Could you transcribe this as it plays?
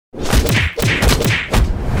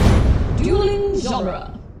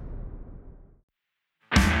genre.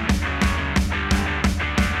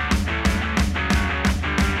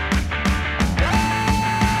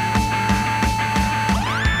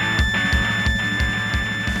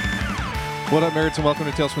 What up, nerds, and welcome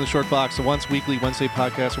to Tales from the Short Box, a once-weekly Wednesday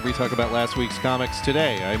podcast where we talk about last week's comics.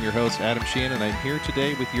 Today, I'm your host, Adam Sheehan, and I'm here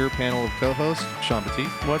today with your panel of co-hosts, Sean Petit.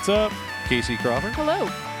 What's up? Casey Crawford. Hello.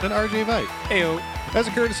 And RJ Veit. Heyo. As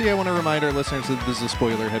a courtesy, I want to remind our listeners that this is a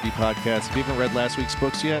spoiler-heavy podcast. If you haven't read last week's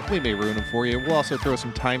books yet, we may ruin them for you. We'll also throw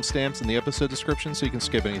some timestamps in the episode description so you can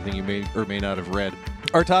skip anything you may or may not have read.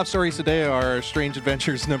 Our top stories today are Strange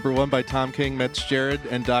Adventures #1 by Tom King, Metz Jared,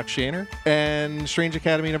 and Doc Shaner, and Strange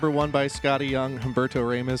Academy #1 by Scotty Young, Humberto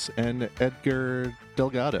Ramos, and Edgar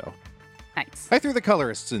Delgado. Nice. I threw the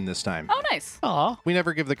colorists in this time. Oh, nice. Aw. We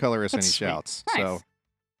never give the colorists That's any sweet. shouts. Nice. So,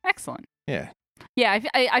 Excellent. yeah. Yeah,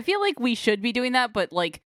 I feel like we should be doing that, but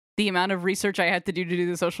like the amount of research I had to do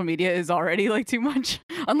the social media is already like too much.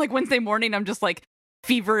 Unlike Wednesday morning, I'm just like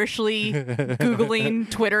feverishly Googling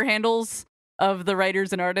Twitter handles of the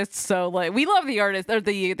writers and artists. So like we love the artists or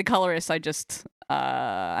the colorists. I just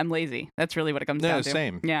I'm lazy. That's really what it comes down No, to.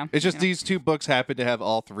 same. Yeah. It's just yeah. these two books happen to have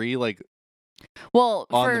all three, like, Well,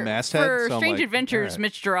 on for, the masthead, for so I'm Strange like, Adventures, alright.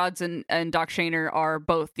 Mitch Gerads and Doc Shaner are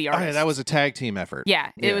both the oh, artists. yeah, that was a tag team effort.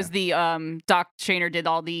 Yeah, it Yeah. was the Doc Shaner did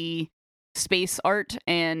all the space art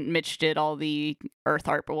and Mitch did all the Earth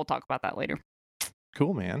art, but we'll talk about that later.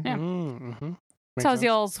 Cool, man. Yeah. Mm-hmm. So how's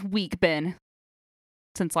y'all's week been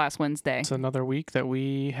since last Wednesday? It's another week that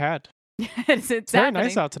we had. it's It's very happening.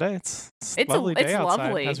 nice out today. It's It's a- lovely day it's outside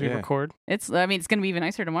lovely. as we Yeah. record. I mean, it's gonna be even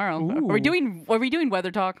nicer tomorrow. Are we Ooh. doing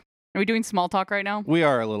weather talk? Are we doing small talk right now? We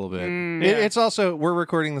are a little bit. Mm. Yeah. It's also, we're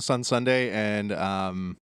recording this on Sunday, and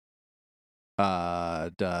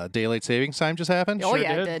daylight savings time just happened. Oh, Sure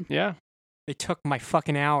yeah, it did. Yeah. It took my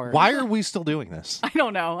fucking hour. Why are we still doing this? I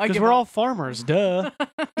don't know. I Because give we're up. all farmers, duh.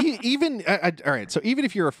 Even all right. So even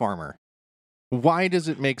if you're a farmer, why does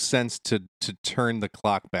it make sense to turn the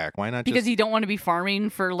clock back? Why not? because just, you don't want to be farming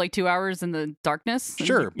for like 2 hours in the darkness.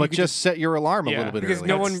 sure, you but could just set your alarm a Yeah. little bit Because earlier.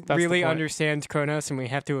 no That's- one that's the really point. understands Kronos, and we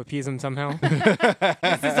have to appease him somehow.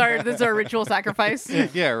 This is our ritual sacrifice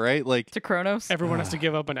yeah, right. Like, to Kronos. Everyone has to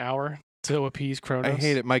give up an hour to appease Kronos. I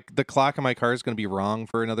hate it. The clock in my car is going to be wrong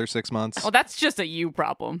for another 6 months. Well, that's just a you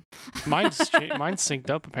problem. Mine's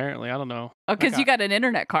synced up, apparently. I don't know. Oh, because you got an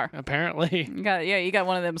internet car. Apparently. You got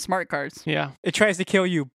one of them smart cards. Yeah. It tries to kill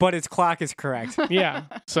you, but its clock is correct. Yeah.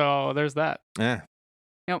 So there's that. Yeah.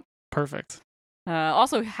 Perfect.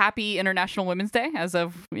 Also, happy International Women's Day as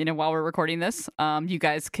of while we're recording this. You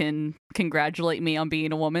guys can congratulate me on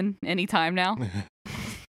being a woman anytime now.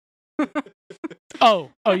 You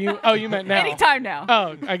meant now. Anytime now.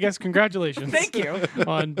 Oh, I guess congratulations. Thank you.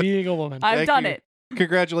 on being a woman. I've Thank done you. it.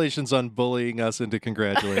 Congratulations on bullying us into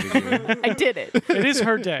congratulating you. I did it. It is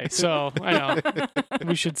her day, so I know.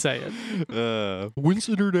 We should say it. When's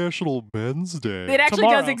International Men's Day? It actually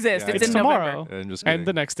Tomorrow. does exist. Yeah, it's in tomorrow. November. I'm just And kidding.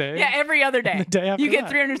 the next day. Yeah, every other day. The day after You get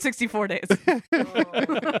that. 364 days.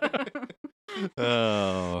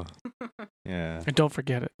 Oh, yeah. And don't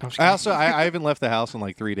forget it. No, I'm just I kidding. also I haven't left the house in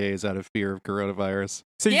like 3 days out of fear of coronavirus.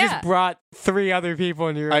 So you Yeah. just brought 3 other people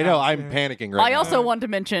into your I know house. I'm panicking right I now. also want to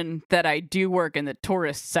mention that I do work in the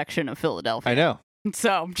tourist section of Philadelphia. I know.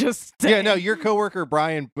 So just Yeah, saying. no. Your coworker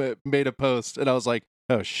Brian made a post, and I was like,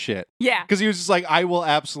 oh shit, Yeah. because he was just like, I will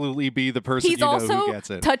absolutely be the person He's you know also who gets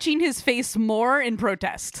it. touching his face more in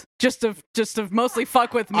protest, just to mostly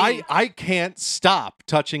fuck with me. I can't stop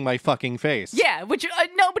touching my fucking face. Yeah, which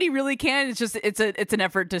nobody really can. It's just it's an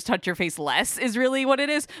effort to touch your face less is really what it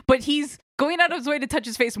is. But he's going out of his way to touch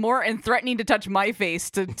his face more and threatening to touch my face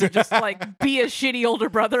to just like be a shitty older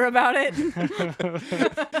brother about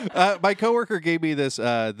it. My coworker gave me this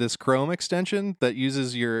Chrome extension that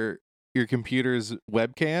uses your computer's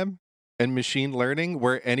webcam and machine learning,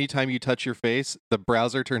 where anytime you touch your face, the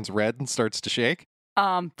browser turns red and starts to shake.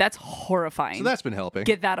 That's horrifying. So that's been helping.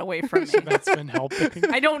 Get that away from me. That's been helping.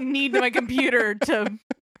 I don't need my computer to.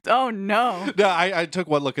 Oh no. No, I took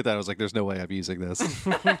one look at that. I was like, there's no way I'm using this.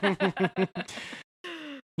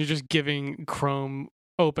 You're just giving Chrome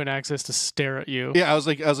open access to stare at you. Yeah, I was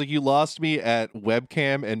like, you lost me at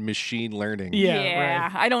webcam and machine learning. Yeah,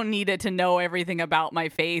 right. I don't need it to know everything about my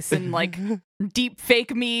face and like deep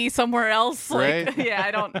fake me somewhere else. Like, Right? yeah,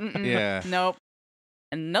 I don't. Mm-mm. Yeah. Nope.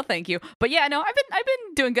 And no, thank you. But yeah, no, I've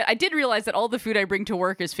been doing good. I did realize that all the food I bring to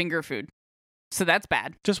work is finger food, so that's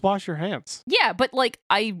bad. Just wash your hands. Yeah, but like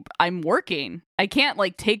I'm working. I can't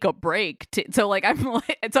like take a break. So like I'm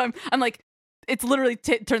like. It's literally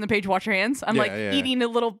turn the page, wash your hands. I'm Yeah. eating a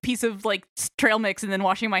little piece of like trail mix and then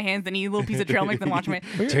washing my hands, then eat a little piece of trail mix and washing my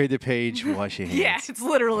Turn the page, wash your hands. Yeah, it's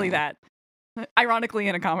literally that. Ironically,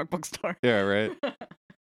 in a comic book store. Yeah, right.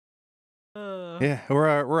 Yeah,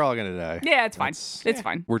 we're all gonna die. Yeah, it's fine. That's- It's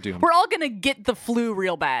fine. We're doomed. We're all gonna get the flu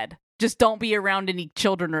real bad. Just don't be around any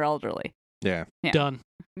children or elderly. Yeah. Yeah. Done.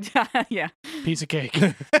 Yeah. Piece of cake.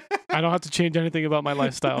 I don't have to change anything about my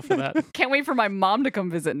lifestyle for that. Can't wait for my mom to come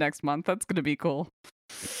visit next month. That's gonna be cool.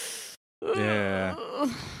 Yeah.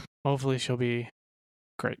 Hopefully she'll be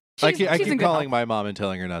great. I She's keep in good calling health. my mom and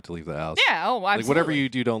telling her not to leave the house. Yeah. Oh, absolutely. Like whatever you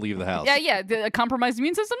do, don't leave the house. Yeah. The compromised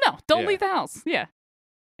immune system. No, don't Yeah. leave the house. Yeah.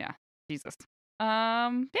 Jesus. Yeah.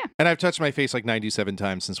 And I've touched my face like 97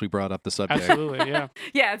 times since we brought up the subject. Absolutely, yeah.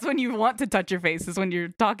 Yeah. It's when you want to touch your face. Is when you're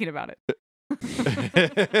talking about it.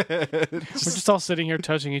 We're just all sitting here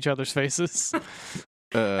touching each other's faces.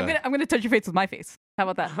 I'm gonna touch your face with my face. How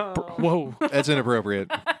about that? Whoa. That's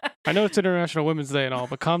inappropriate. I know it's International Women's Day and all,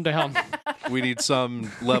 but calm down. We need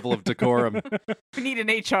some level of decorum. We need an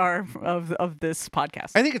HR of this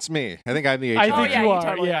podcast. I think it's me. I think I'm the HR. I think yeah, you you are,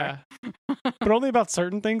 totally yeah. But only about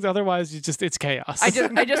certain things. Otherwise, it's chaos. I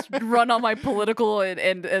just run all my political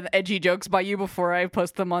and edgy jokes by you before I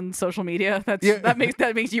post them on social media.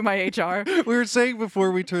 That makes you my HR. We were saying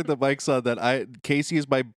before we turned the mics on that Casey is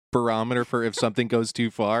my barometer for if something goes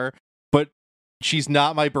too far, but she's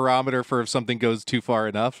not my barometer for if something goes too far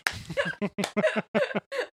enough.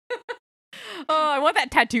 Oh, I want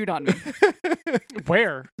that tattooed on me.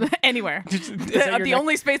 Where? Anywhere. Is that your The neck-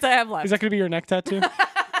 only space I have left. Is that going to be your neck tattoo?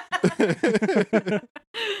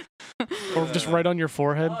 Or just right on your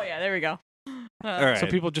forehead? Oh yeah, there we go. All right. So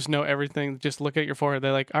people just know everything. Just look at your forehead.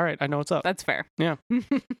 They're like, all right, I know what's up. That's fair. Yeah.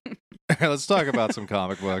 Let's talk about some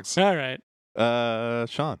comic books. All right.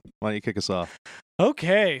 Sean, why don't you kick us off?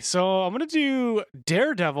 Okay, so I'm going to do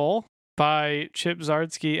Daredevil by Chip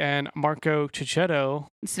Zdarsky and Marco Cicchetto.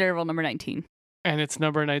 It's Daredevil number 19, And it's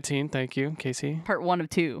number 19. Thank you, Casey. part 1 of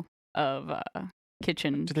 2 of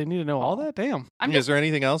Kitchen. Do they need to know all that? Damn. Is there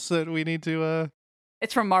anything else that we need to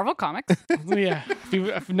It's from Marvel Comics. Yeah. If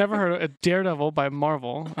you've never heard of Daredevil by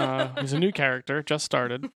Marvel, he's a new character, just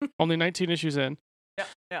started. Only 19 issues in.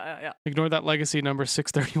 Yeah. Ignore that legacy number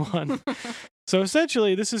 631. So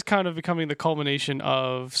essentially, this is kind of becoming the culmination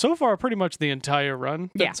of, so far, pretty much the entire run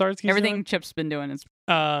that Yeah, Zdarsky's Everything doing. Chip's been doing is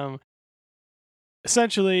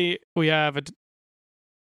Essentially, we have a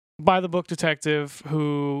by the book detective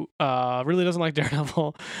who really doesn't like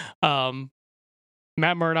Daredevil,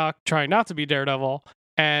 Matt Murdock trying not to be Daredevil,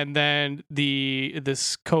 and then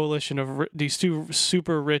this coalition of these two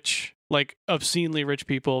super rich, like obscenely rich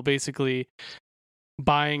people, basically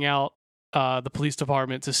buying out the police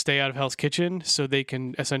department to stay out of Hell's Kitchen, so they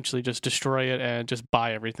can essentially just destroy it and just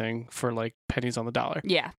buy everything for like pennies on the dollar.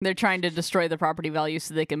 Yeah, they're trying to destroy the property value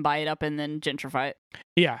so they can buy it up and then gentrify it.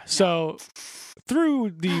 Yeah, so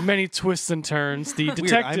through the many twists and turns, the Weird,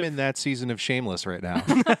 detective... I'm in that season of Shameless right now.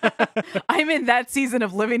 I'm in that season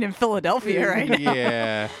of living in Philadelphia right now.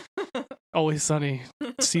 Yeah. Always Sunny,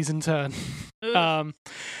 season 10.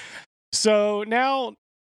 So now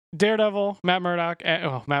Daredevil, Matt Murdock,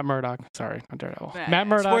 Matt Murdock, sorry, not Daredevil. Yeah, Matt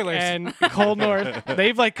Murdock spoilers. and Cold North,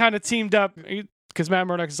 they've like kind of teamed up because Matt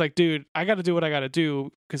Murdock is like, dude, I got to do what I got to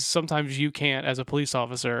do because sometimes you can't as a police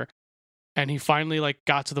officer. And he finally like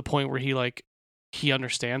got to the point where he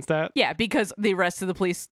understands that. Yeah, because the rest of the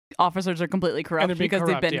police officers are completely corrupt they're being because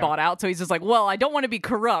corrupt, they've been yeah. bought out. So he's just like, well, I don't want to be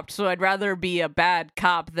corrupt, so I'd rather be a bad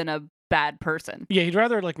cop than a bad person. Yeah, he'd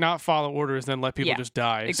rather like not follow orders than let people Yeah, just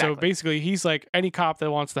die. exactly. So basically, he's like, any cop that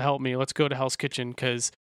wants to help me, let's go to Hell's Kitchen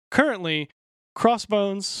because currently,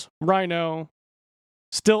 Crossbones, Rhino,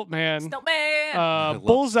 Stiltman, Still, man.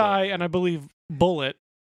 Bullseye, Stiltman. and I believe Bullet.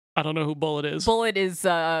 I don't know who Bullet is. Bullet is,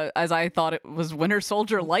 as I thought it was Winter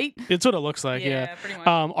Soldier Light. It's what it looks like. Yeah. pretty much.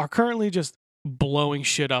 Are currently just blowing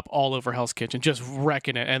shit up all over Hell's Kitchen, just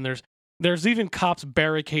wrecking it. And there's even cops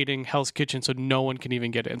barricading Hell's Kitchen so no one can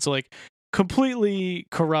even get in. So like completely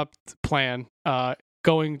corrupt plan,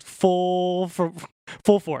 going full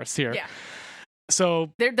force here. Yeah.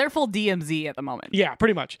 So They're full DMZ at the moment. yeah,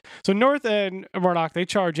 pretty much. So North and Murdoch, they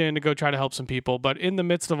charge in to go try to help some people, but in the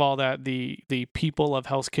midst of all that, the people of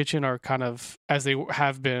Hell's Kitchen are kind of, as they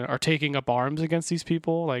have been, are taking up arms against these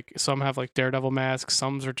people. Like some have like Daredevil masks,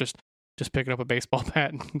 some are just picking up a baseball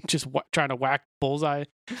bat and just trying to whack Bullseye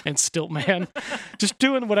and Stiltman, just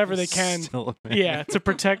doing whatever they can. Stiltman. Yeah, to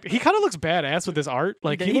protect. He kind of looks badass with his art.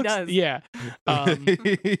 Like He looks, does. Yeah,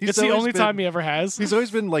 it's the always only been- time he ever has. He's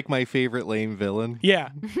always been like my favorite lame villain. Yeah,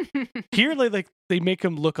 here they make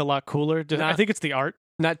him look a lot cooler. I Not- think it's the art.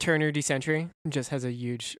 Not Turner DeCentry. Just has a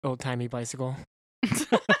huge old-timey bicycle.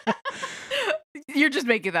 You're just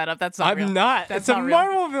making that up. That's not real. I'm not. That's It's a not real.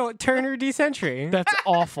 Marvel villain. Turner DeCentry. That's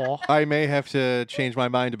awful. I may have to change my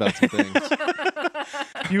mind about some things.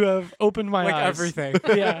 You have opened my Like eyes. everything.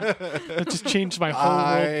 Yeah, it just changed my whole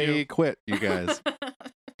worldview. I quit, you guys.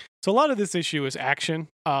 So a lot of this issue is action.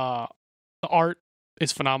 The art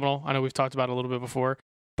is phenomenal. I know we've talked about it a little bit before,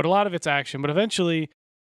 but a lot of it's action. But eventually,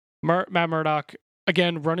 Matt Murdock,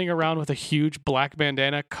 again, running around with a huge black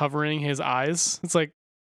bandana covering his eyes. It's like,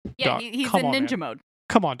 Yeah, Doc, he's come in on, ninja man. mode.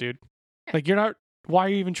 come on, dude. Like, you're not. Why are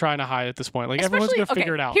you even trying to hide at this point? Like, everyone's gonna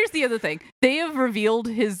figure it out. Here's the other thing: they have revealed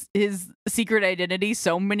his secret identity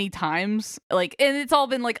so many times, like, and it's all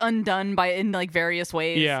been like undone in like various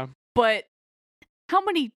ways. Yeah, But how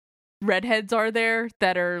many redheads are there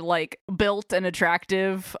that are like built and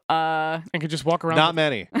attractive? and could just walk around. Not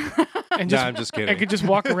many. and No, just I'm just and kidding. could just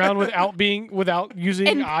walk around without using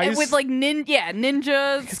and eyes. with like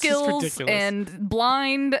ninja just skills ridiculous. and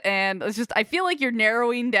blind, and it's just I feel like you're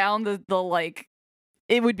narrowing down the like.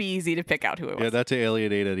 It would be easy to pick out who it was. Yeah, not to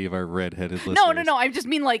alienate any of our redheaded listeners. No. I just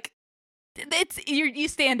mean like it's you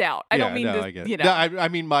stand out. I don't mean no, to, I get it. you know. No, I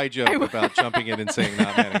mean my joke about jumping in and saying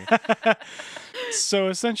not many. So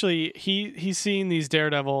essentially, he's seeing these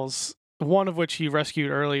daredevils, one of which he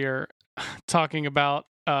rescued earlier, talking about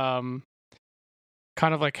kind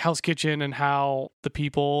of like Hell's Kitchen and how the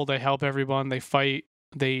people, they help everyone, they fight,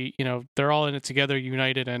 they, they're all in it together,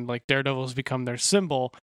 united, and like daredevils become their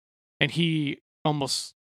symbol. And he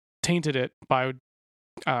almost tainted it by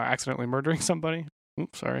accidentally murdering somebody.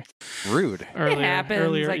 Oops, sorry. Rude.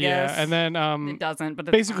 Earlier, I guess. yeah. And then It doesn't, but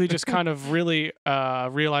it's basically fine. just kind of really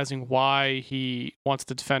realizing why he wants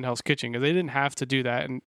to defend Hell's Kitchen, because they didn't have to do that,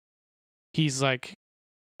 and he's like,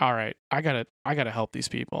 all right, I gotta help these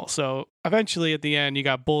people. So eventually at the end you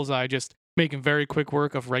got Bullseye just making very quick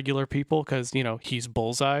work of regular people, because he's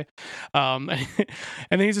Bullseye, and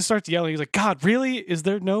then he just starts yelling. He's like, God, really? Is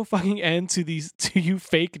there no fucking end to you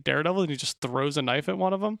fake Daredevil? And he just throws a knife at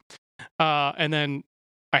one of them, and then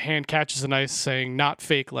a hand catches a knife saying, not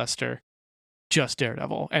fake Lester, just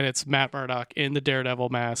Daredevil. And it's Matt Murdock in the Daredevil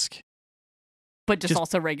mask, but just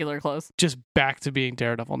also regular clothes. just back to being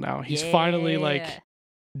Daredevil now. He's finally like,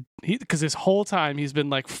 because this whole time he's been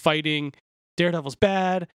like fighting Daredevil's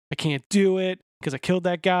bad, I can't do it because I killed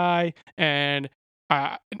that guy, and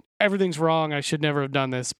everything's wrong, I should never have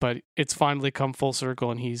done this, but it's finally come full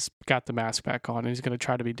circle, and he's got the mask back on, and he's going to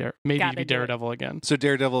try to be Gotta do it. Daredevil again. So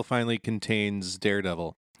Daredevil finally contains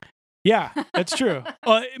Daredevil. Yeah, that's true.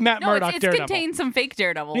 Matt No, Murdock, it's Daredevil. contained some fake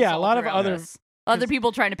Daredevils. Yeah, a all lot of throughout other- this. Other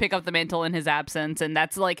people trying to pick up the mantle in his absence, and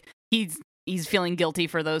that's like he's feeling guilty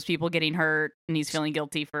for those people getting hurt, and he's feeling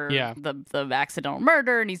guilty for the accidental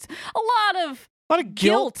murder, and he's a lot of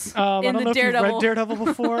guilt. I in don't the know if you've Daredevil. read Daredevil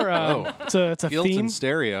before. Oh. It's a Guilt theme. and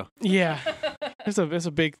stereo. Yeah, it's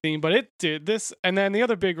a big theme, but it did this, and then the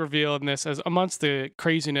other big reveal in this, as amongst the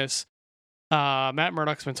craziness, Matt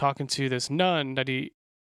Murdock's been talking to this nun that he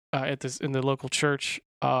in the local church,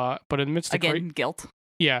 but in the midst of guilt.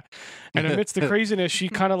 yeah, and amidst the craziness, she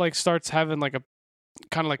kind of like starts having like a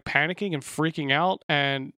kind of like panicking and freaking out,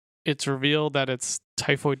 and it's revealed that it's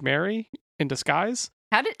Typhoid Mary in disguise.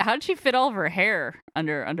 How did she fit all of her hair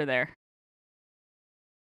under there?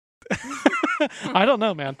 I don't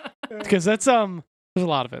know, man, because that's there's a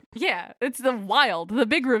lot of it. Yeah, it's the wild. The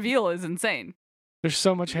big reveal is insane. There's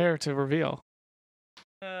so much hair to reveal.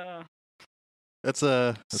 That's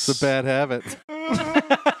a bad habit.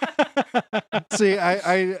 See,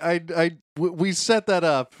 we set that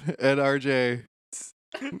up, and RJ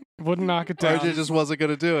Wouldn't knock it down. RJ just wasn't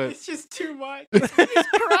gonna do it. It's just too much. He's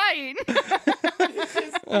crying.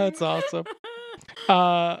 That's awesome.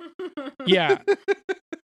 Yeah.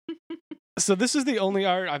 So this is the only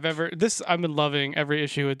art I've been loving every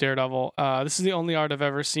issue with Daredevil. This is the only art I've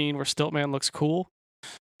ever seen where Stiltman looks cool.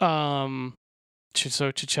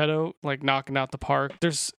 So Chichetto like knocking out the park.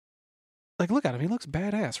 There's like, look at him. He looks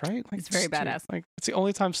badass, right? Like, He's very badass. Like, it's the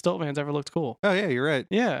only time Stiltman's ever looked cool. Oh yeah, you're right.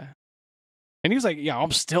 Yeah. And he was like, yeah,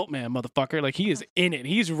 I'm Stiltman, motherfucker. Like, he is in it.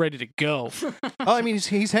 He's ready to go. Oh, I mean,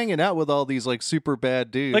 he's hanging out with all these like super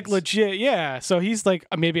bad dudes. Like, legit, yeah. So he's like,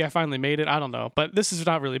 maybe I finally made it. I don't know. But this is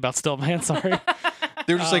not really about Stiltman. Sorry.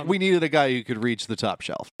 They're just like, we needed a guy who could reach the top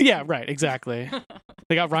shelf. Yeah, right. Exactly.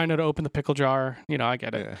 They got Rhino to open the pickle jar. I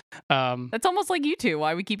get it. Yeah. That's almost like you two.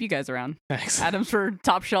 Why we keep you guys around? Thanks. Adam's for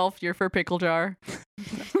top shelf. You're for pickle jar.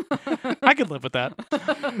 I could live with that.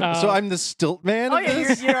 So I'm the stilt man. Oh of yeah,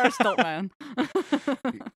 this? you're our stilt man.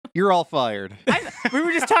 You're all fired. We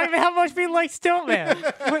were just talking about how much we like Stiltman.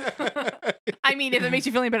 I mean, if it makes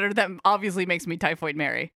you feel any better, that obviously makes me Typhoid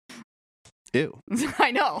Mary. Ew.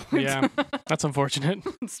 I know. Yeah, that's unfortunate.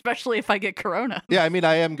 Especially if I get corona. Yeah, I mean,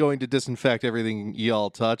 I am going to disinfect everything y'all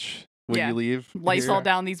touch when Yeah. you leave. Lysol here.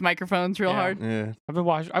 down these microphones real Yeah. hard. Yeah.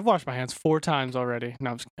 I've washed my hands 4 times already.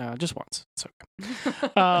 No, just once. It's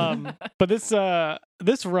okay. But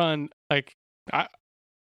this run, like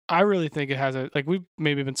I really think it has we've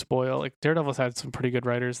maybe been spoiled. Like Daredevil's had some pretty good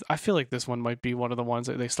writers. I feel like this one might be one of the ones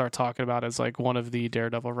that they start talking about as like one of the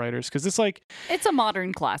Daredevil writers, because it's like It's a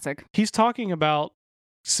modern classic. he's talking about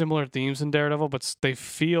similar themes in Daredevil, but they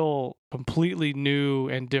feel completely new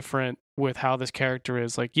and different with how this character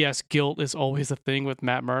is. Like, yes, guilt is always a thing with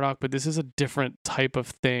Matt Murdock, but this is a different type of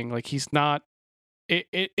thing. Like, he's not.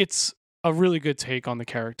 It's a really good take on the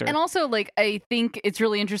character. And also, like, I think it's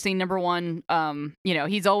really interesting. Number one,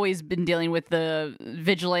 he's always been dealing with the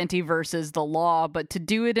vigilante versus the law, but to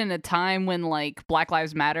do it in a time when like Black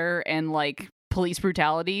Lives Matter and like police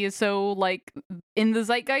brutality is so like in the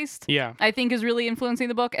zeitgeist, yeah, I think is really influencing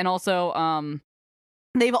the book. And also,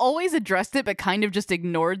 they've always addressed it, but kind of just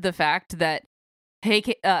ignored the fact that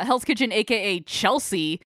Hell's Kitchen, aka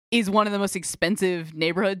Chelsea, is one of the most expensive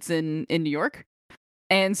neighborhoods in New York.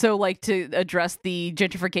 And so, like, to address the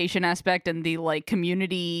gentrification aspect and the like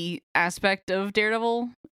community aspect of Daredevil,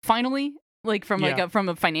 finally, like from from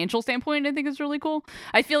a financial standpoint, I think is really cool.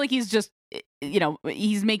 I feel like he's just,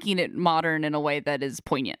 he's making it modern in a way that is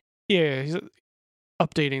poignant. Yeah, he's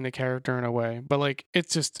updating the character in a way, but like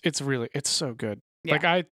it's so good. Yeah.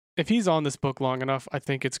 Like if he's on this book long enough, I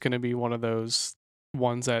think it's going to be one of those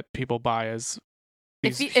ones that people buy as.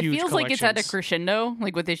 It Huge feels like it's at a collections. crescendo,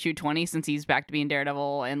 like with issue 20, since he's back to being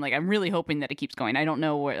Daredevil, and like I'm really hoping that it keeps going. I don't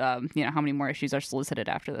know, how many more issues are solicited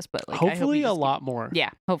after this, but like I hope Hopefully he a just lot more. Yeah,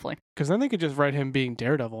 hopefully. Because then they could just write him being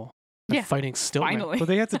Daredevil. And Yeah, fighting Stillman. finally. But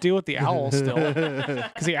they have to deal with the owl still.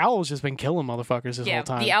 Because the owl's just been killing motherfuckers this Yeah, whole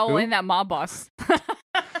time. the owl Who? and that mob boss.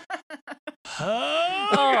 Oh,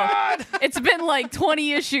 God. It's been like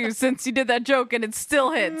 20 issues since you did that joke, and it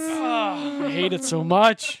still hits. Oh, I hate it so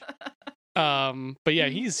much. But yeah,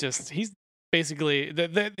 he's basically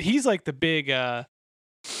he's like the big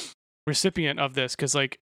recipient of this, because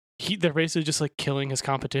like they're basically just like killing his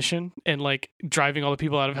competition and like driving all the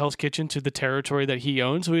people out of Hell's Kitchen to the territory that he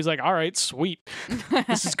owns. So he's like, all right, sweet,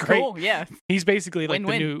 this is great. Cool, yeah. He's basically like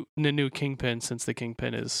Win-win. the new Kingpin, since the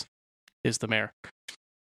Kingpin is the mayor.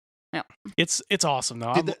 Yeah. It's awesome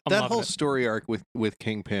though. Dude, I'm that loving whole it. story arc with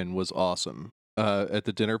Kingpin was awesome. At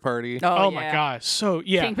the dinner party. Oh my gosh. So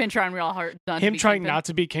yeah. Kingpin trying real hard. Him trying not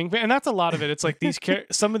to be Kingpin, and that's a lot of it. It's like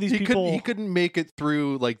some of these people he couldn't make it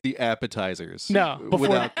through like the appetizers. No,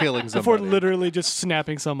 without killing before somebody. literally just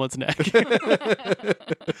snapping someone's neck.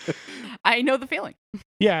 I know the feeling.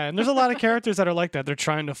 Yeah, and there's a lot of characters that are like that. They're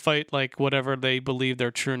trying to fight like whatever they believe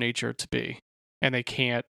their true nature to be, and they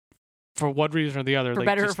can't, for one reason or the other. For they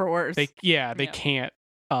better just, or for worse. they Yeah. can't.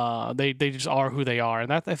 They just are who they are, and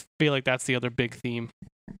that I feel like that's the other big theme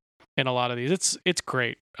in a lot of these. It's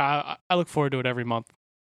great. I look forward to it every month.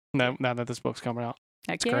 Now that this book's coming out,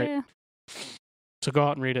 Heck it's great. yeah. so go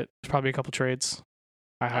out and read it. There's probably a couple trades.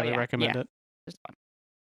 I highly yeah, recommend yeah. it. Just fun.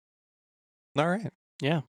 All right.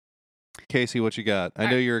 Yeah. Casey, what you got? I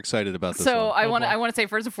know you're excited about this So one. I Oh, want boy. I want to say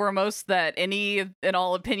first and foremost that any and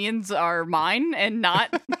all opinions are mine and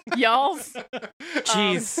not y'all's.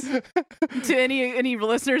 Jeez. To any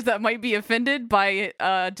listeners that might be offended by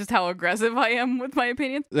just how aggressive I am with my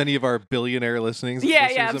opinions. Any of our billionaire listenings? Yeah,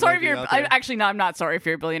 listeners yeah. I'm that sorry might if be you're. out there? Actually, no, I'm not sorry if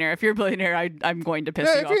you're a billionaire. If you're a billionaire, I'm going to piss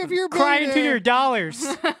Yeah, you off. if you're a Crying to billionaire- your dollars.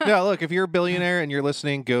 No, look, if you're a billionaire and you're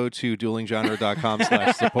listening, go to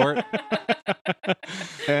duelinggenre.com/support.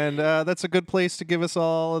 And that's a good place to give us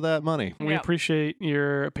all of that money. We Yeah. appreciate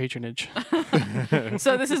your patronage.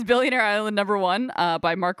 So this is Billionaire Island #1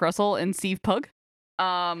 by Mark Russell and Steve Pugh.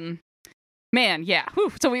 Man, yeah.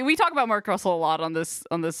 Whew. So we talk about Mark Russell a lot on this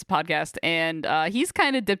podcast, and he's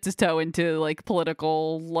kind of dipped his toe into like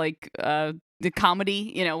political, like the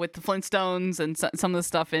comedy, with the Flintstones and some of the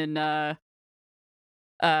stuff in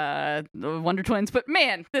Wonder Twins. But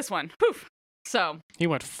man, this one, poof. So He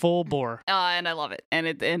went full bore. and I love it, and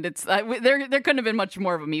it's there couldn't have been much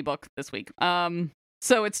more of a me book this week.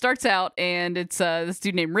 So it starts out, and it's this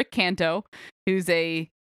dude named Rick Canto, who's a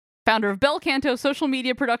founder of Bel Canto Social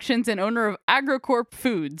Media Productions and owner of AgroCorp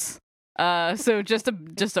Foods. So just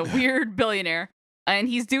a weird billionaire, and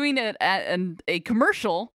he's doing a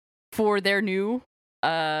commercial for their new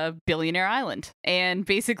Billionaire Island, and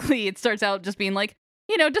basically it starts out just being like,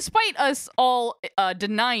 despite us all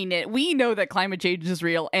denying it, we know that climate change is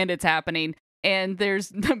real and it's happening. And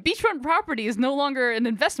there's beachfront property is no longer an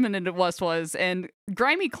investment in it was, and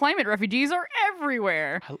grimy climate refugees are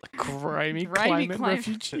everywhere. Grimy Grimy climate climate.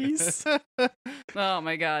 refugees. Oh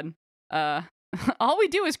my god. all we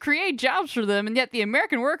do is create jobs for them, and yet the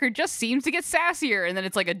American worker just seems to get sassier. And then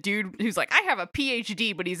it's like a dude who's like, I have a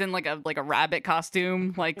PhD, but he's in like a rabbit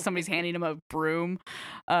costume, like somebody's handing him a broom.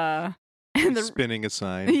 And spinning a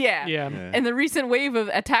sign. Yeah. Yeah. And the recent wave of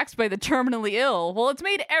attacks by the terminally ill, well, it's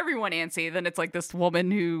made everyone antsy. Then it's like this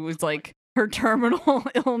woman who is like her terminal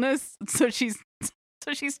illness, so she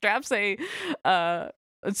straps a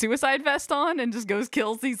suicide vest on and just goes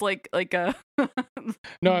kills these like a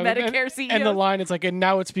No, Medicare CEO. And the line is like, and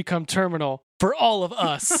now it's become terminal for all of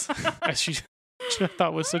us. As she I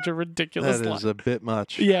thought was such a ridiculous That line. is a bit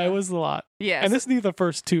much. Yeah, it was a lot. Yes. And this is the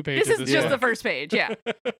first 2 pages. This is of just book. the first page, yeah.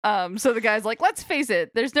 So the guy's like, let's face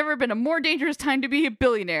it, there's never been a more dangerous time to be a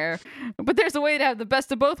billionaire, but there's a way to have the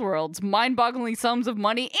best of both worlds, mind-boggling sums of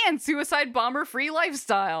money and suicide bomber-free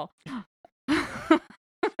lifestyle.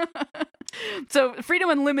 So Freedom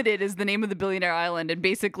Unlimited is the name of the billionaire island, and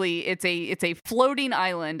basically it's a floating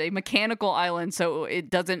island, a mechanical island, so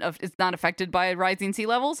it's not affected by rising sea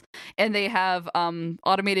levels, and they have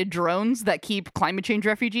automated drones that keep climate change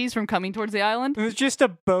refugees from coming towards the island. It was just a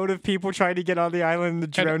boat of people trying to get on the island. The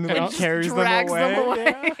drone and like, it carries them drags away. them away.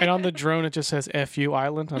 Yeah. And on the drone, it just says "FU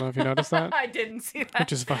Island." I don't know if you noticed that, I didn't see that.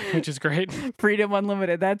 which is fun, which is great. Freedom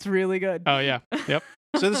Unlimited. That's really good. Oh yeah, yep.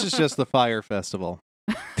 So this is just the Fire Festival.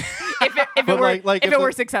 If it But were like if if it were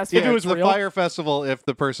the- successful. Yeah, it was it's the real. Fire Festival if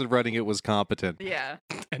the person running it was competent. Yeah.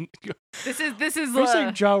 And This is you're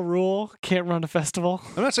saying Ja Rule can't run a festival?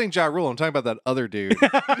 I'm not saying Ja Rule, I'm talking about that other dude.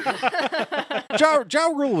 Ja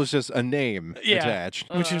Rule was just a name Yeah. attached,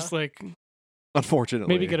 Which is like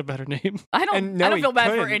unfortunately. maybe get a better name. I And don't no, he feel bad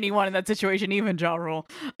for couldn't. anyone in that situation, even Ja Rule.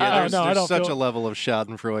 Yeah, there's, no, I there's don't such feel- a level of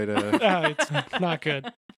Schadenfreude. It's not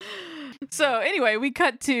good. So anyway, we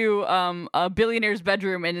cut to a billionaire's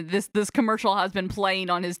bedroom, and this commercial has been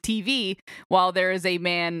playing on his TV while there is a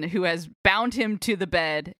man who has bound him to the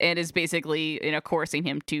bed and is basically coercing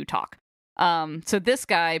him to talk. So this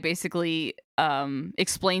guy basically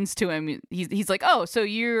explains to him, he's like, oh, so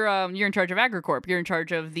you're in charge of AgriCorp, you're in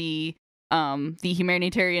charge of the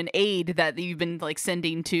humanitarian aid that you've been like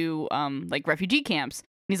sending to like refugee camps.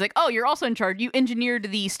 And he's like, oh, you're also in charge. You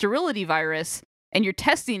engineered the sterility virus and you're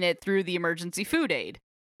testing it through the emergency food aid.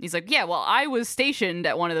 He's like, yeah, well, I was stationed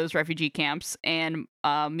at one of those refugee camps, and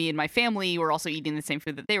me and my family were also eating the same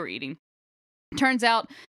food that they were eating. Turns out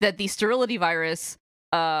that the sterility virus,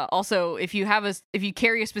 also, if you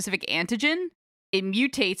carry a specific antigen, it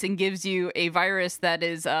mutates and gives you a virus that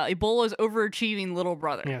is Ebola's overachieving little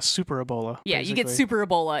brother. Yeah, super Ebola. Yeah, you get basically. super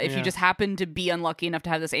Ebola if you Yeah. just happen to be unlucky enough to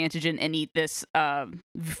have this antigen and eat this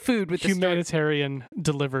food with the humanitarian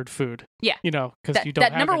delivered food. Yeah. Because that, you don't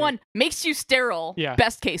that have number any. one makes you sterile. Yeah.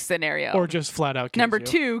 Best case scenario. Or just flat out kills number you.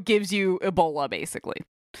 2 gives you Ebola, basically.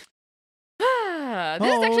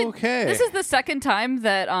 This is the second time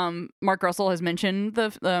that Mark Russell has mentioned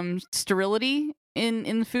the sterility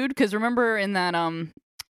in the food, because remember in that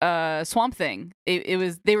Swamp Thing, they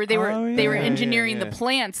were engineering the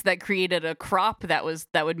plants that created a crop that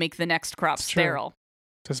would make the next crop It's true. sterile.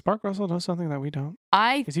 Does Mark Russell know something that we don't?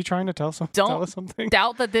 I Is he trying to tell us something?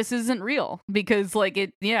 doubt that this isn't real, because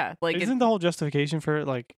Isn't the whole justification for it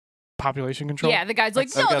like population control? yeah, the guy's like,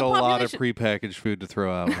 I've no, got the a lot of population. prepackaged food to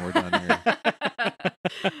throw out when we're done here.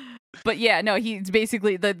 But yeah, no, he's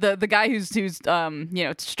basically the guy who's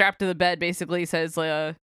strapped to the bed basically says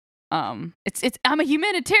I'm a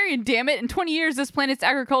humanitarian, damn it. In 20 years, this planet's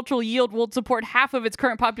agricultural yield will support half of its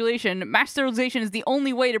current population. Mass sterilization is the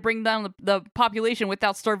only way to bring down the population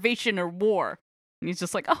without starvation or war. And he's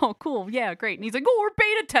just like, oh, cool, yeah, great. And he's like, oh, we're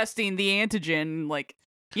beta testing the antigen, like,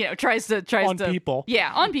 tries to on people. yeah,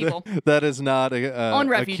 on people. That is not On a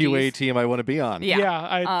refugees. QA team I want to be on. Yeah.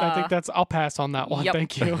 I think I'll pass on that one. Yep.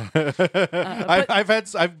 Thank you.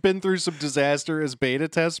 I've been through some disastrous beta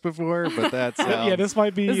tests before, but that's Yeah, this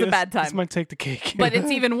might be This is a bad time. This might take the cake. But it's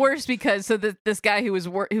even worse because this guy who was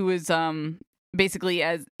basically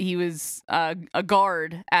as he was a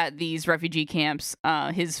guard at these refugee camps,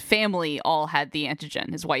 his family all had the antigen.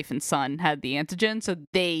 His wife and son had the antigen, so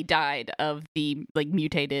they died of the like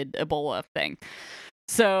mutated Ebola thing.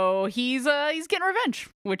 So he's getting revenge,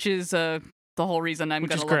 which is the whole reason I'm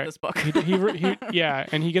Which gonna is love great. this book. Yeah,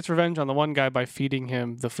 and he gets revenge on the one guy by feeding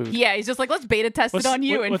him the food. Yeah, he's just like, let's beta test it on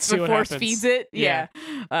you, and let's see what force happens. feeds it. Yeah.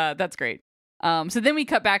 That's great. So then we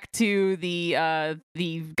cut back to the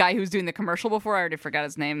guy who's doing the commercial before. I already forgot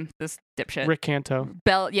his name. This dipshit. Rick Canto.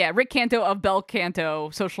 Rick Canto of Bell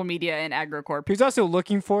Canto Social Media and AgriCorp. He was also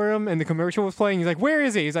looking for him, and the commercial was playing. He's like, "Where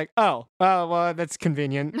is he?" He's like, "Oh, well, that's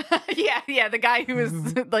convenient." yeah. The guy who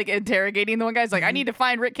was like interrogating the one guy's like, I need to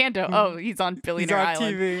find Rick Canto. Oh, he's on He's Billionaire on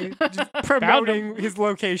Island. TV, just promoting his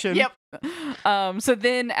location. Yep. So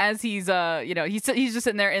then, as he's he's just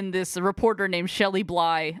sitting there, and this reporter named Shelley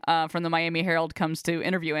Bly from the Miami Herald comes to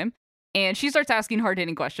interview him, and she starts asking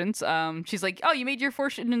hard-hitting questions. She's like, "Oh, you made your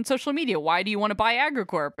fortune in social media. Why do you want to buy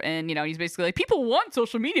AgriCorp?" And he's basically like, "People want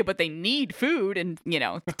social media, but they need food." And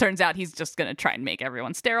it turns out he's just gonna try and make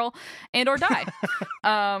everyone sterile and or die.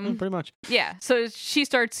 Pretty much. Yeah. So she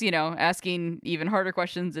starts, asking even harder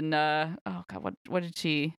questions, and oh god, what did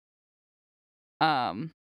she?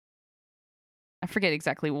 I forget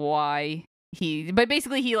exactly why but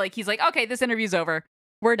basically he's like, okay, this interview's over.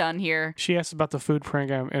 We're done here. She asked about the food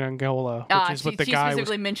program in Angola, which is what the she guy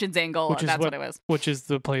specifically mentions Angola. That's what it was. Which is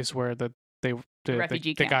the place where the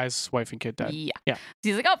refugee the camp. guy's wife and kid died. Yeah.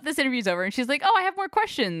 He's like, oh, this interview's over. And she's like, oh, I have more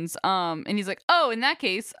questions. And he's like, oh, in that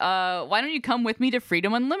case, why don't you come with me to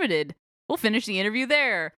Freedom Unlimited? We'll finish the interview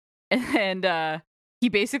there. And he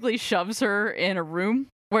basically shoves her in a room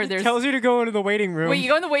where there's tells you to go into the waiting room. Well, you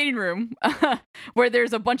go in the waiting room where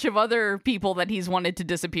there's a bunch of other people that he's wanted to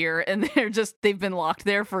disappear, and they've been locked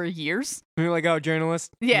there for years. And you're like, oh,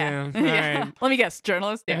 journalist? Yeah. All right. Let me guess,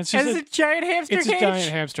 journalist? Yeah. It's And it's a giant hamster It's cage. a giant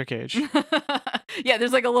hamster cage. Yeah,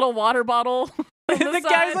 there's like a little water bottle. on the side.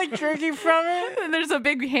 guy's like drinking from it. And there's a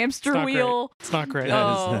big hamster It's not wheel. It's not great.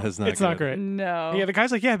 Oh. That is not It's not good. great. No. Yeah, the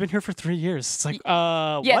guy's like, yeah, I've been here for 3 years. It's like,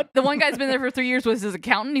 Yeah, what? the one guy's been there for 3 years was his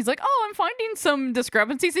accountant. He's like, oh, I'm finding some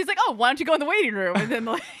discrepancies. He's like, oh, why don't you go in the waiting room? And then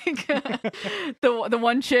like the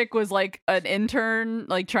one chick was like an intern,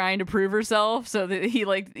 like trying to prove herself. So that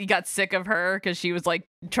he got sick of her because she was like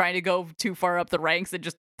trying to go too far up the ranks and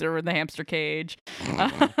just threw her in the hamster cage. I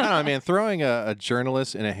don't know, man. Throwing a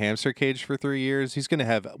journalist in a hamster cage for 3 years, he's going to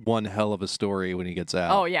have one hell of a story when he gets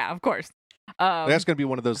out. Oh yeah, of course. That's going to be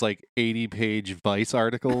one of those like 80-page Vice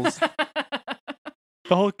articles.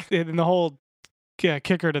 The whole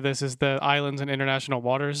kicker to this is the islands and international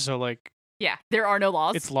waters. So like, yeah, there are no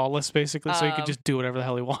laws. it's lawless basically. So he can just do whatever the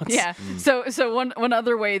hell he wants. Yeah. So one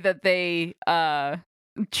other way that they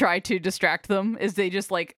try to distract them is they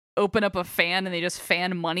just like open up a fan and they just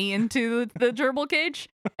fan money into the gerbil cage,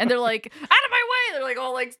 and they're like, out of my way. They're like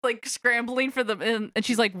all like scrambling for them, and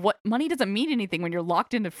she's like, what? Money doesn't mean anything when you're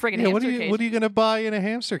locked into friggin' Yeah, hamster cage. what are you going to buy in a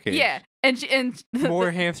hamster cage? Yeah. And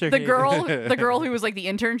More hamster the cages. girl who was like the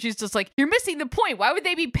intern, she's just like, you're missing the point. Why would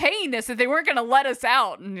they be paying this if they weren't gonna let us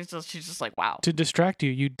out? And she's just like, wow. To distract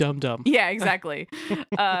you, you dumb. Yeah, exactly.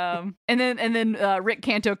 And then Rick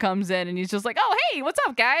Canto comes in and he's just like, oh hey, what's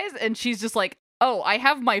up guys? And she's just like, oh, I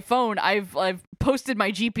have my phone. I've posted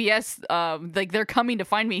my GPS. Like they're coming to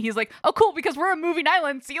find me. He's like, oh cool, because we're a moving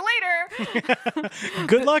island. See you later.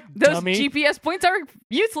 Good luck, Those dummy. GPS points are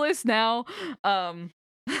useless now.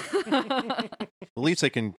 At least they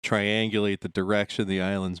can triangulate the direction the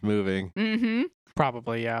island's moving. Mm-hmm.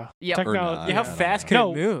 Probably, yeah. Yep. Or Techno- not. Yeah, how I don't fast know. could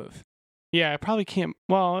No. it move? Yeah, it probably can't.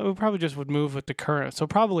 Well, it would probably just would move with the current, so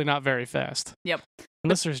probably not very fast. Yep.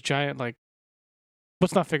 Unless there's giant like.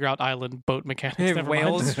 Let's not figure out island boat mechanics. Hey, Never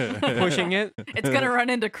whales mind. pushing it. It's gonna run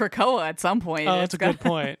into Krakoa at some point. Oh, that's a good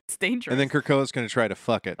point. It's dangerous. And then Krakoa's going to try to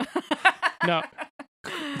fuck it. No,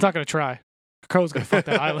 it's not gonna try. Crow's gonna fuck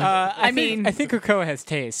that island. I mean- I think Krakoa has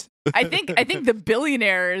taste. I think the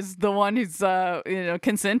billionaire is the one who's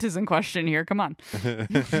consent is in question here. Come on,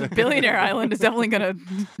 the billionaire island is definitely gonna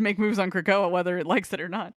make moves on Krakoa whether it likes it or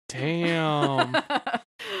not. Damn.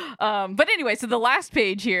 But anyway, so the last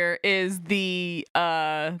page here is the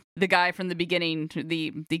guy from the beginning,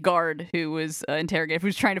 the guard who was interrogated,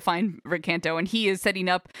 who's trying to find Rick Canto, and he is setting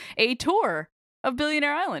up a tour of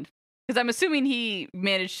Billionaire Island. Because I'm assuming he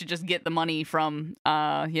managed to just get the money from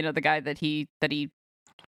the guy that he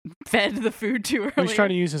fed the food to earlier. He's trying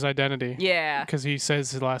to use his identity. Yeah. Because he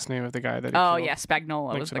says his last name of the guy that he Oh killed. yeah,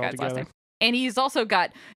 Spagnola Mix was it the all guy's last together. name. And he's also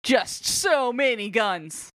got just so many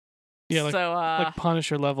guns. Yeah, like, so like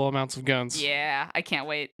Punisher level amounts of guns. yeah, I can't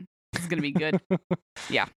wait. This is gonna be good.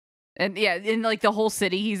 Yeah. And like the whole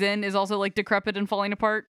city he's in is also like decrepit and falling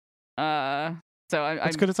apart. So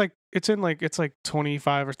It's good. It's like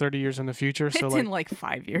 25 or 30 years in the future. It's So like, in like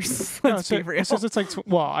 5 years. no, Let's be real. it says it's like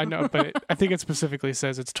well, I know, but I think it specifically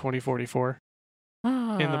says it's 2044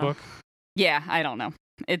 in the book. Yeah, I don't know.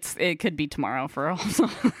 It could be tomorrow for all.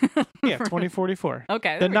 Yeah, 2044.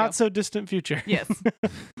 Okay. The there we not go. so distant future. Yes.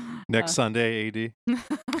 Next Sunday, AD.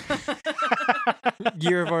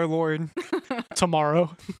 Year of our Lord.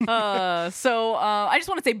 Tomorrow. So I just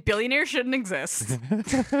want to say billionaires shouldn't exist.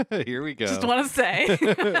 Here we go. Just want to say.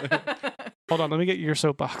 Hold on, let me get your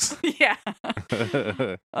soapbox. Yeah.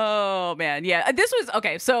 Oh man, yeah. This was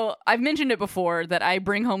okay. So I've mentioned it before that I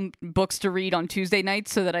bring home books to read on Tuesday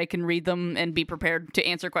nights so that I can read them and be prepared to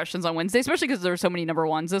answer questions on Wednesday, especially because there are so many number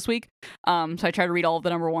ones this week. So I try to read all of the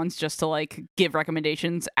number ones just to like give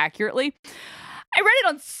recommendations accurately. I read it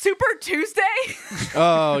on Super Tuesday.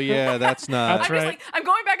 Oh yeah, that's not. That's I'm just right. like, I'm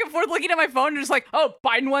going back and forth looking at my phone and just like, oh,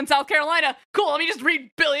 Biden won South Carolina. Cool, let me just read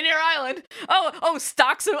Billionaire Island. Oh,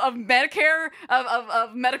 stocks of Medicare,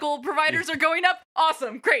 of medical providers are going up.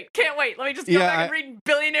 Awesome, great, can't wait. Let me just go back and read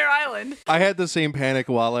Billionaire Island. I had the same panic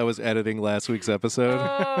while I was editing last week's episode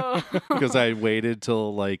Oh. because I waited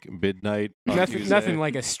till like midnight. On Tuesday. Nothing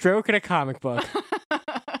like a stroke in a comic book.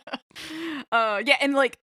 Yeah, and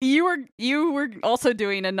like you were also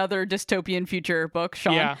doing another dystopian future book,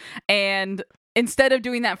 Sean. Yeah. And instead of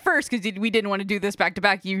doing that first, because we didn't want to do this back to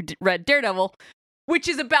back, you read Daredevil, which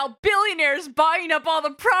is about billionaires buying up all the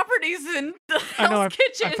properties in the I know. Hell's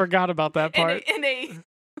Kitchen. I forgot about that part. in a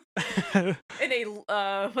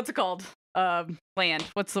what's it called? Land.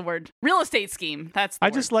 What's the word? Real estate scheme. That's the I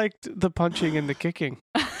word. just liked the punching and the kicking.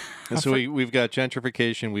 And so we've got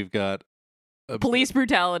gentrification. We've got police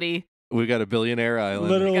brutality. We've got a billionaire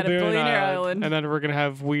island. Literal got a Billionaire Billionaire Island. Island. And then we're gonna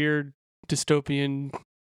have weird dystopian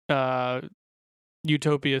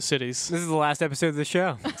utopia cities. This is the last episode of the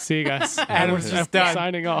show. See you guys. Adam's We're just done.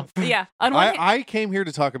 signing off. Yeah. On one hand, I came here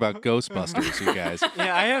to talk about Ghostbusters, you guys.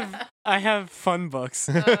 Yeah, I have fun books.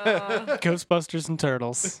 Ghostbusters and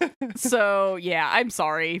Turtles. so yeah, I'm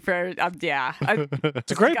sorry for yeah.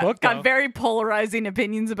 It's a great book, though. Got very polarizing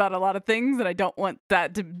opinions about a lot of things, and I don't want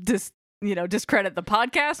that to discredit the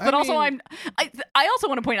podcast. But I also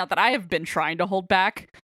want to point out that I have been trying to hold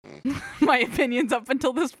back my opinions up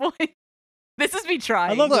until this point. This is me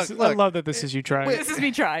trying. I Look, love that this is you trying. This is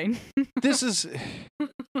me trying. This is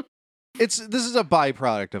a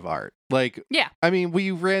byproduct of art. Like, Yeah. I mean,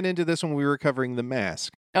 we ran into this when we were covering The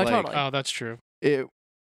Mask. Oh, Like, totally. Oh, that's true.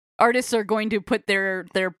 Artists are going to put their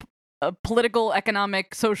political,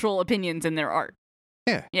 economic, social opinions in their art.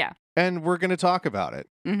 And we're going to talk about it.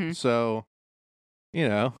 Mm-hmm. So, you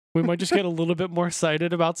know. We might just get a little bit more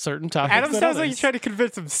excited about certain topics. Adam than sounds like he's others. trying to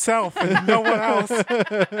convince himself and no one else.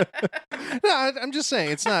 No, I'm just saying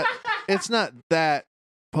it's not that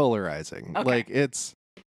polarizing. Okay. Like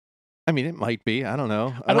I mean, it might be. I don't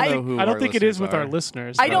know. I don't know who I don't our think it is listeners with our are.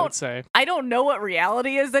 listeners. I I don't- would say. I don't know what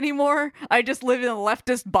reality is anymore. I just live in a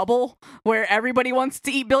leftist bubble where everybody wants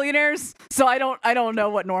to eat billionaires. So I don't know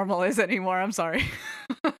what normal is anymore. I'm sorry.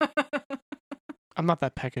 I'm not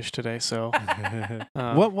that peckish today, so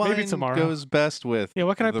What wine maybe tomorrow. goes best with? Yeah,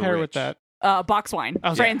 what can I the pair with rich? that? Box wine.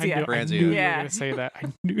 I Franzia. knew, I Franzia. knew you were Yeah. going to say that. I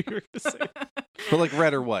knew you were going to say that. But like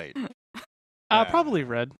red or white. Yeah. Probably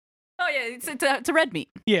red. Oh yeah, it's a red meat.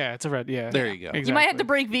 Yeah, it's a red. Yeah. There you go. Exactly. You might have to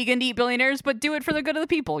break vegan to eat billionaires, but do it for the good of the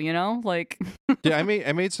people. You know, like. Yeah, I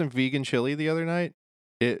made some vegan chili the other night.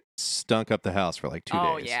 It stunk up the house for like 2 days.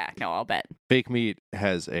 Oh yeah, no, I'll bet. Fake meat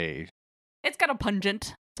has a. It's got a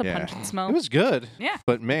pungent. It's a Yeah. pungent smell. It was good. Yeah.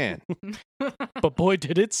 But man, But boy,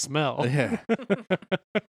 did it smell. yeah.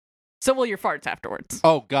 So will your farts afterwards.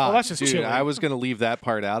 Oh god, Well, that's just dude, chili. I was gonna leave that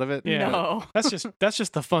part out of it. Yeah. No, That's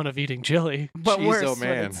just the fun of eating chili. but Jeez, worse. oh, when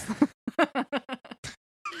man. it's-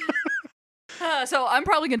 So I'm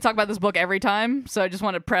probably gonna talk about this book every time. So I just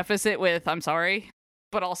want to preface it with I'm sorry,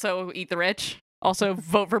 but also eat the rich. Also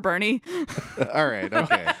vote for Bernie. All right.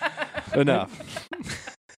 Okay. Enough.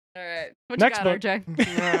 All right. What Next you got, book. RJ?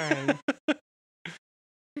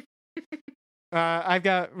 I've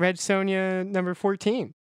got Red Sonja number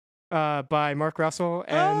 14 by Mark Russell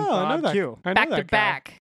and Oh, I know Bob that. Q. I know Back that to guy.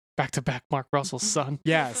 back. Back to back. Mark Russell's son.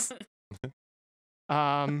 Yes.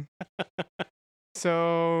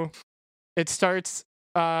 So it starts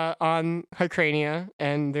on Hycrania,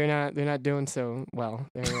 and they're not doing so well.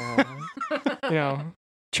 They're trying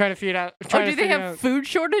to figure it out. Oh, trying do to they figure have out- food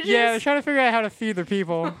shortages? Yeah, they're trying to figure out how to feed their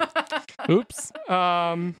people. Oops.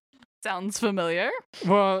 Sounds familiar.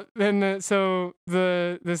 Well, then this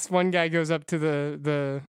one guy goes up to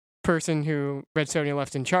the person who Red Sonja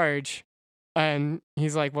left in charge, and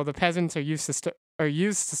he's like, "Well, the peasants are used to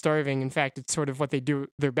starving. In fact, it's sort of what they do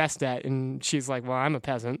their best at." And she's like, "Well, I'm a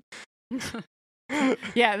peasant."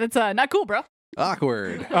 Yeah, that's not cool, bro.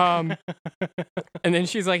 Awkward. And then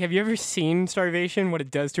she's like, "Have you ever seen starvation? What it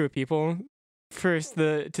does to a people? First,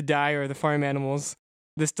 to die are the farm animals.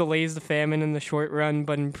 This delays the famine in the short run,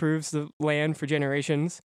 but improves the land for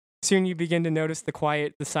generations. Soon you begin to notice the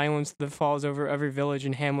quiet, the silence that falls over every village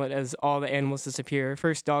and hamlet as all the animals disappear.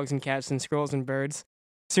 First dogs and cats, and squirrels and birds.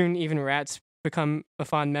 Soon even rats become a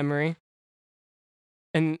fond memory.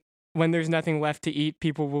 And when there's nothing left to eat,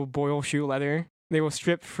 people will boil shoe leather. They will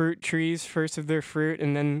strip fruit trees first of their fruit,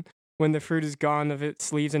 and then when the fruit is gone of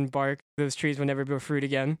its leaves and bark, those trees will never bear fruit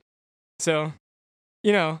again. So,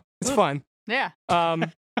 it's fun. Yeah.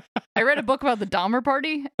 Um, I read a book about the Dahmer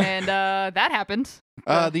Party, and that happened.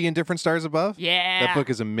 The Indifferent Stars Above? Yeah. That book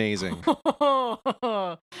is amazing.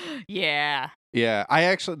 Yeah. Yeah,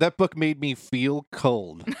 that book made me feel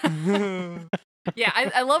cold. Yeah,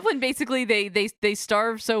 I love when basically they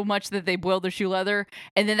starve so much that they boil their shoe leather,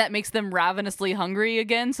 and then that makes them ravenously hungry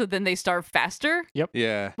again, so then they starve faster.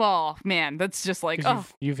 Yeah. Oh, man, that's just like,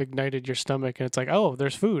 'Cause you've ignited your stomach, and it's like, oh,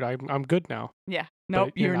 there's food. I'm good now. yeah.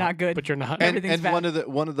 Nope, But you're not good. But you're not. And, Everything's and bad.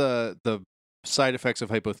 one of the side effects of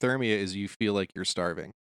hypothermia is you feel like you're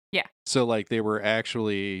starving. Yeah. So like they were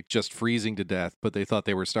actually just freezing to death, but they thought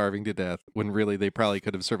they were starving to death when really they probably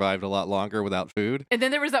could have survived a lot longer without food. And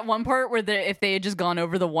then there was that one part where if they had just gone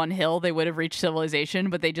over the one hill, they would have reached civilization,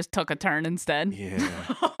 but they just took a turn instead. Yeah.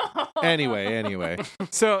 Anyway.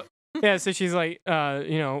 So yeah, so she's like,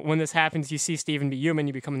 when this happens, you see Stephen be human,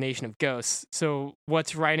 you become a nation of ghosts. So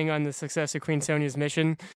what's riding on the success of Queen Sonia's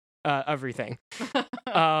mission? Everything.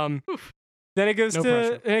 Then it goes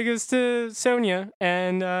to Sonia,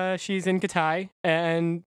 and she's in Katai,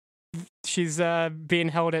 and she's being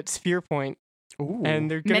held at Spear Point, Ooh.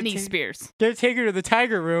 and they're gonna Many spears. gonna take her to the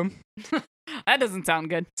Tiger Room. That doesn't sound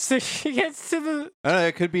good. So she gets to the I don't know,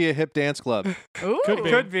 it could be a hip dance club. Ooh. Could be.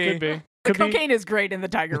 Could be. The Could be. cocaine is great in the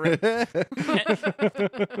Tiger Room.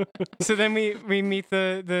 So then we meet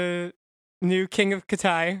the new king of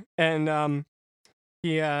Katai, and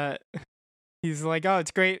he's like, oh,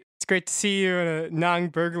 it's great to see you in a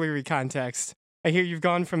non-burglary context. I hear you've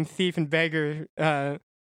gone from thief and beggar,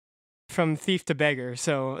 from thief to beggar,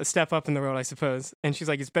 so a step up in the road, I suppose. And she's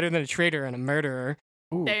like, it's better than a traitor and a murderer.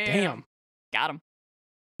 Ooh, damn. Got him.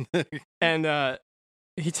 And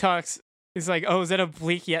he talks. He's like, oh, is that a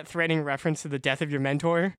bleak yet threatening reference to the death of your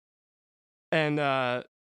mentor? And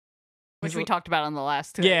Which he's we l- talked about on the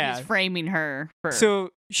last. Yeah. He's framing her for.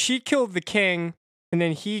 So she killed the king, and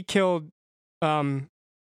then he killed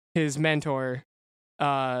his mentor,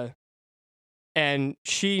 and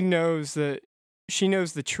she knows the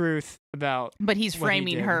truth about but he's what he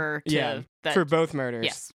framing did. her to Yeah, that, for both murders.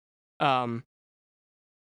 Yes.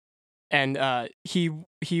 And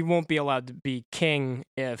he won't be allowed to be king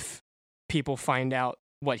if people find out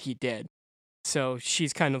what he did. So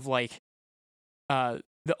she's kind of like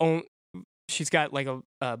she's got like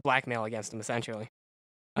a blackmail against him essentially.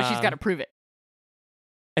 But she's got to prove it.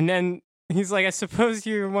 And then he's like, I suppose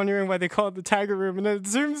you're wondering why they call it the Tiger Room. And then it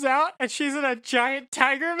zooms out, and she's in a giant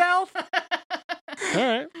tiger mouth. All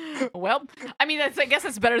right. Well, I mean, I guess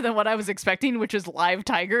that's better than what I was expecting, which is live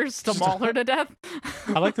tigers to maul her to death.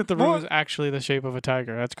 I like that the room Well- is actually the shape of a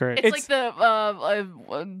tiger. That's great. It's like the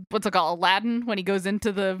what's it called, Aladdin, when he goes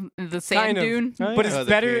into the sand Kind of. dune. Oh, But yeah. it's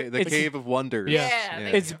better. The it's, Cave of Wonders. Yeah.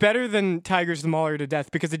 it's better than tigers to maul her to death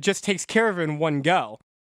because it just takes care of her in one go.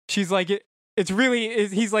 She's like, he's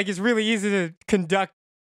like, it's really easy to conduct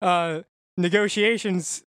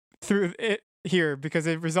negotiations through it here because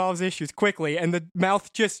it resolves issues quickly. And the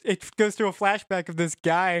mouth it goes through a flashback of this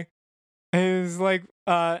guy, and it's like,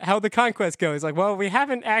 how the conquest goes. Like, well, we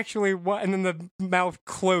haven't actually won. And then the mouth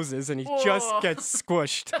closes, and he just Whoa. gets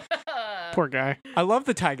squished. Poor guy. I love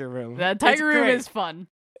the tiger room. That It's tiger room great. is fun.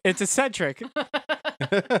 It's eccentric.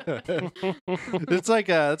 It's like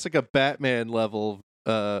a Batman level,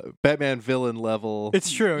 Batman villain level.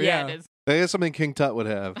 It's true. Yeah. It is. I guess something King Tut would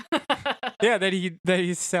have. Yeah, that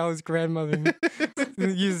he sells grandmother,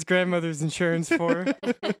 uses grandmother's insurance for.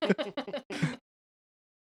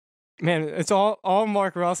 Man, it's all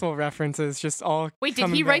Mark Russell references, just all. Wait, did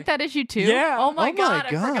coming he write back. that issue too? Yeah. Oh my Oh my god! I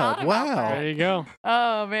forgot God, about wow. that. There you go.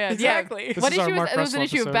 Oh man. Exactly. Yeah. This What is our issue was? Mark It was an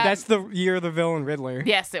Russell issue of episode. Bat. That's the year of the villain Riddler.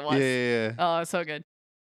 Yes, it was. Yeah. Oh, so good.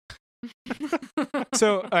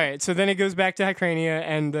 So all right, so then it goes back to Hyrcania,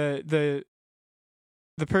 and the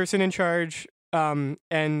person in charge,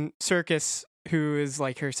 and Circus, who is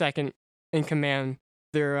like her second in command,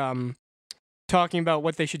 they're talking about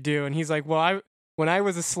what they should do, and he's like, well, when I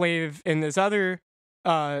was a slave in this other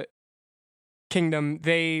kingdom,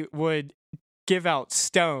 they would give out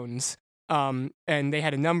stones, and they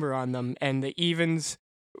had a number on them, and the evens,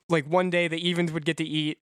 like one day the evens would get to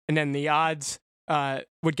eat, and then the odds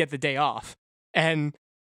would get the day off. And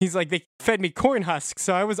he's like, they fed me corn husks,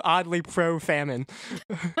 so I was oddly pro-famine.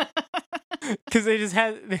 Because they just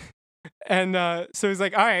had... And so he's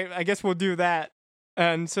like, all right, I guess we'll do that.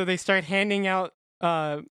 And so they start handing out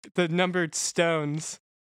the numbered stones.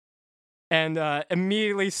 And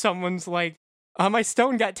immediately someone's like, my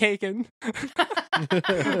stone got taken.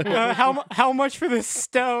 How much for this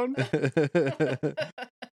stone?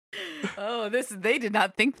 Oh, they did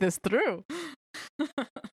not think this through.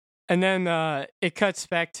 And then it cuts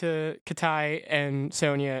back to Katai and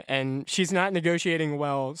Sonia, and she's not negotiating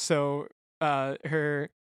well. So the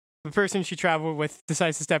person she traveled with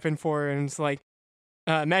decides to step in for her and is like,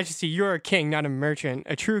 Majesty, you're a king, not a merchant.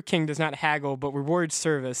 A true king does not haggle, but rewards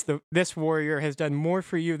service. This warrior has done more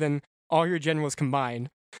for you than all your generals combined.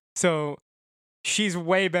 So she's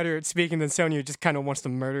way better at speaking than Sonia, just kind of wants to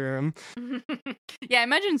murder him. Yeah, I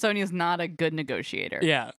imagine Sonia's not a good negotiator.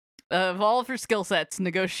 Yeah. Of all of her skill sets,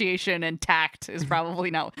 negotiation and tact is probably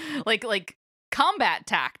not like combat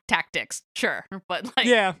tactics, sure, but like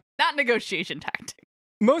Yeah. not negotiation tactics.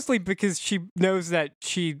 Mostly because she knows that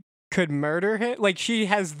she could murder him. Like, she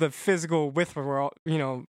has the physical wherewithal,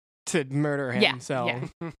 to murder him. Yeah, So,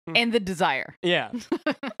 yeah. And the desire. yeah.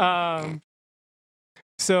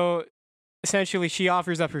 So essentially, she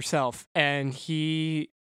offers up herself, and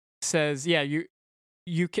he says, "Yeah,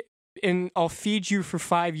 you can, and I'll feed you for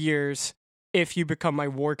 5 years if you become my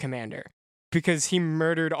war commander," because he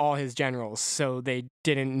murdered all his generals, so they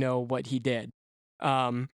didn't know what he did.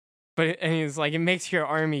 And he's like, it makes your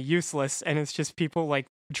army useless, and it's just people like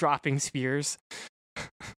dropping spears.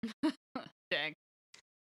 Dang.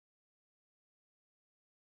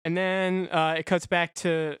 And then it cuts back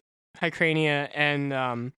to Hyrcania,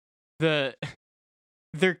 and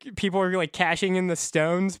people are like cashing in the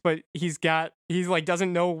stones, but he's like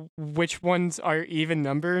doesn't know which ones are even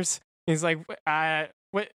numbers. He's like,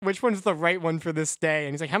 which one's the right one for this day?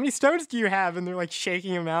 And he's like, how many stones do you have? And they're like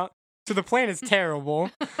shaking him out. So the plan is terrible.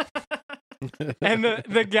 And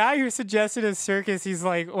the guy who suggested a circus, he's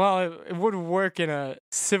like, well, it would work in a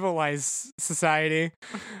civilized society.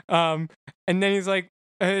 And then he's like,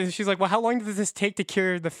 she's like, well, how long does this take to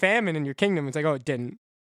cure the famine in your kingdom? It's like, oh, it didn't.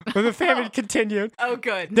 But the famine continued. Oh,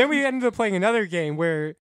 good. Then we ended up playing another game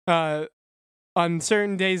where on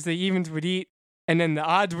certain days the evens would eat, and then the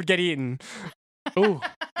odds would get eaten. Ooh,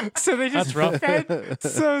 So they just That's rough. fed.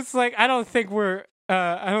 So it's like, I don't think we're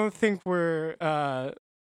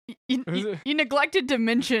You neglected to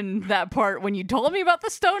mention that part when you told me about the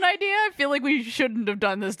stone idea. I feel like we shouldn't have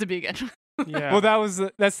done this to begin with. yeah. well,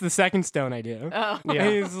 that's the second stone idea. Oh. Yeah.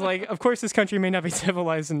 He's like, of course, this country may not be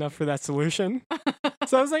civilized enough for that solution.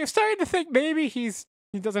 So I was like, I'm starting to think maybe he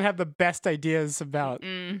doesn't have the best ideas about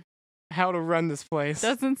how to run this place.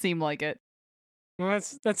 Doesn't seem like it. Well,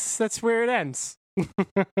 that's where it ends.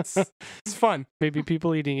 It's fun. Maybe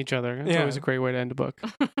people eating each other. That's Yeah. always a great way to end a book.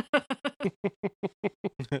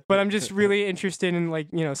 But I'm just really interested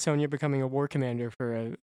in Sonia becoming a war commander for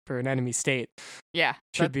an enemy state. Yeah.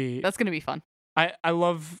 That's going to be fun. I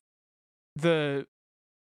love the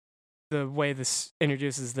way this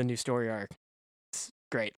introduces the new story arc. It's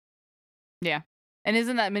great. Yeah. And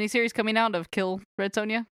isn't that miniseries coming out of Kill Red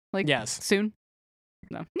Sonja? Like, Yes. soon?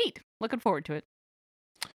 No. Neat. Looking forward to it.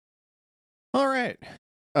 All right.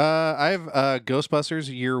 I have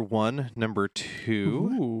Ghostbusters Year 1, number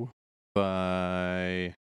 2 Ooh.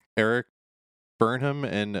 by Eric Burnham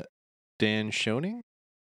and Dan Schoening.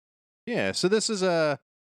 Yeah, so this is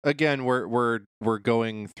again we're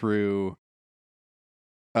going through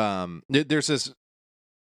there's this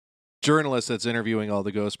journalist that's interviewing all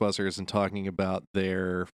the Ghostbusters and talking about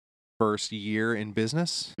their first year in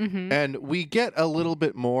business. Mm-hmm. And we get a little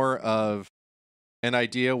bit more of an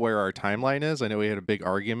idea where our timeline is. I know we had a big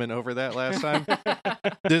argument over that last time.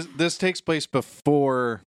 This takes place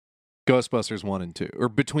before Ghostbusters 1 and 2, or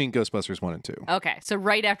between Ghostbusters 1 and 2. Okay, so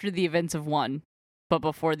right after the events of 1, but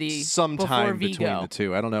before Sometime before between Vigo. the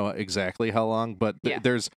two. I don't know exactly how long, but Yeah.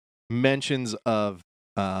 there's mentions of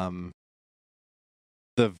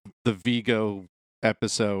the Vigo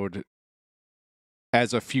episode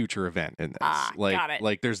as a future event in this. Got it.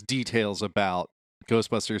 Like there's details about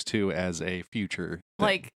Ghostbusters 2 as a future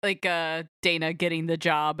thing. Like Dana getting the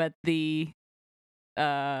job at the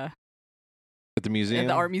At the museum,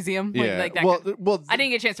 art museum. Yeah. Like that. well, I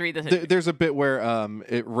didn't get a chance to read this. there's a bit where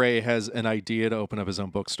Ray has an idea to open up his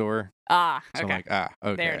own bookstore. So So okay. I'm like,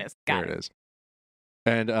 okay, There it is. Got there it. it is.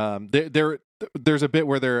 And there's a bit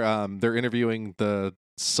where they're interviewing the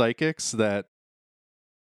psychics that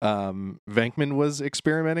Venkman was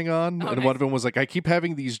experimenting on, Oh, and nice. one of them was like, I keep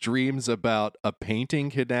having these dreams about a painting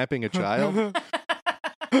kidnapping a child.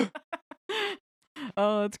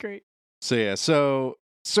 Oh, that's great. So yeah, so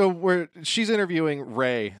she's interviewing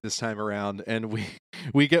Ray this time around, and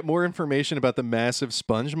we get more information about the massive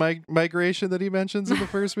sponge migration that he mentions in the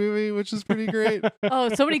first movie, which is pretty great.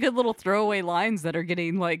 Oh, so many good little throwaway lines that are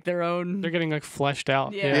getting like their own. They're getting like fleshed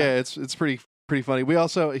out. Yeah. Yeah, it's pretty funny. He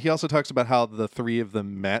also talks about how the three of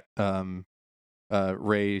them met,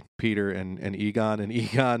 Ray, Peter, and Egon, and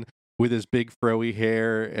Egon with his big froey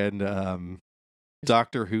hair and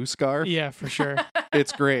Doctor Who scarf. Yeah, for sure.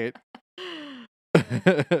 It's great.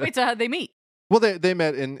 Wait, so how'd they meet? Well, they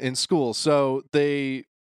met in school. So there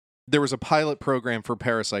was a pilot program for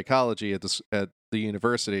parapsychology at the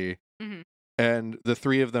university, Mhm. and the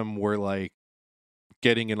three of them were like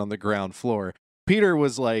getting in on the ground floor. Peter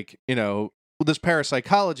was like, this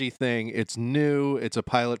parapsychology thing, it's new, it's a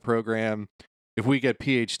pilot program. If we get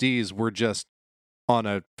PhDs, we're just on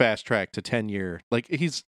a fast track to tenure. Like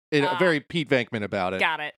he's very Pete Venkman about it.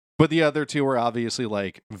 Got it. But the other two were obviously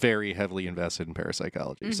like very heavily invested in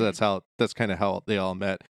parapsychology. So that's kind of how they all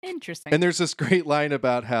met. Interesting. And there's this great line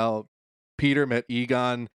about how Peter met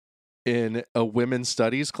Egon in a women's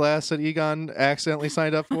studies class that Egon accidentally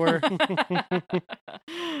signed up for.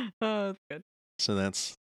 Oh, that's good. So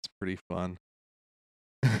it's pretty fun.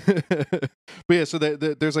 But yeah, so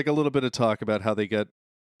there's like a little bit of talk about how they get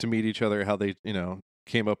to meet each other, how they,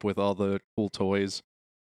 came up with all the cool toys,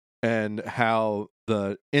 and how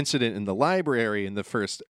the incident in the library in the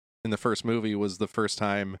first movie was the first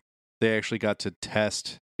time they actually got to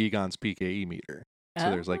test Egon's PKE meter. So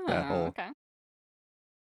there's like that whole. Okay.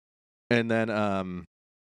 And then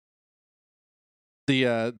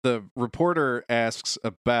the reporter asks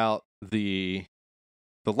about the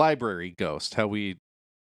library ghost, how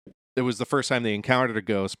it was the first time they encountered a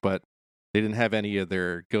ghost, but they didn't have any of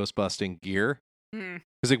their ghost busting gear.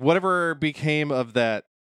 Because like whatever became of that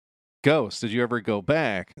ghost, did you ever go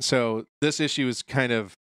back? So this issue is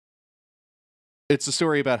it's a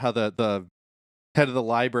story about how the head of the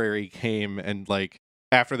library came and like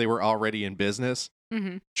after they were already in business,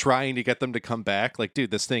 trying to get them to come back. Like,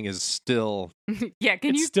 dude, this thing is still Yeah,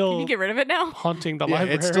 can It's you still get rid of it now? haunting the yeah,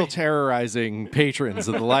 library. it's still terrorizing patrons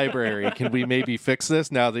of the library. Can we maybe fix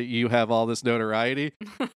this now that you have all this notoriety?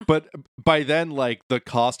 But by then, like, the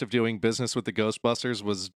cost of doing business with the Ghostbusters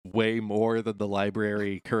was way more than the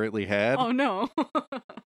library currently had. Oh no.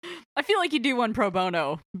 I feel like you do one pro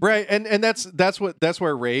bono. Right, and that's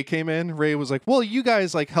where Ray came in. Ray was like, "Well, you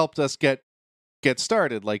guys like helped us get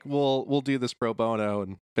started. Like, we'll do this pro bono."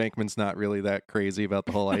 And Bankman's not really that crazy about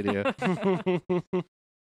the whole idea.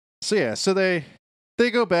 So yeah, so they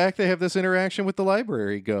go back. They have this interaction with the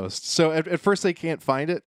library ghost. So at first they can't find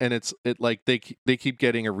it, and it like they keep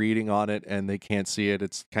getting a reading on it, and they can't see it.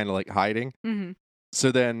 It's kind of like hiding.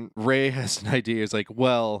 So then Ray has an idea. It's like,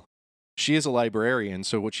 well, she is a librarian,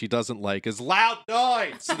 so what she doesn't like is loud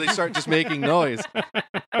noise. So they start just making noise, and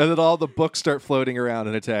then all the books start floating around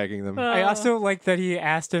and attacking them. I also like that he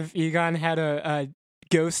asked if Egon had a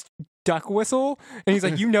ghost duck whistle, and he's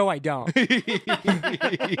like, I don't.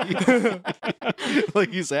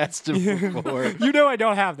 Like he's asked him before. I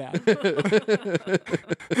don't have that.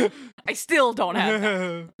 I still don't have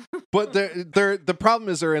that. But the problem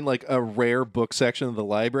is they're in like a rare book section of the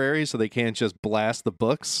library, so they can't just blast the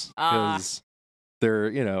books because they're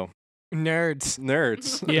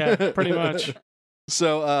nerds. Yeah, pretty much.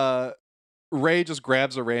 So Ray just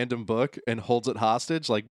grabs a random book and holds it hostage,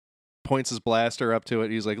 like points his blaster up to it.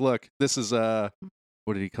 He's like, "Look, this is what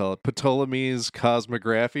did he call it? Ptolemy's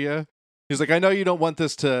Cosmographia." He's like, "I know you don't want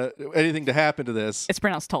anything to happen to this." It's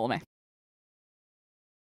pronounced Ptolemy.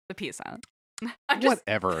 The P is silent. I'm just...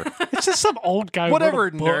 Whatever. It's just some old guy. Whatever,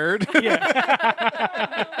 who wrote a book. nerd.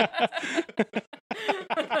 Yeah.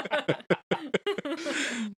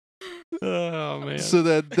 Oh man. So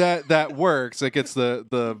that works. It gets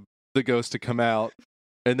the ghost to come out,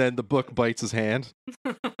 and then the book bites his hand.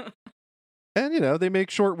 And they make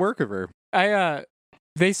short work of her.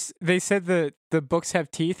 They said the books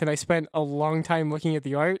have teeth, and I spent a long time looking at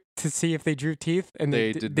the art to see if they drew teeth, and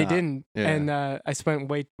they didn't. Yeah. And I spent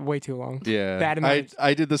way too long. Yeah, Bad amount.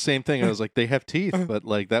 I did the same thing. I was like, they have teeth, but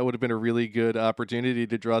like that would have been a really good opportunity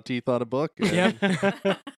to draw teeth on a book. Yeah.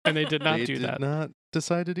 And they did not they do did that. not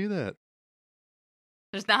decide to do that.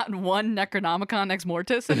 There's not one Necronomicon Ex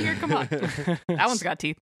Mortis in here. Come on, that one's got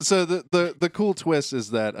teeth. So the cool twist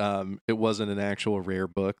is that it wasn't an actual rare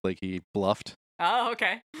book. Like he bluffed. Oh,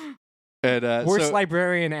 okay. And worst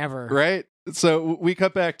librarian ever. Right. So we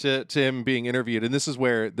cut back to him being interviewed, and this is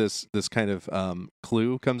where this kind of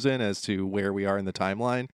clue comes in as to where we are in the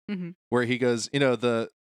timeline. Where he goes, the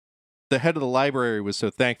head of the library was so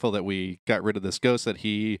thankful that we got rid of this ghost that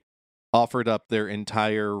he offered up their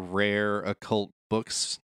entire rare occult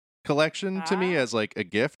books collection to me as like a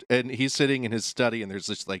gift. And he's sitting in his study, and there's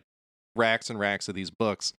just like racks and racks of these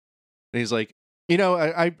books, and he's like,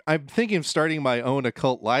 I'm thinking of starting my own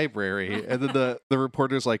occult library. And then the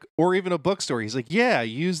reporter's like, or even a bookstore. He's like, yeah,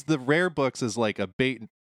 use the rare books as like a bait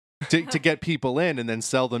to get people in, and then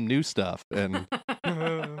sell them new stuff. And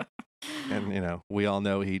we all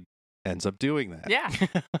know he ends up doing that. Yeah,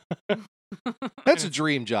 That's a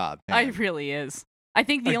dream job. Man. it really is. I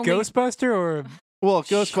think the A only Ghostbuster or Well,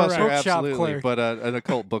 Ghostbuster, Bookshop absolutely, clerk. but an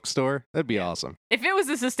occult bookstore, that'd be awesome. if it was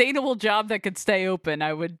a sustainable job that could stay open,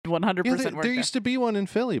 I would 100% Yeah, work there there. used to be one in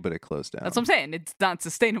Philly, but it closed down. That's what I'm saying. It's not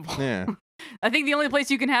sustainable. Yeah, I think the only place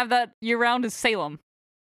you can have that year round is Salem.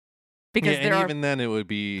 Because yeah, there and are even then it would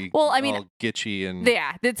be Well, I mean, all gitchy and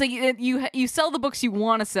yeah, it's like you sell the books you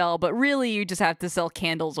want to sell, but really you just have to sell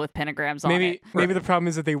candles with pentagrams on it. maybe the problem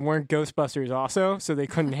is that they weren't Ghostbusters also, so they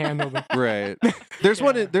couldn't handle them. right. There's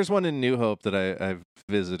one. Yeah. There's one in New Hope that I've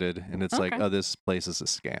visited, and it's like, Okay. oh, this place is a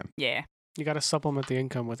scam. Yeah. You got to supplement the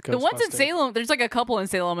income with Ghostbusters. The ones in Salem, there's like a couple in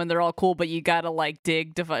Salem and they're all cool, but you gotta like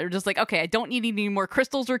dig to find. You're just like, okay, I don't need any more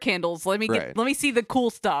crystals or candles. Let Right. me see the cool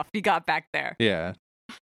stuff you got back there. Yeah.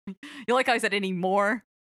 You like how I said any more?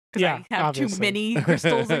 'Cause Yeah, I have obviously. too many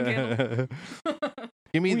crystals and candles.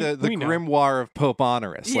 Give me We- the we know. grimoire of Pope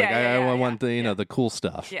Honorus. Like Yeah, I yeah, want the yeah. the cool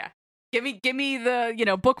stuff. Yeah. Give me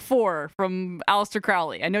the book 4 from Aleister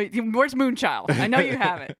Crowley. I know where's Moonchild? I know you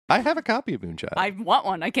have it. I have a copy of Moonchild. I want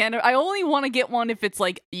one. I only want to get one if it's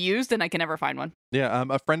like used and I can never find one. Yeah,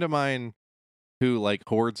 a friend of mine who like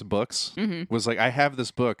hoards books hmm was like, I have this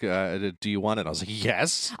book. Do you want it? I was like,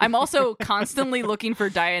 yes. I'm also constantly looking for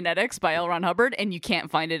Dianetics by L. Ron Hubbard, and you can't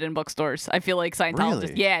find it in bookstores. I feel like Scientologists,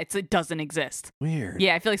 Really? yeah, it doesn't exist. Weird.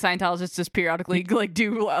 Yeah, I feel like Scientologists just periodically like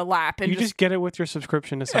do a lap and You just get it with your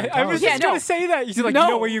subscription to Scientology. I was Yeah, just no. gonna say that. You like No. you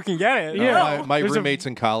know where you can get it. Yeah. My There's a- roommates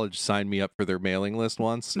in college signed me up for their mailing list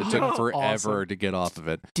once. It took Oh, forever awesome. to get off of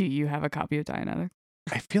it. Do you have a copy of Dianetics?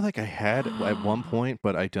 I feel like I had at one point,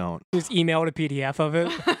 but I don't. Just email a PDF of it.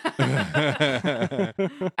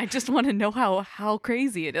 I just want to know how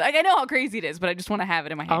crazy it is. Like I know how crazy it is, but I just want to have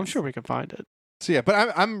it in my hands. I'm sure we can find it. So yeah,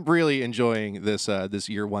 but I'm really enjoying this this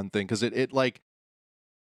year one thing because it like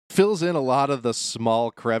fills in a lot of the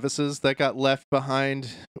small crevices that got left behind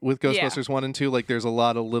with Ghostbusters 1 and 2. Like there's a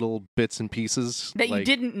lot of little bits and pieces that you like,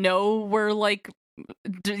 didn't know were like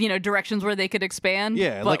directions where they could expand.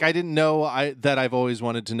 Yeah, but- like I didn't know that I've always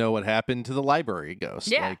wanted to know what happened to the library ghost.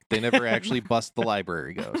 Yeah. Like they never actually bust the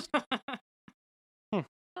library ghost.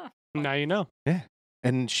 Now you know.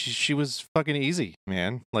 And she was fucking easy,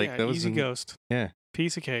 man. Like Yeah, that was easy ghost. yeah.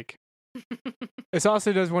 Piece of cake. This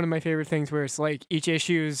also does one of my favorite things where it's like each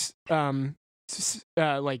issue's like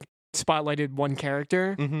spotlighted one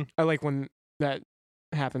character. Mm-hmm. I like when that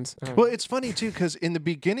happens. Well, it's funny too because in the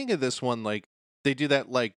beginning of this one, like they do that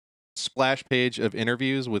like splash page of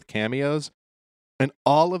interviews with cameos, and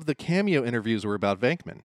all of the cameo interviews were about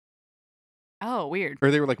Venkman, Oh, weird. or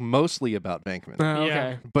they were like mostly about Venkman. Oh, Yeah.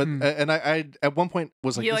 okay. But Hmm. and I at one point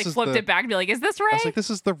was like, You this like is flipped the, it back and be like, "Is this I Ray?" was like, this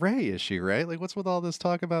is the Ray issue, right? Like, what's with all this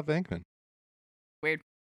talk about Venkman? Weird.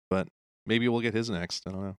 But maybe we'll get his next.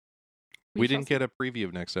 I don't know. We shall didn't see. get a preview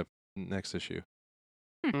of next issue,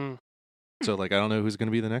 Mm. so like I don't know who's going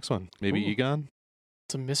to be the next one. Maybe Ooh. Egon.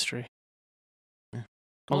 It's a mystery. Yeah.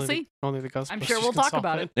 We'll Only see. Only the Ghostbusters. I'm sure we'll can talk solve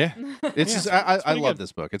about it. Yeah. It's Yeah, just it's I pretty love good.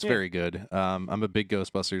 this book. It's Yeah. very good. I'm a big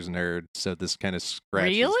Ghostbusters nerd, so this kind of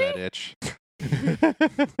scratches Really? that itch.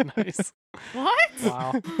 Nice. What?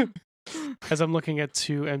 Wow. As I'm looking at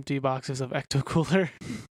 2 empty boxes of Ecto Cooler.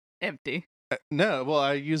 Empty. No, well,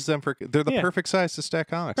 I use them for they're the Yeah. perfect size to stack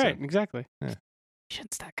comics. Right, in. exactly.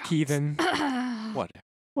 Should stack up. Heathen. What?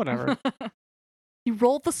 Whatever. You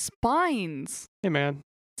roll the spines. Hey, man.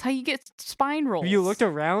 That's how you get spine rolls. Have you looked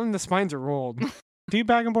around? The spines are rolled. Do you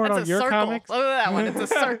back and board That's all a your circle. comics? Look at that one. It's a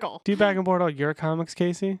circle. Do you back and board all your comics,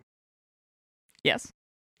 Casey? Yes.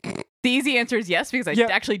 The easy answer is yes because I Yeah.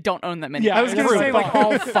 actually don't own that many. Yeah, I was that's gonna what I say like thought.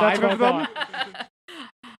 all That's 5 what of I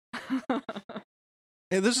them.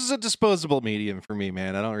 Hey, this is a disposable medium for me,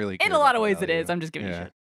 man. I don't really. In care a lot about of ways, the it is. value. I'm just giving Yeah.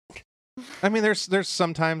 you shit. I mean, there's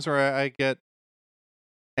some times where I get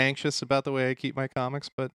anxious about the way I keep my comics,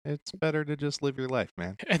 but it's better to just live your life,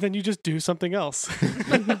 man. And then you just do something else.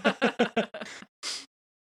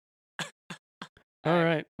 All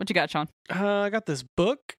right. What you got, Sean? I got this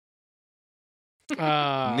book.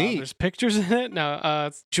 Neat. There's pictures in it. Now,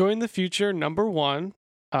 it's Join the Future #1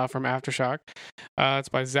 from Aftershock. It's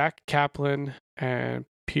by Zach Kaplan and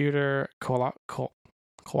Peter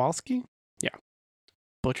Kowalski. Yeah.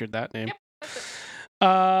 Butchered that name.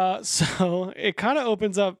 So it kind of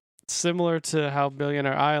opens up similar to how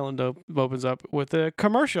Billionaire Island opens up with a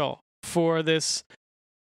commercial for this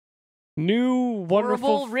new wonderful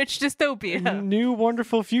Horrible rich dystopia. new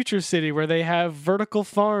wonderful future city where they have vertical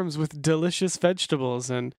farms with delicious vegetables,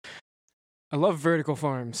 and I love vertical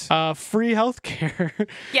farms. Free healthcare.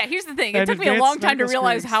 Yeah, here's the thing. It And took me a advanced long time to medical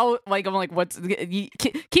realize screens. how. Like, I'm like, what's?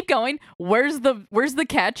 Keep going. Where's the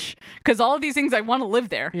catch? Because all of these things, I want to live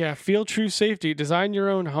there. Yeah, feel true safety. Design your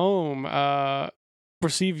own home.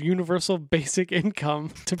 Receive universal basic income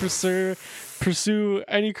to pursue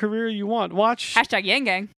any career you want. Watch. Hashtag Yang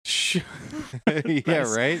Gang.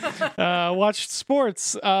 Yeah, right. Watch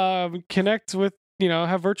sports. Connect with.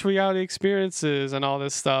 Have virtual reality experiences and all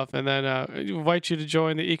this stuff, and then invite you to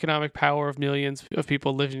join the economic power of millions of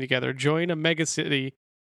people living together. Join a mega city.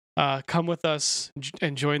 Come with us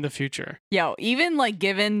and join the future. Yo, even like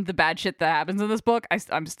given the bad shit that happens in this book, I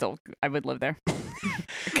would live there.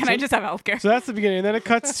 Can I just have healthcare? So that's the beginning. And then it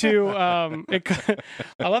cuts to I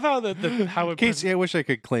love how how it Casey, I wish I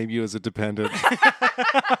could claim you as a dependent.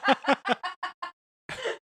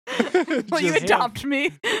 Will you Just- adopt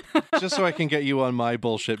me? Just so I can get you on my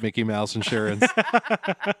bullshit Mickey Mouse insurance.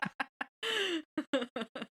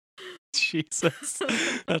 Jesus,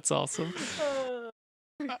 that's awesome.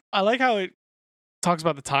 I like how it talks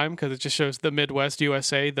about the time because it just shows the Midwest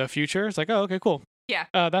USA, the future. It's like, oh, okay, cool. Yeah.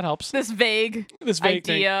 That helps. This vague This vague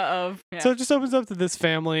thing. idea of So it just opens up to this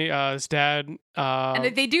family, his dad.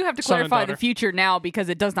 and they do have to son and clarify the daughter. future now because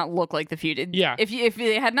it does not look like the future. Yeah. If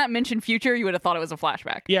they had not mentioned future, you would have thought it was a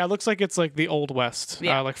flashback. Yeah, it looks like it's like the Old West,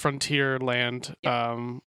 Yeah. like frontier land.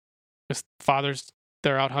 His father's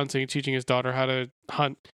they're out hunting, teaching his daughter how to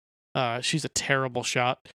hunt. She's a terrible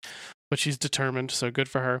shot, but she's determined, so good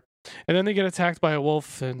for her. And then they get attacked by a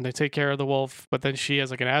wolf, and they take care of the wolf. But then she has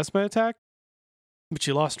like an asthma attack, but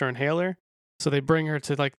she lost her inhaler, so they bring her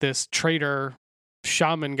to like this trader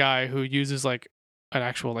shaman guy who uses like an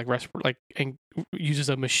actual like and uses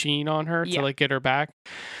a machine on her Yeah. to like get her back,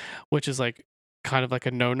 which is like kind of like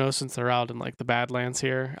a no-no since they're out in like the Badlands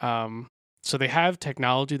here. So they have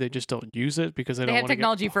technology, they just don't use it because they They don't have want to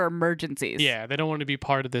technology for emergencies. yeah, they don't want to be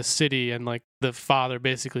part of this city. And like the father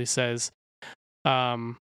basically says,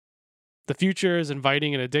 the future is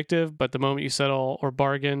inviting and addictive, but the moment you settle or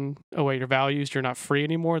bargain away your values, you're not free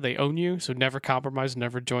anymore. They own you. So never compromise,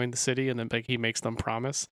 never join the city. And then like, he makes them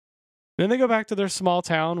promise. Then they go back to their small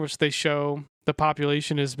town, which they show the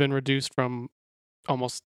population has been reduced from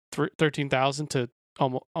almost 13,000 to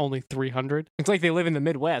almost only 300. It's like they live in the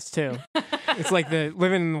Midwest too. It's like the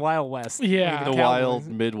living in the Wild West. Yeah. Like The wild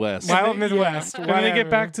Midwest. Wild Midwest. And then they get whatever.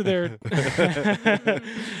 back to their and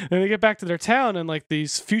they get back to their town, and like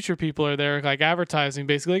these future people are there like advertising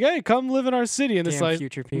basically like, hey, come live in our city. And this Damn like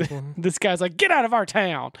future people. this guy's like, get out of our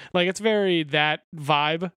town. Like it's very that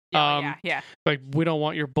vibe. Yeah. Like we don't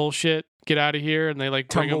want your bullshit. Get out of here. And they like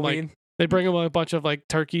bring him like Tumbleweed. they bring him a bunch of like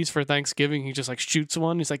turkeys for Thanksgiving. He just like shoots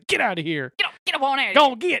one. He's like, get out of here. Get up on it.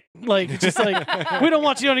 Go get like just like we don't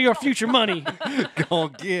want you under your future money. Go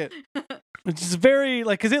get. It's just very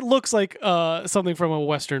like because it looks like something from a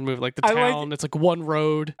Western movie, like the I like- town. It's like one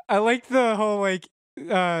road. I like the whole like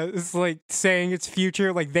it's like saying it's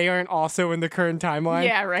future, like they aren't also in the current timeline.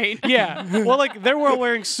 Yeah, right. Yeah. Well, like they're all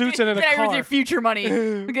wearing suits and in a Get out with car. your future money.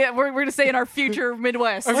 We're going to say in our future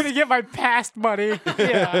Midwest. I'm gonna get my past money.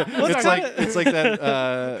 Yeah. Well, It's like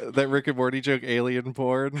that that Rick and Morty joke, alien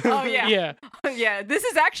porn. Oh yeah. Yeah. Yeah, this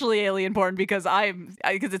is actually alien porn because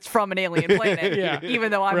because it's from an alien planet. Yeah.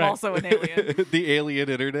 Even though I'm Right. also an alien. The alien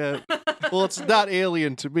internet. Well, it's not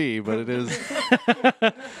alien to me, but it is.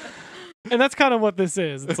 And that's kind of what this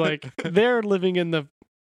is. It's like they're living in the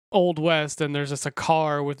Old West, and there's just a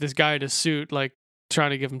car with this guy in a suit, like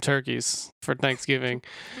trying to give him turkeys for Thanksgiving.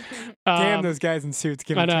 Damn those guys in suits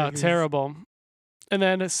giving I know, turkeys. terrible. And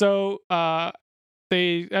then so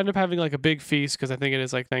they end up having like a big feast because I think it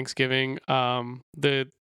is like Thanksgiving.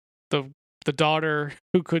 The daughter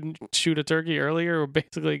who couldn't shoot a turkey earlier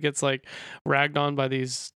basically gets like ragged on by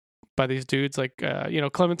these dudes. Like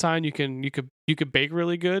Clementine, you could bake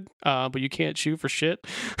really good, but you can't shoot for shit.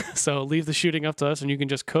 So leave the shooting up to us, and you can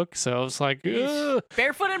just cook. So it's like, ugh.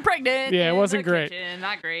 Barefoot and pregnant. Yeah, it in wasn't the great. kitchen.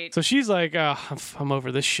 Not great. So she's like, I'm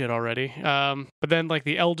over this shit already. But then like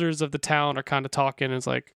the elders of the town are kind of talking, and it's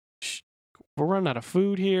like, we're running out of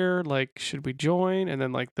food here. Like, should we join? And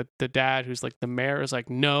then like the dad, who's like the mayor, is like,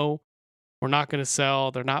 no, we're not going to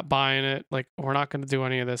sell. They're not buying it. Like, we're not going to do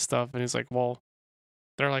any of this stuff. And he's like, well,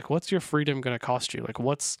 they're like, what's your freedom going to cost you? Like,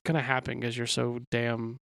 what's going to happen because you're so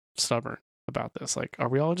damn stubborn about this? Like, are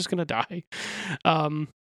we all just going to die?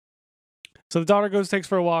 So the daughter takes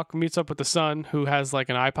for a walk, meets up with the son who has like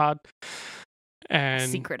an iPod. And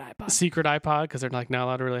Secret iPod. secret iPod because they're like not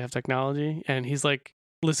allowed to really have technology, and he's like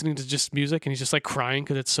listening to just music, and he's just like crying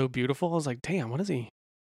because it's so beautiful. I was like, damn, what is he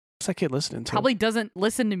What's that kid listening to? Probably doesn't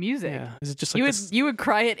listen to music. Yeah. Is it just like You would this, you would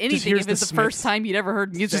cry at anything hears if it's the the first Smiths. time you'd ever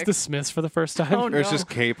heard music. just the Smiths for the first time? Oh, Or it's no. just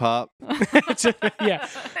K-pop. Yeah.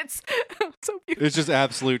 It's so beautiful. It's just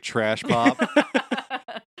absolute trash pop.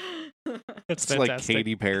 That's It's like fantastic.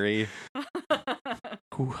 Katy Perry.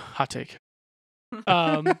 Ooh, hot take.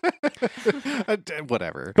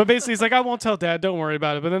 Whatever. But basically, he's like, I won't tell Dad. Don't worry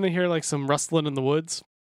about it. But then they hear like some rustling in the woods,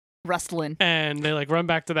 Rustling. and they like run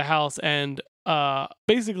back to the house, and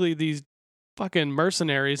basically these fucking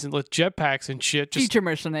mercenaries and with jetpacks and shit just Future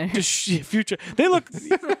mercenary. future. They look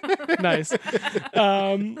nice.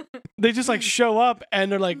 They just like show up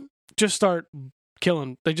and they're like just start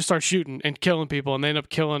killing. They just start shooting and killing people, and they end up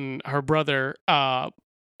killing her brother.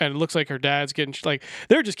 And it looks like her dad's getting like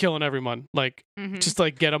they're just killing everyone, like Mhm. just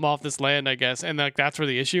like get them off this land, I guess. And like that's where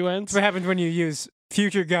the issue ends. That's what happens when you use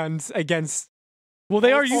future guns against Well,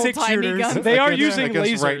 they are Old- using old-timey shooters. guns. They are Against- using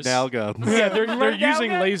against lasers right now guns. Yeah, they're Right now using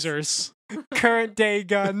guns? lasers. current day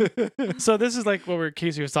gun. So this is like what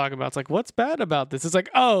Casey was talking about. It's like, what's bad about this? It's like,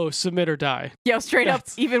 oh, submit or die. Yo, straight up,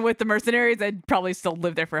 That's- even with the mercenaries, I'd probably still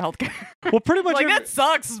live there for healthcare. Well, pretty much like every- that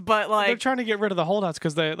sucks, but they're like trying to get rid of the holdouts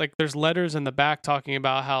because they like there's letters in the back talking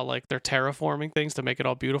about how like they're terraforming things to make it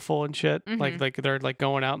all beautiful and shit. Like they're like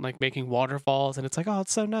going out and like making waterfalls, and it's like, oh,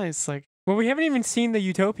 it's so nice. Like, Well, we haven't even seen the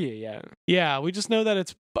Utopia yet. yeah, we just know that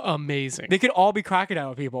it's amazing. They could all be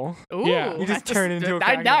crocodile people. ooh, Yeah. You just I turn into a now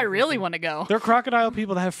I crocodile really person. want to go. They're crocodile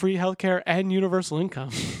people that have free healthcare and universal income.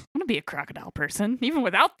 I want to be a crocodile person, even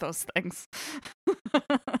without those things.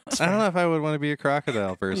 I don't know if I would want to be a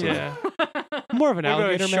crocodile person. Yeah, more of an What about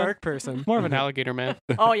alligator a man. shark person. More of an alligator man.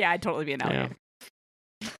 Oh yeah, I'd totally be an Yeah. alligator.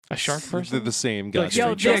 A shark They're person. the same Like guy. Yo,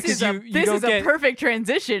 straight this sharks. is You a don't get- perfect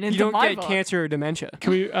transition into You don't my get book. cancer or dementia.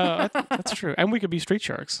 Can we? That's true. And we could be street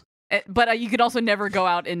sharks. But you could also never go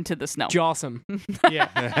out into the snow. Jawsome.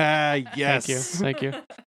 Yeah. Yes. Thank you.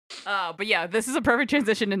 But yeah, this is a perfect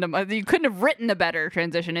transition into. You couldn't have written a better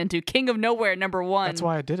transition into King of Nowhere #1. That's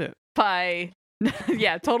why I did it. by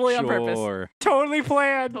yeah, totally on purpose. Sure. Totally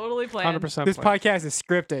planned. Totally planned. 100%. This podcast is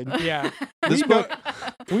scripted. Yeah. This book.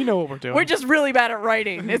 We know what we're doing. We're just really bad at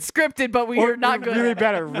writing. It's scripted, but we Or are not we're good. really at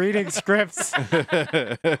bad it. at reading scripts.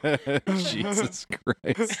 Jesus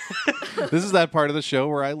Christ. This is that part of the show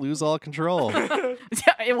where I lose all control.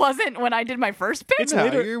 Yeah, it wasn't when I did my first pick. It's No,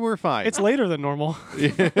 later. we're fine. It's later than normal.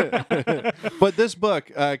 But this book,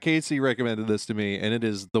 Casey recommended this to me, and it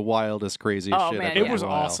is the wildest, craziest Oh, shit. man, I've It read in was a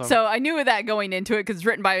while. awesome. So I knew that going into it because it's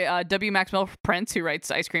written by W. Maxwell Prince, who writes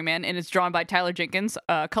Ice Cream Man, and it's drawn by Tyler Jenkins,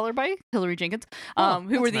 color by Hillary Jenkins,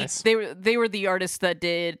 who were that's the nice. they were the artists that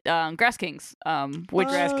did Grass Kings, which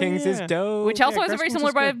Grass Kings is yeah. dope. which also Yeah, has a Grass very Kings similar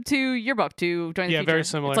is good. vibe to your book, to Join the Yeah, Future. very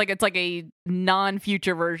similar. It's like a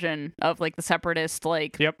non-future version of like the Separatist,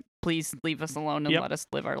 like Yep. please leave us alone and Yep. let us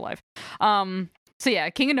live our life. So yeah,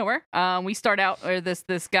 King of Nowhere. We start out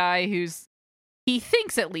this guy he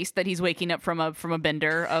thinks at least that he's waking up from a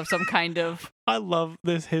bender of some kind of. I love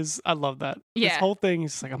this. I love that. This Yeah. whole thing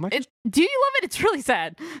is like, I'm like, Do you love it? It's really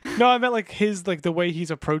sad. no, I meant like the way he's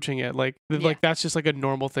approaching it. Like, Yeah. like that's just like a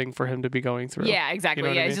normal thing for him to be going through. Yeah, exactly. You know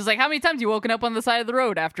what Yeah, I it's mean? just like how many times you woken up on the side of the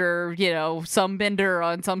road after some bender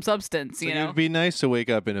on some substance. So You know, it'd be nice to wake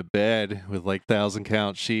up in a bed with like 1,000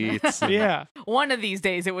 count sheets. and- Yeah. one of these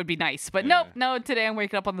days it would be nice, but Yeah. nope, no. Today I'm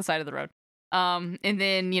waking up on the side of the road. And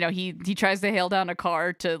then he tries to hail down a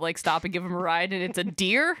car to like stop and give him a ride, and it's a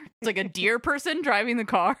deer. It's like a deer person driving the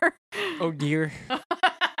car. Oh dear.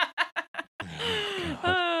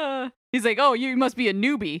 He's like, "Oh, you must be a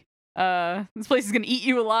newbie. This place is gonna eat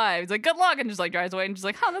you alive." He's like, "Good luck," and just like drives away, and just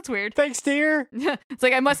like, "Huh, that's weird." Thanks, dear. It's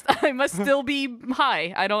like I must still be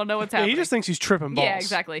high. I don't know what's Yeah, happening. he just thinks he's tripping balls. Yeah,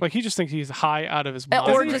 exactly. Like he just thinks he's high out of his Or mind.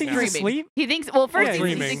 Doesn't he just think dreaming. he's asleep? He thinks. Well, first Yeah, he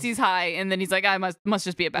dreaming. thinks he's high, and then he's like, "I must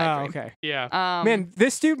just be a bad Oh, dream." okay. Yeah. Man,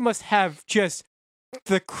 this dude must have just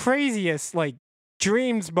the craziest like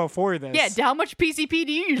dreams before this. Yeah, how much PCP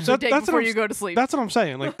do you usually take that's what before I'm you go to sleep? That's what I'm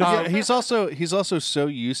saying. Like, Yeah, he's also so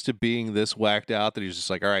used to being this whacked out that he's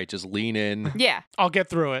just like, all right, just lean in. Yeah. I'll get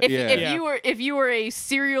through it. If, Yeah. if you were a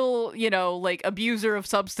serial, like abuser of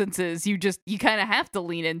substances, you kind of have to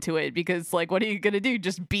lean into it because like what are you going to do?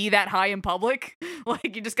 Just be that high in public?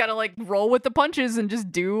 Like you just got to like roll with the punches and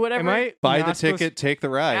just do whatever. Am I Buy not the supposed- ticket, take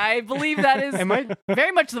the ride. I believe that is Am I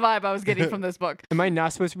very much the vibe I was getting from this book. am I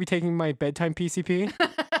not supposed to be taking my bedtime PCP?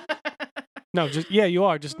 No, you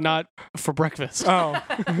are just not for breakfast. Oh.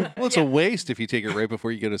 Well, it's a waste if you take it right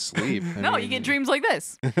before you go to sleep. I No, mean- you get dreams like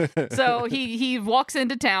this. So he walks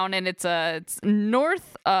into town and it's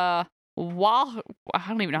North I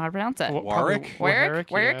don't even know how to pronounce that. Warwick?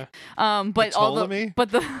 Warwick? Yeah. But all the Ptolemy?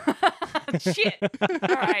 but the shit.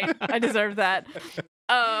 All right, I deserve that.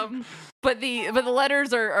 But the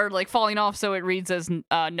letters are like falling off, so it reads as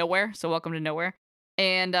nowhere. So welcome to nowhere.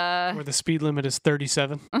 And Where the speed limit is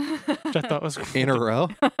 37, which I thought was In a row.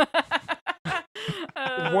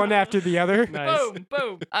 One after the other. nice.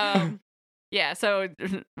 boom. Yeah, so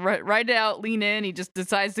write it out, lean in. He just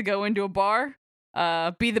decides to go into a bar,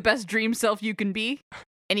 be the best dream self you can be.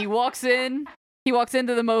 And he walks in. He walks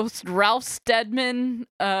into the most Ralph Steadman,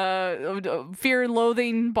 fear and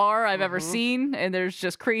loathing bar I've ever seen. And there's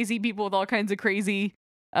just crazy people with all kinds of crazy.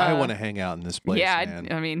 I want to hang out in this place, Yeah, man.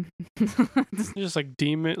 I mean, Just like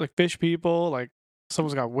demon, like fish people, like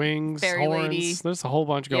someone's got wings, Fairy horns. lady. There's a whole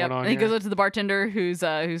bunch going on and he here. goes up to the bartender whose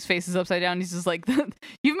face is upside down. He's just like,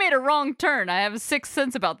 "You've made a wrong turn. I have a sixth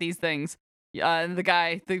sense about these things." And the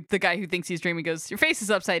guy who thinks he's dreaming goes, "Your face is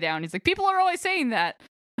upside down." He's like, "People are always saying that,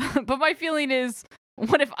 but my feeling is,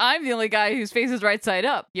 what if I'm the only guy whose face is right side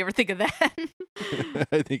up? You ever think of that?"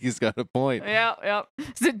 I think he's got a point. Yeah.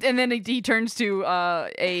 So, and then he turns to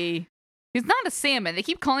he's not a salmon. They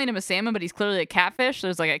keep calling him a salmon, but he's clearly a catfish.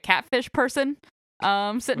 There's like a catfish person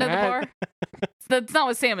sitting at the bar. That's not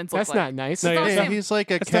what salmons look That's like. not nice. No, It's not yeah, Yeah, salmon. he's like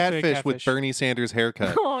a That's definitely a catfish with catfish. Bernie Sanders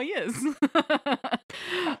haircut. Oh, he is.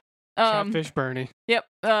 Catfish Bernie. Yep.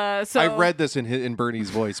 So I read this in Bernie's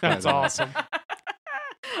voice. By That's the way. awesome.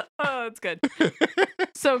 Oh, that's good.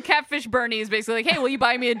 So Catfish Bernie is basically like, "Hey, will you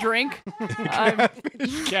buy me a drink?"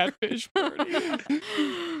 Catfish Bernie.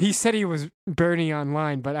 He said he was Bernie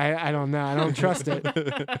online, but I don't know. I don't trust it.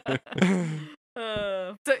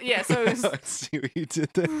 So yeah, so it's, I see what you did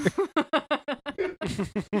there.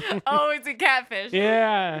 oh, it's a catfish.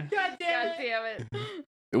 Yeah. God damn it.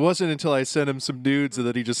 It wasn't until I sent him some nudes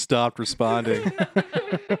that he just stopped responding.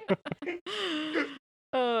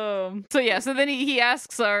 So yeah, so then he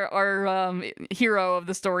asks our hero of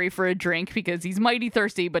the story for a drink because he's mighty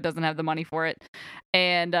thirsty but doesn't have the money for it,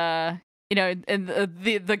 and the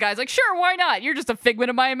guy's like, "Sure, why not? You're just a figment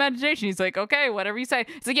of my imagination." He's like, "Okay, whatever you say."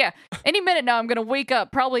 He's like, "Yeah, any minute now I'm gonna wake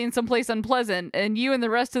up, probably in some place unpleasant, and you and the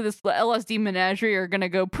rest of this LSD menagerie are gonna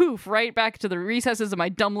go poof right back to the recesses of my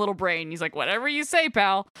dumb little brain." He's like, "Whatever you say,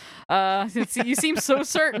 pal. You seem so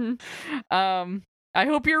certain. I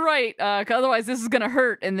hope you're right, 'cause otherwise this is gonna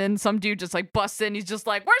hurt." And then some dude just like busts in. He's just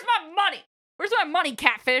like, "Where's my money? Where's my money,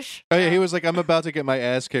 catfish?" Oh yeah, he was like, "I'm about to get my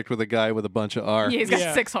ass kicked with a guy with a bunch of R." Yeah, he's got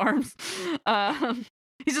Yeah. 6 arms.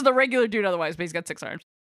 He's just a regular dude otherwise, but he's got 6 arms.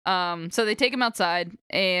 So they take him outside,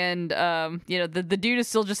 and the dude is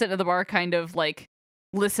still just sitting at the bar, kind of like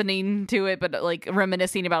listening to it, but like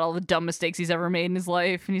reminiscing about all the dumb mistakes he's ever made in his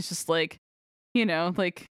life. And he's just like,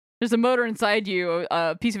 like, there's a motor inside you,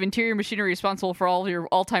 a piece of interior machinery responsible for all of your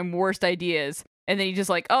all-time worst ideas. And then he just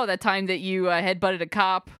like, "Oh, that time that you headbutted a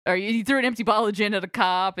cop, or you threw an empty bottle of gin at a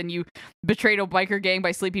cop, and you betrayed a biker gang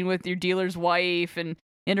by sleeping with your dealer's wife, and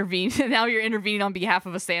intervened. And now you're intervening on behalf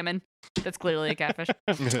of a salmon. That's clearly a catfish."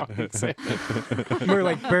 More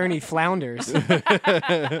like Bernie Flounders.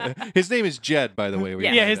 His name is Jed, by the way. we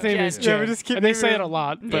Yeah. Yeah, find his out. name Jed. is Yeah, Jed. we just keep And they say it naming a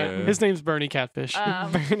lot, but Yeah. his name's Bernie Catfish.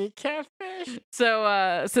 Bernie Catfish.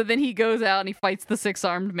 So then he goes out and he fights the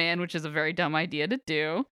 6-armed man, which is a very dumb idea to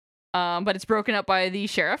do. But it's broken up by the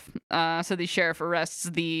sheriff. So the sheriff arrests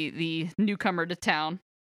the newcomer to town.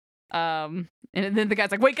 And then the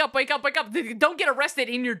guy's like, "Wake up, wake up, wake up. Don't get arrested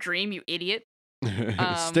in your dream, you idiot."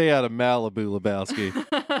 Stay out of Malibu, Lebowski.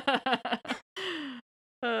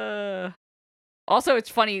 Also, it's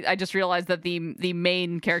funny. I just realized that the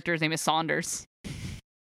main character's name is Saunders.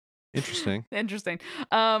 Interesting. Interesting.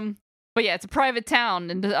 But yeah, it's a private town,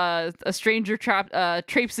 and a stranger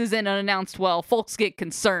traipses in unannounced. Well, folks get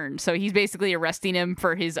concerned, so he's basically arresting him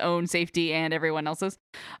for his own safety and everyone else's.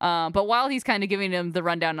 But while he's kind of giving him the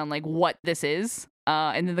rundown on like what this is,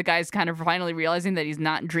 and then the guy's kind of finally realizing that he's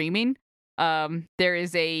not dreaming. There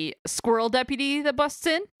is a squirrel deputy that busts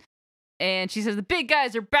in, and she says, "The big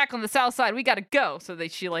guys are back on the south side. We gotta go." So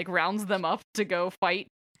she like rounds them up to go fight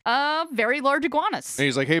very large iguanas. And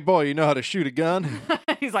he's like, "Hey, boy, you know how to shoot a gun?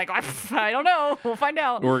 He's like, "I don't know. We'll find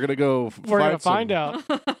out." We're gonna go. We're going to fight find out.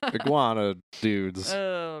 some iguana dudes."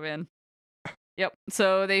 Oh man. Yep.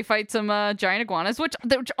 So they fight some giant iguanas, which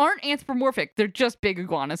aren't anthropomorphic. They're just big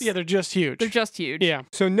iguanas. Yeah, they're just huge. They're just huge. Yeah.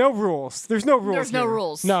 So no rules. There's no rules. There's no here.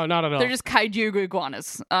 rules. No, not at all. They're just kaiju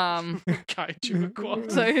iguanas. kaiju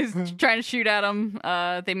iguanas. So he's trying to shoot at them.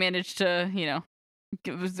 They manage to,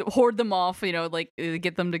 hoard them off.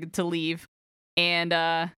 Get them to leave, and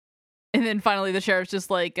then finally the sheriff's just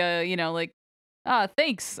like, thanks.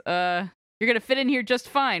 You're gonna fit in here just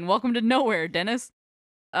fine. Welcome to nowhere, Dennis.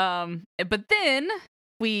 But then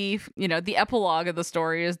the epilogue of the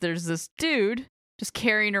story is there's this dude just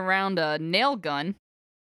carrying around a nail gun,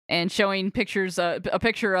 and showing pictures, a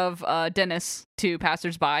picture of Dennis to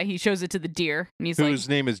passersby. He shows it to the deer, and he's Whose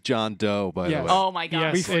name is John Doe, by Yeah. the way. "Oh my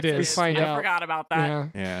god, Yes, it is. We find I out. forgot about that.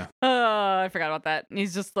 Yeah. Yeah. I forgot about that." And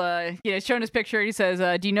he's just, showing his picture. He says,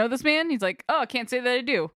 "Do you know this man?" He's like, "Oh, I can't say that I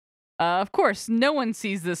do." Of course, no one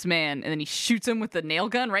sees this man. And then he shoots him with the nail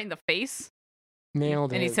gun right in the face.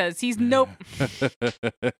 Nailed it. And he says, "He's nope."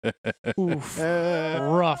 Oof.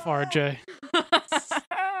 Rough, RJ.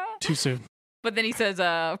 Too soon. But then he says,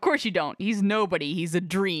 "Of course you don't. He's nobody. He's a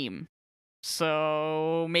dream."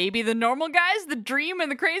 So maybe the normal guy's the dream in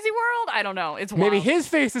the crazy world? I don't know. It's wild. Maybe his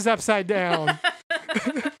face is upside down.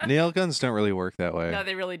 Nail guns don't really work that way. No,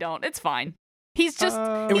 they really don't. It's fine. He's just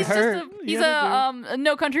It would he's just hurt. he's Yeah, a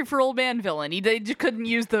No Country for Old Man villain. They just couldn't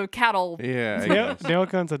use the cattle. Yeah, I Nail, guess. nail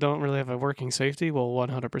guns that don't really have a working safety will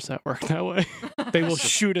 100% work that way. They will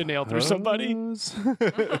shoot a nail through somebody. Hose?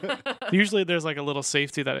 Usually there's like a little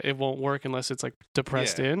safety that it won't work unless it's like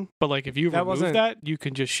depressed Yeah. in. But like if you That remove wasn't- that, you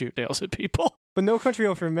can just shoot nails at people. But No Country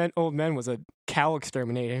for Old Men was a cow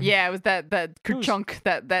exterminator. Yeah, it was that was- chunk,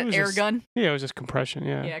 that it was air just- gun. Yeah, it was just compression.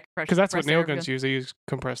 Yeah. Yeah, Because that's what compressed nail air guns gun. use. They use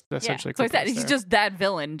compressed, essentially. Yeah. So I said compressed he's air. just that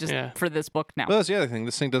villain, just Yeah. for this book now. Well, that's the other thing.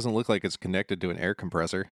 This thing doesn't look like it's connected to an air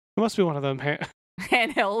compressor. It must be one of them.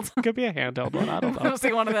 Handheld. Could be a handheld one. I don't know. Must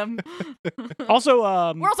be one of them. Also,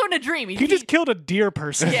 We're also in a dream. he just killed a deer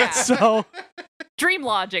person. Yeah. So dream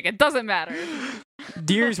logic. It doesn't matter.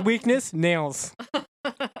 Deer's weakness, nails.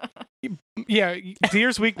 yeah,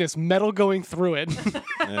 deer's weakness, metal going through it,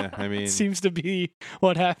 Yeah, I mean, seems to be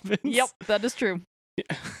what happens. Yep, that is true.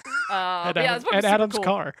 At, But yeah, this book at is super Adam's cool.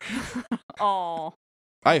 car. Oh.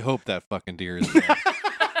 I hope that fucking deer is dead.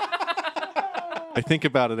 I think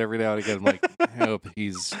about it every now and again. I'm like, I hope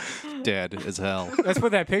he's dead as hell. That's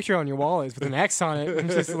what that picture on your wall is with an X on it. I'm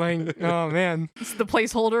just like, oh man. It's the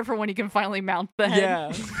placeholder for when he can finally mount the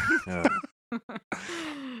head. Yeah.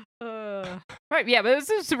 Right, yeah, but it's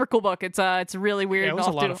a super cool book. It's really weird. Yeah, it was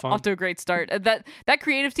and a lot of fun. Off to a great start. That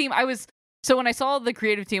creative team, so when I saw the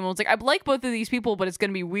creative team, I was like, I like both of these people, but it's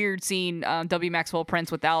gonna be weird seeing W. Maxwell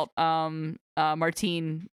Prince without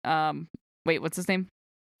Martine. Wait, what's his name?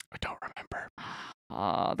 I don't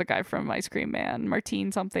remember. The guy from Ice Cream Man,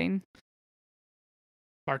 Martine something.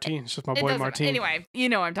 Martine. It's just my It boy doesn't- Martine. Anyway, you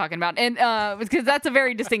know what I'm talking about, and because that's a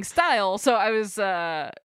very distinct style. So I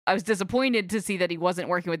was disappointed to see that he wasn't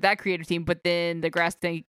working with that creative team. But then the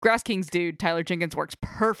Grass Kings dude, Tyler Jenkins, works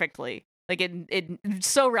perfectly. Like it's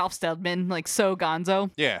so Ralph Steadman, like so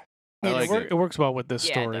Gonzo. Yeah, I It like it, it. it works well with this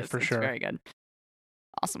Yeah, it story does. for It's sure. Very good.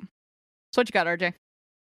 Awesome. So what you got, RJ?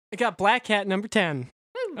 I got Black Cat number 10.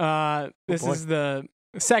 This boy. is the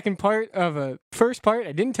second part of a first part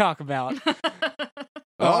I didn't talk about.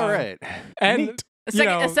 All right. And Neat. you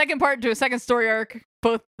know, A second part to a second story arc.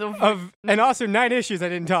 Both of and also 9 issues I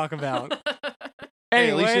didn't talk about. Hey,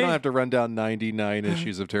 Anyway, at least you don't have to run down 99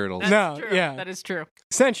 issues of Turtles. That's No, true. yeah. That is true.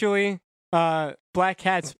 essentially, Black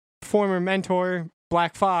Cat's former mentor,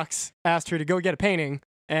 Black Fox, asked her to go get a painting,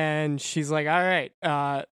 and she's like, all right,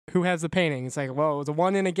 who has the painting? It's like, well, it was a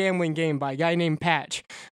one in a gambling game by a guy named Patch.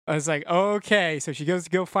 I was like, okay, so she goes to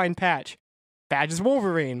go find Patch. Patch is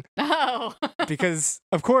Wolverine, Oh. because,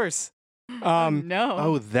 of course, no.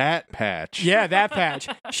 Oh, that patch. yeah, that Patch.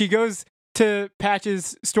 She goes to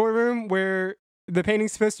Patch's storeroom where the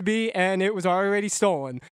painting's supposed to be, and it was already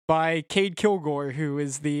stolen by Cade Kilgore, who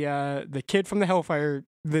is the kid from the Hellfire,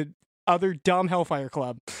 the other dumb Hellfire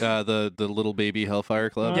Club. The little baby Hellfire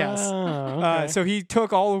Club. Yes. Oh, okay. So he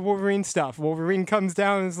took all of Wolverine's stuff. Wolverine comes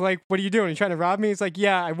down and is like, "What are you doing? You trying to rob me?" He's like,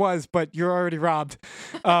 "Yeah, I was, but you're already robbed."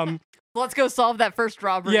 Let's go solve that first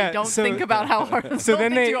robbery. Yeah, Don't so- think about how hard. so don't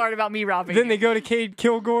then think they- too hard about me robbing. Then you. they go to Cade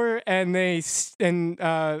Kilgore, and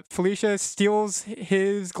Felicia steals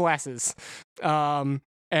his glasses.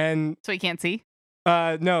 And so he can't see.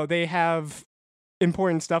 no, they have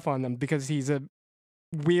important stuff on them because he's a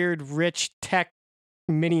weird, rich tech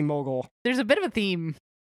mini mogul. There's a bit of a theme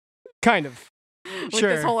Kind of. with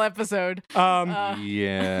Sure. this whole episode.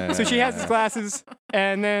 Yeah. So she has his glasses,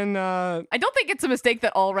 and then I don't think it's a mistake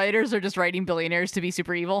that all writers are just writing billionaires to be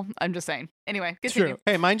super evil. I'm just saying. Anyway, continue.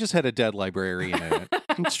 Hey, mine just had a dead librarian in it.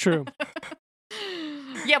 It's true.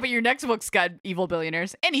 Yeah, but your next book's got evil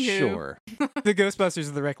billionaires. Anywho. Sure. the Ghostbusters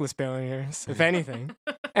are the reckless billionaires, if anything.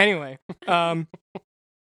 Anyway,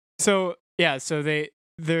 so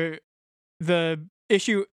the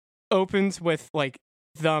issue opens with like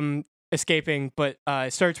them escaping, but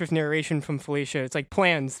it starts with narration from Felicia. It's like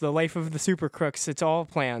plans, the life of the super crooks. It's all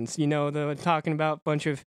plans. You know, the talking about a bunch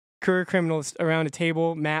of career criminals around a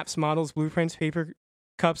table, maps, models, blueprints, paper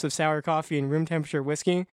cups of sour coffee, and room temperature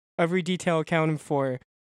whiskey. Every detail accounted for.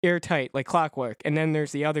 airtight like clockwork. And then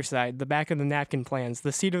there's the other side, the back of the napkin plans,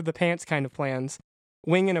 the seat of the pants kind of plans,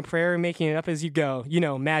 winging a prayer, making it up as you go,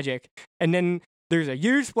 magic. And then there's a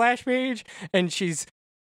huge splash page, and she's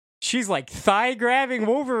like thigh grabbing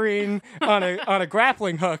Wolverine on a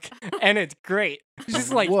grappling hook, and it's great.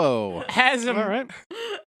 She's like, whoa, has him All right.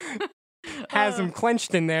 has him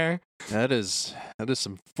clenched in there. that is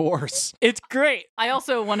some force. It's great. I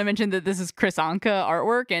also want to mention that this is Chris Anka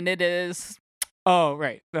artwork, and it is Oh,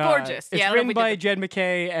 right. Gorgeous. It's Yeah, written we did by the- Jed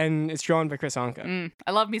McKay, and it's drawn by Chris Anka.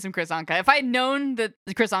 I love me some Chris Anka. If I had known that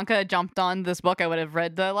Chris Anka had jumped on this book, I would have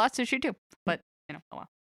read the last issue too. But oh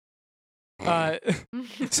well.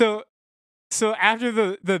 So after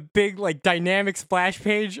the big like dynamic splash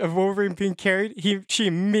page of Wolverine being carried, she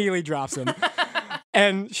immediately drops him.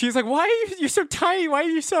 And she's like, "Why are you're so tiny? Why are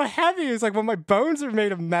you so heavy?" It's like, "Well, my bones are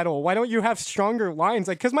made of metal. Why don't you have stronger lines?"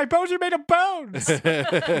 Like, "'Cause my bones are made of bones."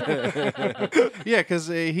 Yeah, because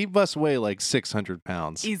he must weigh like 600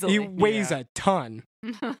 pounds. Easily. He weighs a ton.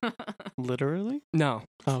 Literally? No,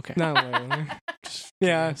 Oh, okay. not literally.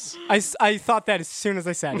 Yeah, I thought that as soon as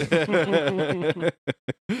I said it.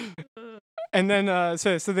 And then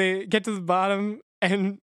so they get to the bottom,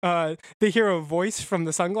 and they hear a voice from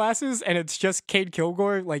the sunglasses, and it's just Cade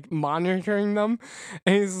Kilgore like monitoring them,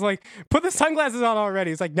 and he's like, "Put the sunglasses on already."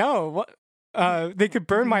 He's like, "No, what? They could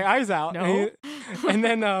burn my eyes out." No. And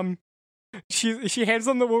then she hands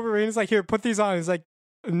them the Wolverine. He's like, "Here, put these on." He's like,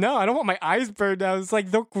 "No, I don't want my eyes burned out." It's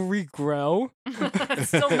like, they'll regrow. It's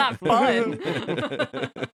still not fun.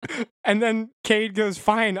 And then Cade goes,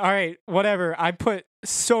 "Fine, all right, whatever. I put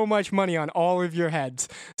so much money on all of your heads."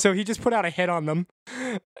 So he just put out a hit on them.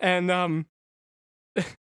 And and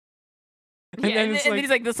then it's then like, he's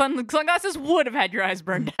like, the sunglasses would have had your eyes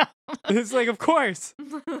burned out. it's like, of course.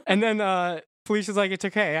 And then Felicia's like, "It's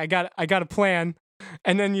okay. I got a plan."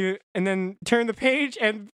 And then turn the page,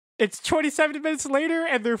 and it's 27 minutes later,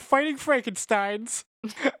 and they're fighting Frankensteins.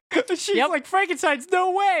 She's like, "Frankensteins,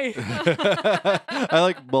 no way!" I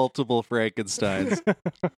like multiple Frankensteins.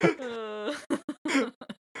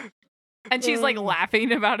 And she's like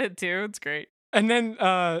laughing about it too. It's great. And then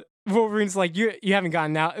Wolverine's like, you haven't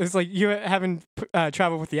gotten out. It's like, you haven't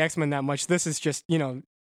traveled with the X-Men that much. This is just,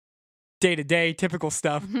 day-to-day typical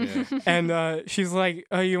stuff. Yeah. And she's like,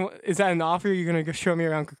 is that an offer? You're going to show me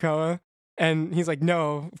around Krakoa? And he's like,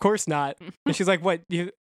 "No, of course not." And she's like, "What? You're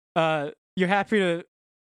happy to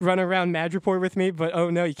run around Madripoor with me, but oh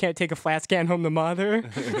no, you can't take a flat scan home to mother."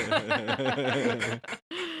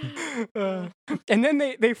 And then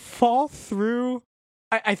they fall through.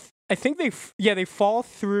 I think they fall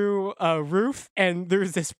through a roof, and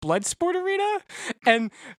there's this blood sport arena, and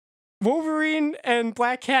Wolverine and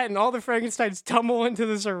Black Cat and all the Frankensteins tumble into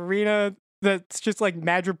this arena that's just like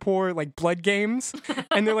Madripoor, like blood games,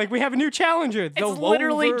 and they're like, "We have a new challenger." It's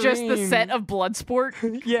literally just the Wolverine." set of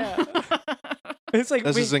Bloodsport. Yeah. It's like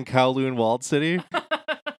This is in Kowloon Walled City.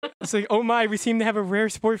 it's like, "Oh my, we seem to have a rare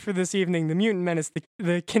sport for this evening: the mutant menace,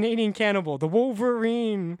 the Canadian cannibal, the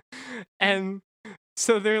Wolverine." And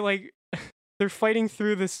so they're fighting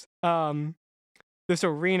through this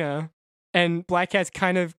arena. And Black Cat's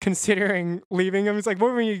kind of considering leaving him. He's like,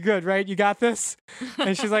 "Wolverine, you good, right? You got this?"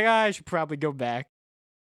 And she's like, "I should probably go back."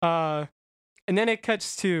 And then it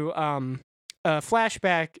cuts to a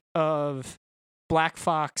flashback of Black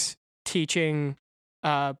Fox teaching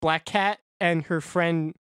Black Cat and her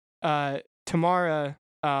friend Tamara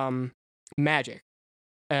magic,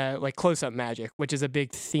 like close-up magic, which is a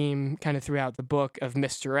big theme kind of throughout the book of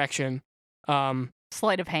misdirection.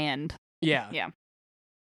 Sleight of hand. Yeah. Yeah.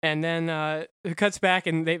 And then it cuts back,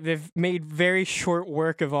 and they've made very short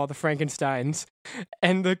work of all the Frankensteins.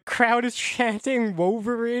 And the crowd is chanting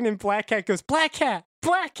Wolverine, and Black Cat goes, "Black Cat!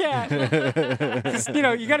 Black Cat!"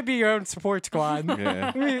 You got to be your own support squad.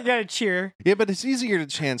 Yeah. You got to cheer. Yeah, but it's easier to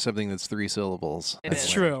chant something that's 3 syllables. It That's is.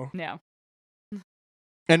 true. Yeah.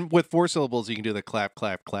 And with 4 syllables, you can do the clap,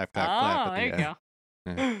 clap, clap, clap, clap. Oh, at there the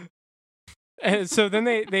you end. go. And so then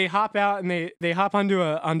they hop out, and they hop onto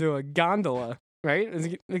a gondola, right?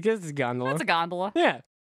 I guess it's a gondola. That's a gondola. Yeah.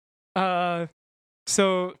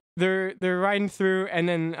 So they're riding through, and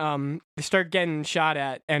then they start getting shot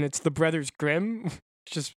at, and it's the Brothers Grimm,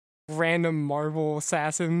 just random Marvel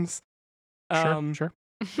assassins. Sure.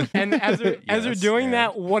 And as they're Yes, doing and-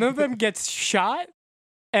 that, one of them gets shot,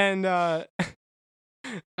 and Oh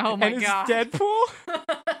my and it's god. Deadpool.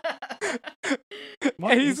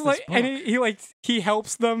 What And is he's this like, and book? he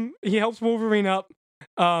helps them. He helps Wolverine up.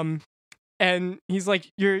 And he's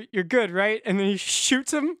like, "You're good, right?" And then he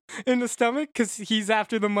shoots him in the stomach because he's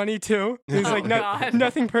after the money too. He's Oh, like, "No, God.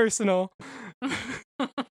 nothing personal."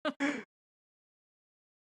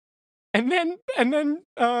 And then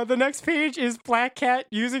the next page is Black Cat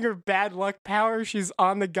using her bad luck power. She's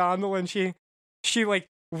on the gondola and she like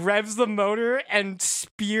revs the motor and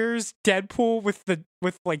spears Deadpool with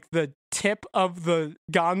the tip of the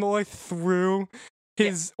gondola through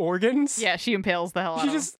his organs. Yeah, she impales the hell out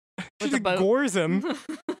of him. She just gores him.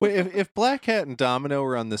 Wait, if Black Cat and Domino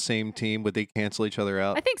were on the same team, would they cancel each other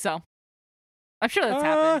out? I think so. I'm sure that's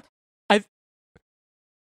happened.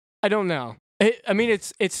 I don't know. I mean,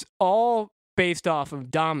 it's all based off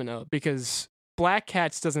of Domino because Black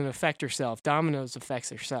Cat's doesn't affect herself. Domino's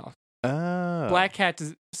affects herself. Oh. Black Cat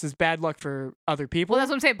is bad luck for other people. Well, that's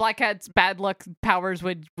what I'm saying. Black Cat's bad luck powers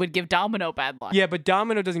would give Domino bad luck. Yeah, but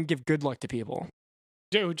Domino doesn't give good luck to people.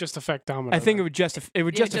 It would just affect Domino. I think it would just affect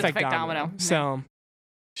affect Domino. Domino. So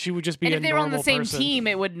she would just be and a if they were on the normal same person. team,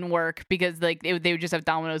 it wouldn't work because they would just have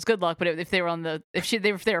Domino's good luck. But if they were on if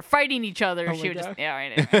they were fighting each other, Oh she my would God. just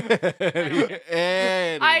right.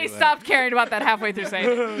 Anyway. I stopped caring about that halfway through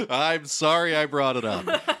saying I'm sorry I brought it up.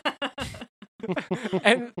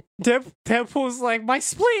 and Deadpool's like, my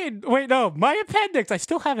spleen. Wait, no, my appendix. I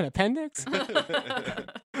still have an appendix.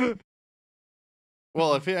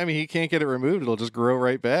 Well, he can't get it removed, it'll just grow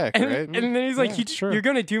right back, And, right? and then he's like, Yeah, sure. you're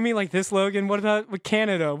gonna do me like this, Logan. What about with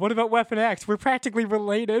Canada? What about Weapon X? We're practically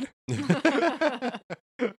related. And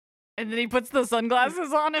then he puts the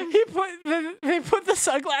sunglasses on him. They put the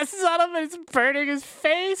sunglasses on him and it's burning his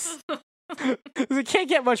face. It can't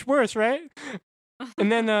get much worse, right? And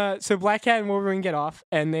then so Black Cat and Wolverine get off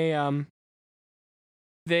and they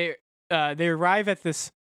arrive at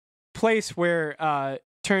this place where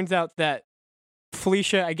turns out that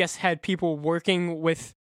Felicia, I guess, had people working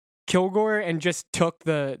with Kilgore and just took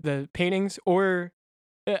the paintings, or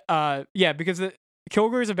because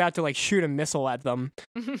Kilgore is about to like shoot a missile at them,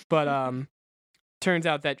 but turns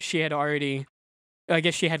out that she had already, I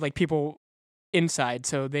guess she had like people inside,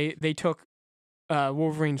 so they took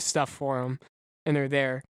Wolverine's stuff for him, and they're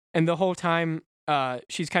there, and the whole time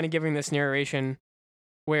she's kind of giving this narration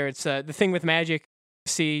where it's the thing with magic.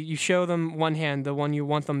 See, you show them one hand, the one you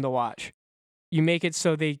want them to watch. You make it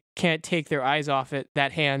so they can't take their eyes off it.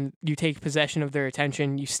 That hand, you take possession of their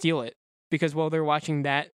attention, you steal it. Because while they're watching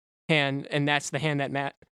that hand, and that's the hand that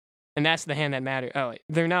matters. Oh, wait,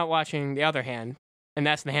 they're not watching the other hand, and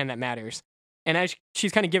that's the hand that matters. And as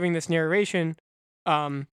she's kind of giving this narration,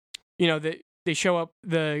 they show up,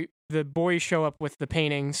 the boys show up with the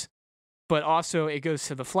paintings, but also it goes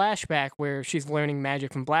to the flashback where she's learning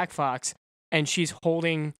magic from Black Fox, and she's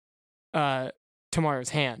holding Tomorrow's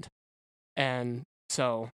hand. And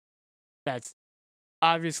so that's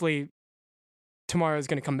obviously Tomorrow's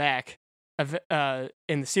going to come back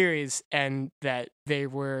in the series, and that they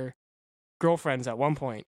were girlfriends at one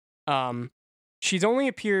point. She's only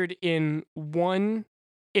appeared in one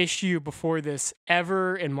issue before this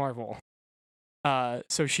ever in Marvel.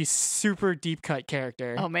 So she's super deep cut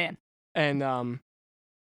character. Oh man. And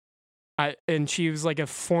she was like a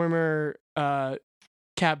former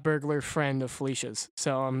cat burglar friend of Felicia's.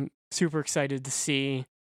 So I'm super excited to see.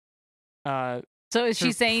 So is she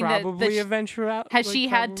her saying that probably eventure out? has like, she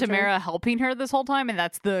had probably return? Tamara helping her this whole time, and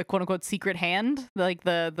that's the quote unquote secret hand, like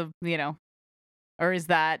the or is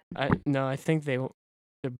that? No, I think they're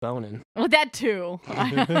boning. Well, that too.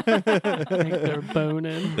 They're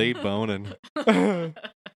boning. They boning.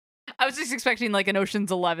 I was just expecting like an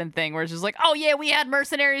Ocean's 11 thing where it's just like, oh yeah, we had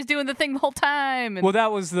mercenaries doing the thing the whole time. And Well,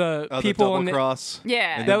 that was the Oh, people the on double the cross.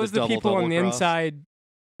 yeah, and that then was the the people on the double cross. inside.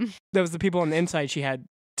 That was the people on the inside. She had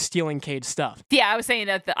stealing Cade's stuff. yeah. I was saying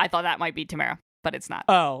that I thought that might be Tamara, but it's not.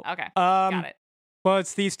 Oh, Okay, got it. Well,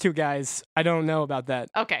 it's these two guys. I don't know about that.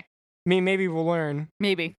 Okay, I mean, maybe we'll learn.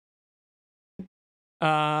 maybe.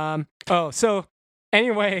 So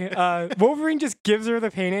anyway, Wolverine just gives her the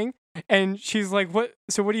painting, and she's like, "What?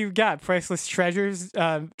 So what do you got? Priceless treasures,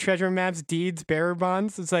 treasure maps, deeds, bearer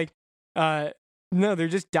bonds?" It's like, no, they're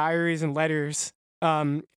just diaries and letters.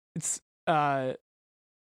 It's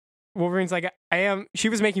Wolverine's like, I am. She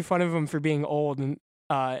was making fun of him for being old, and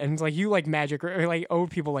it's like, you like magic, or like old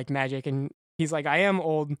people like magic, and he's like, I am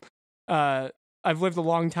old. I've lived a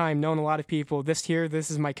long time, known a lot of people. This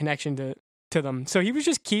is my connection to them. So he was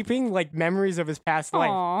just keeping like memories of his past life.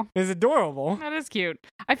 Aw, It was adorable. that is cute.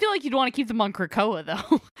 I feel like you'd want to keep them on Krakoa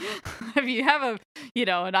though. If you have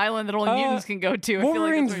an island that only mutants can go to, I feel like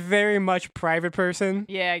Wolverine's that's very much private person,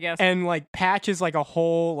 yeah, I guess. and like Patch is like a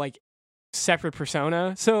whole like separate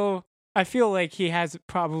persona. So I feel like he has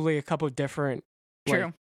probably a couple different like,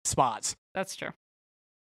 True. spots. That's true.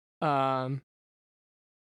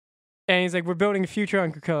 And he's like, we're building a future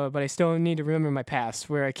on Krakoa, but I still need to remember my past,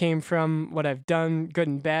 where I came from, what I've done, good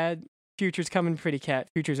and bad. Future's coming, pretty cat.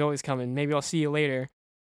 Future's always coming. Maybe I'll see you later.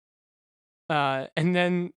 And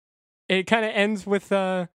then it kind of ends with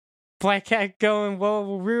Black Cat going,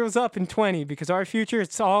 well, wheels up in 20 because our future,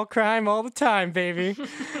 it's all crime all the time, baby.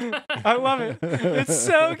 I love it. It's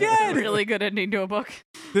so good. Really good ending to a book.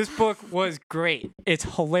 This book was great.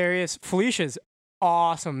 It's hilarious. Felicia's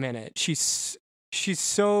awesome in it. She's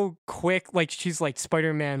so quick. Like, she's like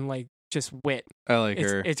Spider-Man, like, just wit. I like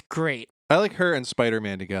her. It's great. I like her and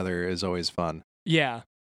Spider-Man together is always fun. Yeah.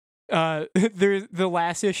 The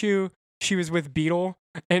last issue, she was with Beetle,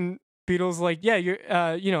 and Beetle's like, yeah, you're,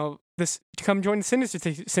 come join the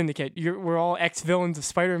Sinister Syndicate. We're all ex-villains of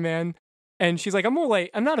Spider-Man. And she's like, I'm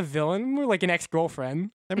not a villain. I'm more like an ex-girlfriend.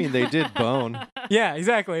 I mean, they did bone. Yeah,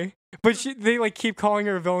 exactly. But they like keep calling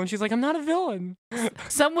her a villain. She's like, I'm not a villain.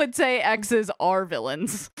 Some would say exes are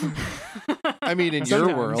villains. I mean, in Sometimes.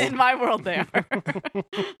 your world, In my world, they are.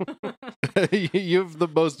 you have the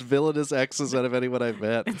most villainous exes out of anyone I've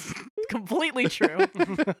met. It's completely true.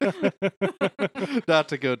 Not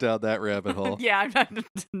to go down that rabbit hole. Yeah, I'm not.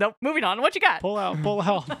 Nope. Moving on. What you got? Pull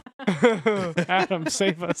out. Adam,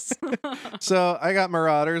 save us. So I got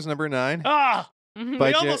Marauders #9 Ah! Mhm. By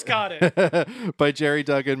We Ja- almost got it. by Jerry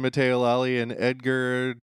Duggan, Matteo Lally, and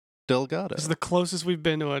Edgar Delgado. This is the closest we've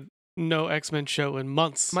been to a no X-Men show in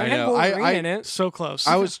months. My I head know. Wolverine in it. So close.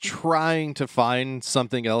 I was trying to find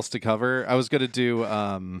something else to cover. I was going to do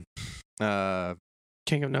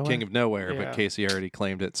King of Nowhere. King of Nowhere, Yeah. but Casey already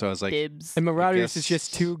claimed it, so I was like, Dibs. And Marauders guess is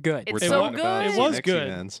just too good. It's we're so talking about good. It was Next good,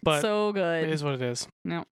 Humans. but So good. it is what it is.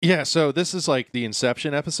 Yeah, so this is like the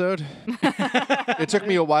Inception episode. It took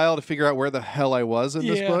me a while to figure out where the hell I was in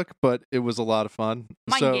this Yeah. book, but it was a lot of fun.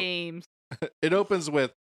 Mind So games. it opens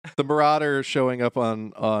with the Marauder showing up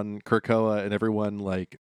on Krakoa and everyone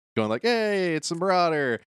like going like, "Hey, it's the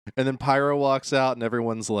Marauder!" And then Pyro walks out and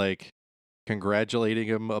everyone's like congratulating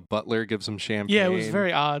him. A butler gives him champagne. Yeah, it was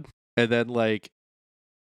very odd. And then like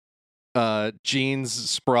Jean's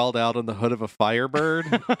sprawled out on the hood of a Firebird,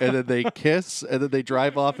 and then they kiss, and then they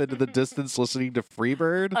drive off into the distance listening to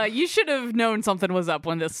Freebird. You should have known something was up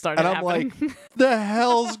when this started And I'm happening. The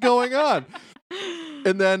hell's going on?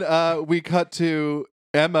 And then we cut to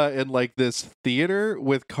Emma in like this theater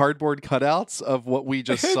with cardboard cutouts of what we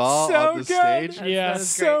just It's saw so on the good. stage. Yeah. That is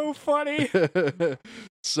So funny.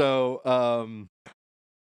 So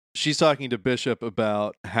she's talking to Bishop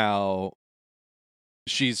about how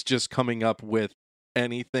she's just coming up with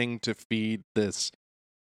anything to feed this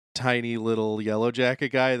tiny little yellow jacket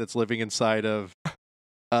guy that's living inside of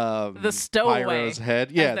The stowaway, Pyro's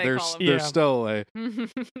head. Yeah, they they're call him. they're Yeah. stowaway.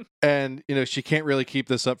 And she can't really keep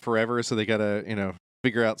this up forever, so they gotta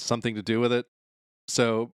figure out something to do with it.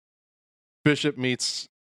 So Bishop meets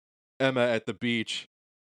Emma at the beach,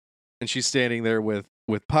 and she's standing there with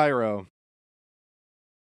Pyro.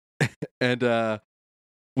 And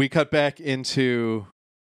we cut back into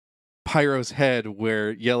Pyro's head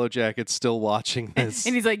where Yellow Jacket's still watching this.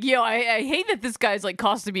 And he's like, yo, I hate that this guy's like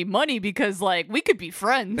costing me money because like we could be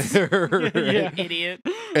friends. Right? Yeah. Idiot.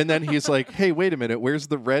 And then he's like, "Hey, wait a minute, where's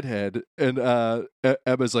the redhead?" And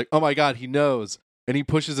Emma's like, "Oh my god, he knows." And he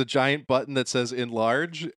pushes a giant button that says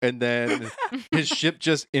 "enlarge," and then his ship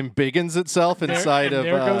just embiggens itself inside of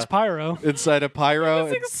there goes Pyro. inside of Pyro.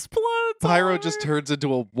 This And explodes. Pyro all just over. turns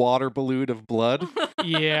into a water balloon of blood.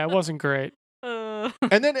 Yeah, it wasn't great.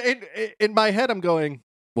 And then in my head, I'm going,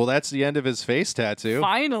 "Well, that's the end of his face tattoo."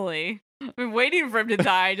 Finally. I've been waiting for him to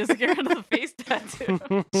die just to get rid of the face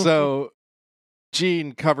tattoo. So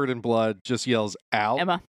Jean, covered in blood, just yells out.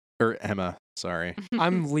 Emma, sorry.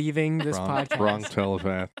 I'm leaving this podcast. Wrong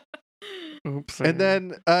telepath. Oops. And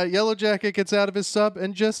then Yellow Jacket gets out of his sub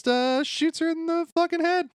and just shoots her in the fucking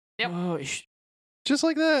head. Yep. Oh, Just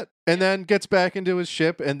like that. And then gets back into his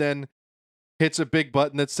ship and then hits a big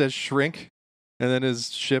button that says shrink. And then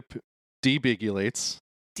his ship debigulates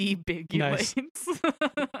Debigulates.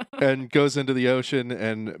 and goes into the ocean.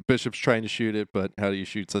 And Bishop's trying to shoot it, but how do you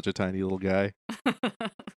shoot such a tiny little guy?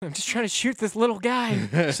 I'm just trying to shoot this little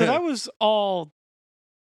guy. So that was all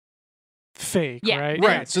fake, Yeah. right?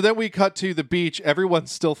 Right. So then we cut to the beach.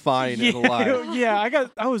 Everyone's still fine and alive. Yeah,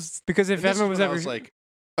 I was Because if And this Emma is was when I ever was like,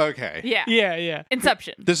 okay. Yeah. yeah.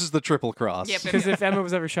 Inception. This is the triple cross. Yep. because if Emma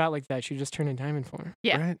was ever shot like that, she'd just turn a diamond for her.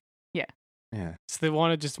 Yeah. Right? Yeah. Yeah. So they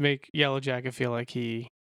want to just make Yellow Jacket feel like he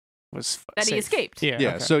was That he safe. escaped. Yeah. Yeah,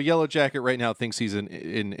 okay. so Yellow Jacket right now thinks he's in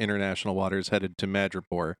international waters headed to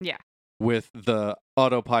Madripoor. Yeah. With the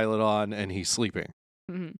autopilot on and he's sleeping.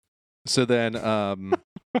 Mhm. So then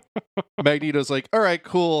Magneto's like, "All right,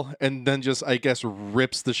 cool." And then just, I guess,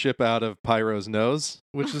 rips the ship out of Pyro's nose,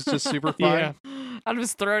 which is just super Yeah. fun. Out of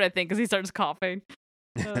his throat, I think, because he starts coughing.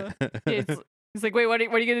 It's He's like, wait, what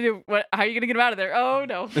are you gonna do? How are you gonna get him out of there? Oh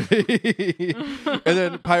no. And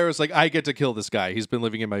then Pyro's like, I get to kill this guy. He's been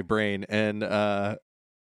living in my brain. And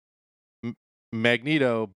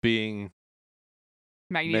Magneto, being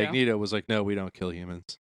Magneto, was like, no, we don't kill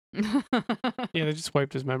humans. Yeah, they just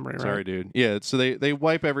wiped his memory, right? Sorry, dude. Yeah, so they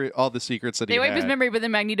wipe all the secrets that They he wipe had. his memory, but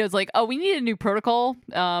then Magneto's like, oh, we need a new protocol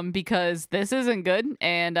because this isn't good,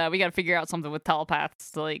 and we got to figure out something with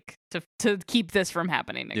telepaths to keep this from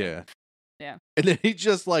happening again. Yeah. Yeah. And then he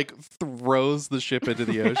just like throws the ship into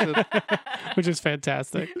the ocean. Which is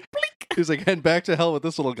fantastic. He's like, head back to hell with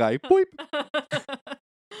this little guy. Boop.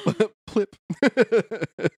 Plip.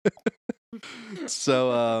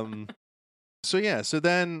 So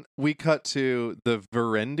then we cut to the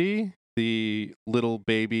Verendi, the little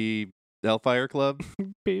baby Hellfire Club.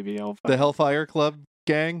 Baby Alpha. The Hellfire Club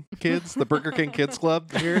gang kids, the Burger King Kids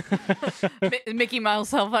Club here. Mickey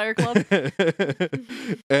Mouse Hellfire Club.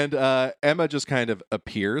 And Emma just kind of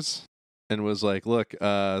appears and was like, look,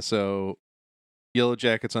 so Yellow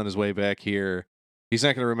Jacket's on his way back here. He's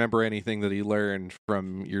not going to remember anything that he learned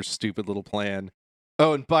from your stupid little plan.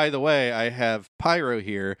 Oh, and by the way, I have Pyro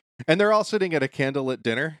here. And they're all sitting at a candlelit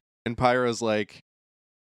dinner. And Pyro's like,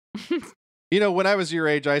 when I was your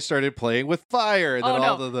age, I started playing with fire. And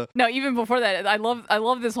then No, even before that, I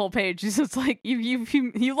love this whole page. It's just like,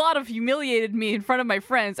 you lot of humiliated me in front of my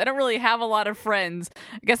friends. I don't really have a lot of friends.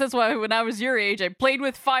 I guess that's why when I was your age, I played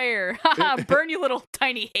with fire. Haha, burn you little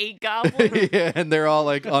tiny hate goblin. Yeah, and they're all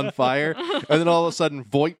like on fire. And then all of a sudden,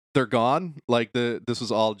 voip, they're gone. Like this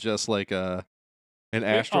was all just like an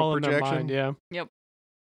astral all projection. In their mind, yeah. Yep.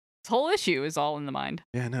 This whole issue is all in the mind.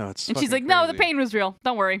 Yeah, no, it's. And she's fucking like, no, the crazy. pain was real.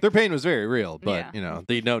 Don't worry. Their pain was very real, but Yeah.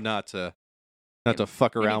 they know not to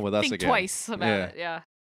fuck around with us Think again. twice about it. Yeah.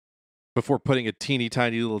 Before putting a teeny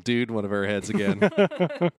tiny little dude in one of our heads again.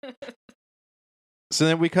 So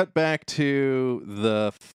then we cut back to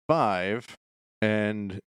the 5,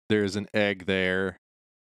 and there's an egg there.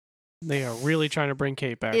 They are really trying to bring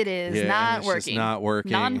Kate back. It is Yeah, and not it's working. just not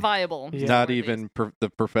working. Non-viable. Yeah. Not even the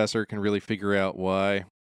professor can really figure out why.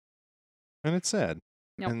 And it's sad.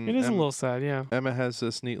 Yep. And It is a little sad, yeah. Emma has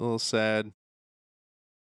this neat little sad.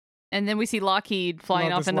 And then we see Lockheed flying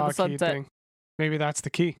Love off this into the Lockheed sunset. thing. Maybe that's the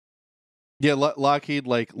key. Yeah, Lockheed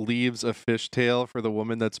like leaves a fishtail for the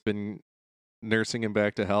woman that's been nursing him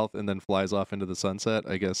back to health, and then flies off into the sunset.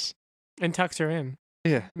 I guess. And tucks her in.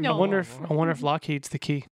 Yeah, No. I wonder if Lockheed's the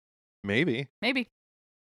key. maybe. Maybe.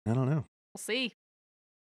 I don't know. We'll see.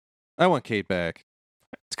 I want Kate back.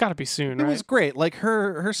 It's got to be soon, It right? was great. Like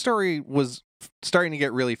her story was starting to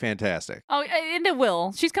get really fantastic. Oh, and it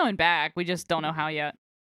will. She's coming back. We just don't know how yet.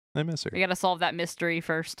 I miss her. We got to solve that mystery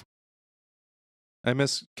first. I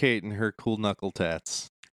miss Kate and her cool knuckle tats.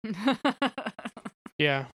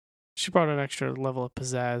 Yeah. She brought an extra level of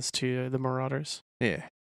pizzazz to the Marauders, Yeah.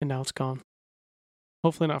 and now it's gone.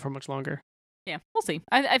 Hopefully not for much longer. Yeah, we'll see.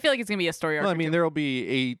 I feel like it's gonna be a story arc. Well, I or mean, two. there will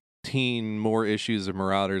be 18 more issues of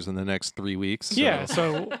Marauders in the next 3 weeks. So. Yeah,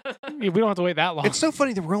 so we don't have to wait that long. It's so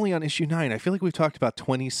funny that we're only on issue 9. I feel like we've talked about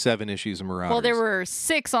 27 issues of Marauders. Well, there were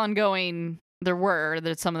 6 ongoing.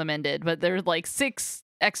 That some of them ended, but there's like 6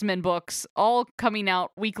 X-Men books, all coming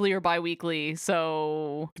out weekly or bi-weekly.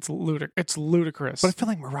 So It's ludicrous. But I feel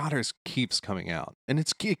like Marauders keeps coming out, and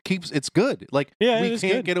it's good. Like Yeah, we it is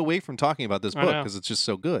can't good. get away from talking about this I book know. because it's just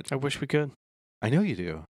so good. I wish we could, I know you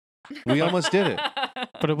do. We almost did it.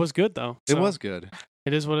 but it was good though. It So was good.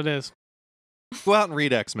 It is what it is. Go out and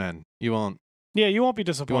read X-Men. You won't Yeah, you won't be be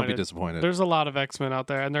disappointed. disappointed. There's a lot of X-Men out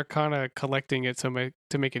there, and they're kind of collecting it to make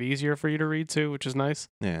it easier for you to read too, which is nice.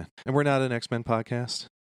 Yeah, and we're not an X-Men podcast.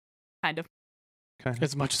 kind of. Kind of.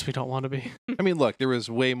 As much as we don't want to be. I mean, look, there was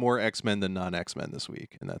way more X-Men than non-X-Men this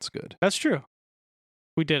week, and that's good. That's true.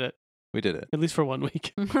 We did it, We did it. at least for 1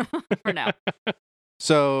 week. For now.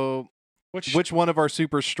 So, Which which one of our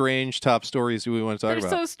super strange top stories do we want to talk They're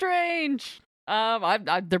about? so strange.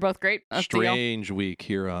 They're both great. Up to y'all. Strange week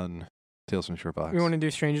here on Tales from Shore Box. We want to do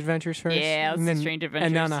Strange Adventures first? Yeah, let's and do then Strange Adventures.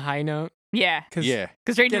 And on a high note. Yeah, Cause Yeah.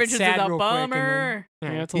 because Strange Gets Adventures is sad a real quick and then- bummer.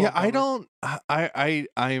 yeah, it's a Yeah, little I bummer. don't.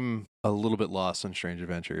 I'm a little bit lost on Strange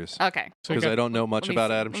Adventures Okay. So we because got- I don't know much let me about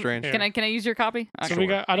see. Adam Strange. Yeah. Can I use your copy? So Okay. we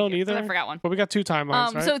got. I don't Thank you, 'cause either. I forgot one. But we got 2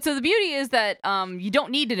 timelines, right? So the beauty is that you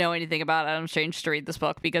don't need to know anything about Adam Strange to read this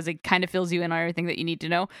book because it kind of fills you in on everything that you need to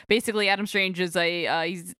know. Basically, Adam Strange is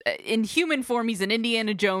he's in human form. He's an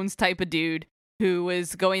Indiana Jones type of dude who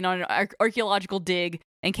was going on an archaeological dig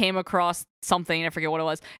and came across something, I forget what it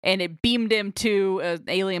was, and it beamed him to an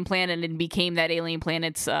alien planet and became that alien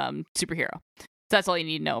planet's superhero. So that's all you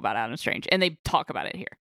need to know about Adam Strange, and they talk about it here.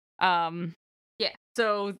 Yeah.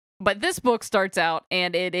 So But this book starts out,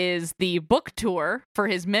 and it is the book tour for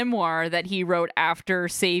his memoir that he wrote after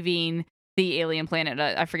saving the alien planet.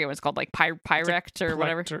 I forget what it's called, like Pyrect or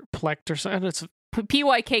whatever. Plect or something. It's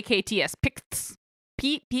Pykks.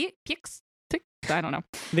 Pix. Pix. I don't know.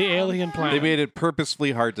 the alien planet. They made it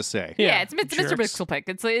purposefully hard to say. Yeah, it's Mr. jerks. Pixelpick.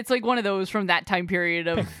 It's like one of those from that time period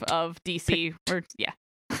of DC. Or yeah,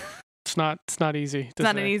 It's not easy. it's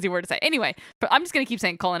not an easy word to say. Anyway, but I'm just gonna keep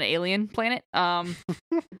calling it alien planet.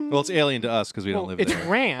 Well, it's alien to us because we don't live It's there.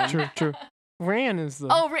 Ran. True. Ran is the.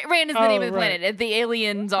 Ran is the name of the right. planet. The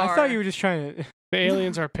aliens are. I thought you were just trying to. The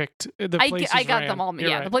aliens are picked. The place I is got Ran. them all. You're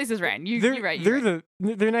Yeah, right. the place is Ran. You're right.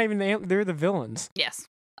 They're not even they're the villains. Yes.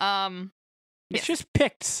 It's Yes. just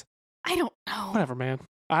Picts. I don't know. Whatever, man.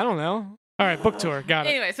 I don't know. All right, book tour. Got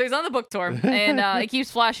it. Anyway, so he's on the book tour, and it keeps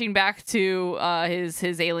flashing back to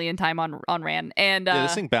his alien time on Ran, and Yeah,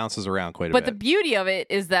 this thing bounces around quite a but the bit. beauty of it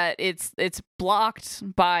is that it's blocked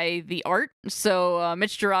by the art. So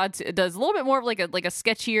Mitch Gerads does a little bit more of like a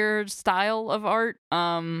sketchier style of art,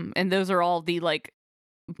 and those are all the like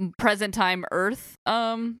present time Earth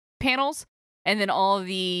panels, and then all of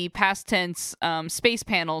the past tense space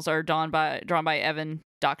panels are drawn by Evan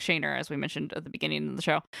Doc Shaner, as we mentioned at the beginning of the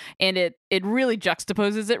show, and it really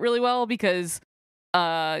juxtaposes it really well because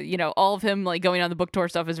all of him like going on the book tour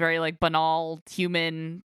stuff is very like banal,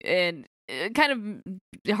 human, and it kind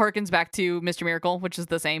of harkens back to Mr. Miracle, which is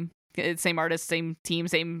the same artist, same team,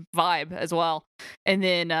 same vibe as well. And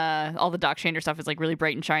then all the Doc Shaner stuff is like really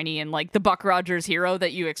bright and shiny and like the Buck Rogers hero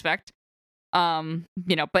that you expect.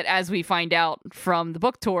 But as we find out from the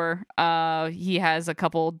book tour, he has a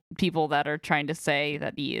couple people that are trying to say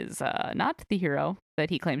that he is not the hero that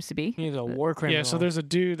he claims to be. He's a war criminal. Yeah, so there's a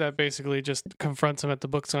dude that basically just confronts him at the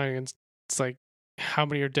book signing, and it's like, how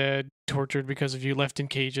many are dead, tortured because of you, left in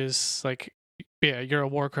cages? Like, yeah, you're a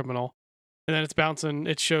war criminal. And then it's bouncing.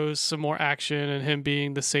 It shows some more action and him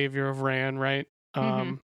being the savior of Ran, right?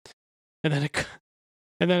 Mhm.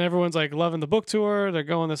 And then everyone's like loving the book tour. They're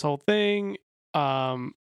going this whole thing.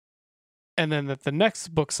 And then at the next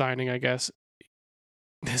book signing, I guess,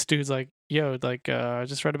 this dude's like, yo, like, I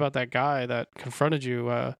just read about that guy that confronted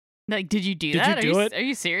you. Like, did you do Did that? you do it? Are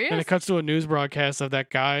you serious? And it cuts to a news broadcast of that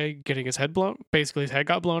guy getting his head blown. Basically, his head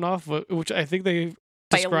got blown off, which I think they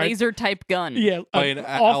By a described. laser type gun. Yeah, By an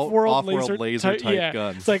off-world laser type yeah.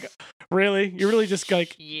 gun. It's like, really? You're really just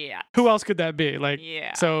like, Yeah. who else could that be? Like,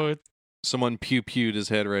 Yeah. so Someone pew-pewed his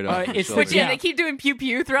head right off. his it's shoulder. Which yeah, Yeah. they keep doing pew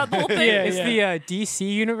pew throughout the whole thing. Yeah, It's the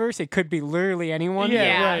DC universe. It could be literally anyone.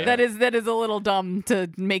 Yeah, right. That is a little dumb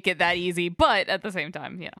to make it that easy, but at the same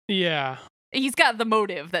time, yeah. he's got the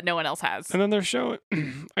motive that no one else has. And then they're showing,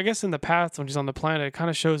 I guess in the past when he's on the planet, it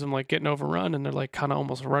kind of shows him like getting overrun and they're like kind of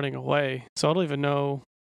almost running away. So I don't even know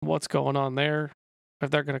what's going on there,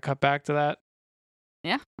 if they're going to cut back to that.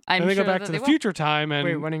 I'm And they sure go back that to they the will. future time, and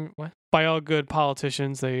Wait, running what? by all good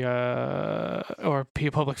politicians, they or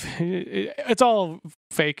public, it's all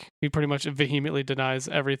fake. He pretty much vehemently denies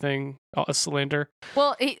everything, a slander.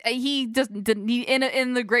 Well, he doesn't.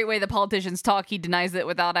 In the great way that politicians talk, he denies it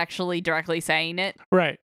without actually directly saying it.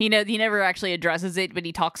 Right. He never actually addresses it, but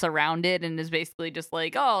he talks around it and is basically just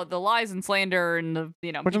like, oh, the lies and slander and the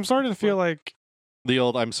Which I'm starting to feel like, The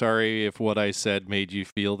old "I'm sorry if what I said made you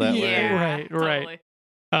feel that way." yeah, Right. totally.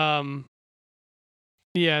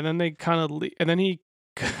 Yeah, and then they kind of, and then he,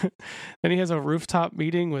 then he has a rooftop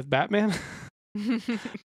meeting with Batman,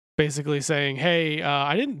 basically saying, "Hey,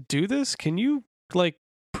 I didn't do this. Can you like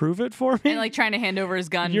prove it for me? And like trying to hand over his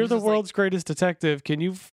gun. You're He's the just like, world's greatest detective. Can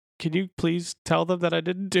you please tell them that I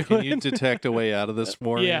didn't do Can it?" you detect a way out of this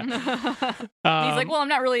for me? Yeah. He's like, well, I'm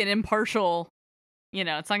not really an impartial. It's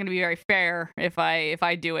not going to be very fair if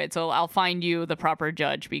I do it. So I'll find you the proper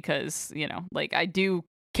judge because like I do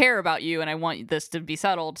care about you and I want this to be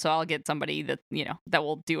settled. So I'll get somebody that that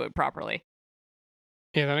will do it properly.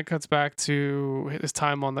 Yeah, then it cuts back to his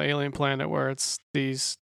time on the alien planet where it's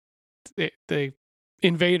these the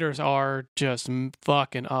invaders are just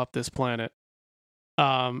fucking up this planet.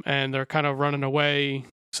 And they're kind of running away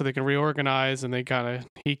so they can reorganize, and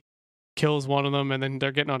he kills one of them, and then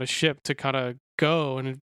they're getting on a ship to kind of go,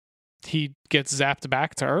 and he gets zapped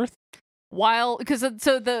back to Earth. Because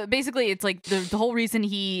basically it's like the whole reason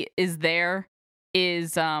he is there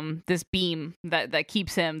is this beam that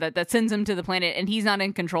keeps him that sends him to the planet, and he's not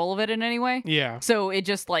in control of it in any way. Yeah. So it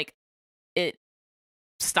just like it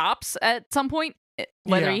stops at some point,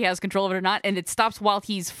 whether Yeah. he has control of it or not, and it stops while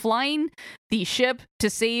he's flying the ship to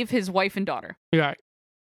save his wife and daughter. Yeah.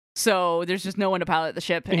 So there's just no one to pilot the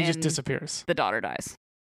ship, And he just disappears. the daughter dies.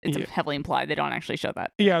 It's Yeah. heavily implied. They don't actually show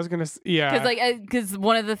that. Yeah, I was gonna. Yeah. Because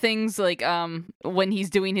one of the things like when he's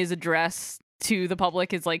doing his address to the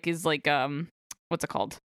public is like what's it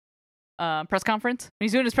called? Press conference. When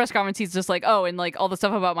he's doing his press conference, he's just like, oh, and like all the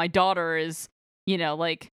stuff about my daughter is,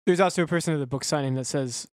 like There's also a person at the book signing that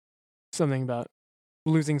says something about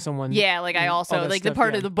losing someone. yeah, like I all also that like the stuff,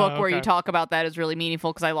 part yeah. of the book where you okay. talk about that is really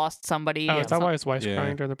meaningful because I lost somebody. Oh, and is that some- why his wife's Yeah.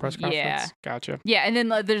 crying during the press conference? Yeah. Gotcha. Yeah, and then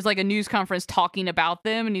there's like a news conference talking about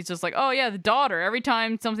them, and he's just like, "Oh yeah, the daughter." Every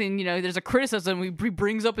time something, there's a criticism, he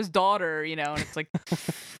brings up his daughter, and it's like,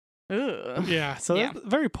 ugh. Yeah, so Yeah. that's a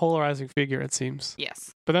very polarizing figure, it seems.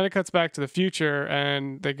 Yes. But then it cuts back to the future,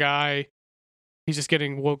 and the guy, he's just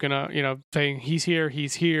getting woken up, saying he's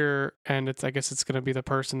here, and I guess it's going to be the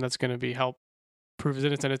person that's going to be help prove his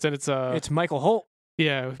innocence. And It's Michael Holt.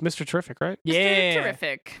 yeah, Mr. Terrific, right? Yeah. Mr.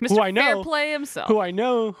 Terrific, Who Mr. I know- Fairplay himself. Who I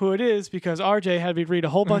know who it is because RJ had me read a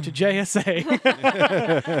whole bunch of JSA.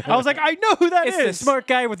 I was like, I know who that It's is. the smart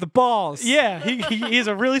guy with the balls. Yeah, he is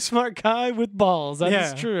a really smart guy with balls. That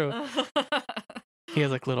is Yeah. true. He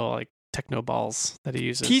has like little like techno balls that he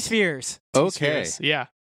uses. T-spheres. Okay. T-spheres. Yeah.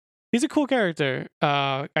 He's a cool character.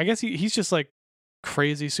 I guess he's just like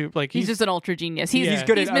crazy soup. Like He's just an ultra genius. He's Yeah.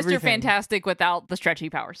 good he's at Mr. everything. Fantastic without the stretchy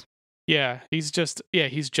powers. he's just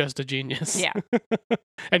a genius. Yeah.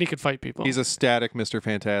 And he could fight people. He's a static Mr.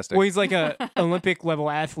 Fantastic. Well, he's like a Olympic level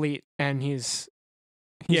athlete, and he's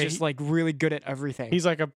Yeah, just like really good at everything. he's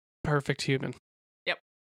like a perfect human.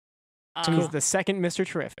 So he's Um, the second Mr.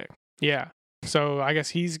 Terrific. Yeah. So I guess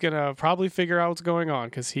he's gonna probably figure out what's going on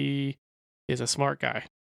because he is a smart guy.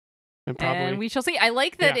 And probably and we shall see. I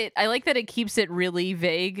like that Yeah. it keeps it really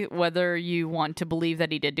vague whether you want to believe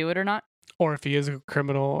that he did do it or not. or if he is a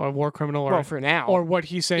criminal, a war criminal, or Well, for now. or what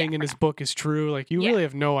he's saying Yeah, in for his book is true. Like you Yeah. really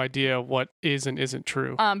have no idea what is and isn't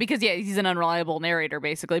true. Because he's an unreliable narrator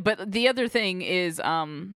basically. But the other thing is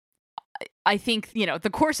I think, the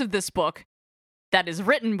course of this book that is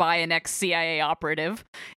written by an ex-CIA operative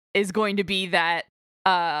is going to be that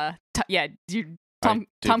Tom Tom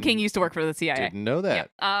didn't- King used to work for the CIA. Didn't know that.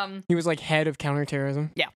 Yeah. he was like head of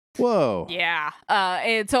counterterrorism. Whoa. Yeah.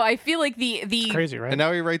 And so I feel like It's the crazy, right? And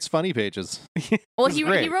now he writes funny pages. well, This is he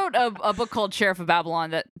great. wrote a book called Sheriff of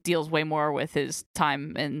Babylon that deals way more with his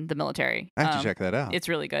time in the military. I have to check that out. It's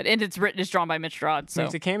really good, and it's drawn by Mitch Gerard. So So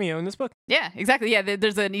he's a cameo in this book. yeah, exactly. Yeah,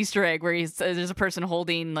 there's an Easter egg where there's a person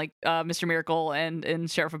holding like Mr. Miracle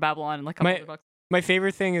and Sheriff of Babylon and like a couple other books. My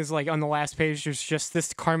favorite thing is like on the last page, there's just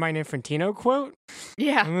this Carmine Infantino quote.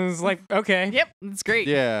 Yeah. And it was like, okay. Yep. It's great.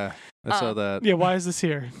 Yeah, I saw that. Yeah, why is this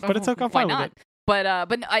here? But it's okay. I'm Why fine not? with it. But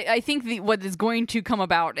I think what is going to come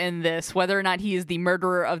about in this, whether or not he is the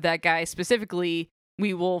murderer of that guy specifically,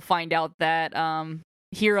 we will find out that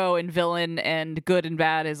hero and villain and good and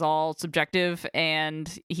bad is all subjective,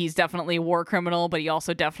 and he's definitely a war criminal, but he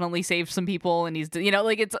also definitely saved some people, and he's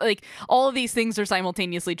like it's like all of these things are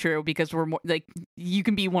simultaneously true because we're more, like you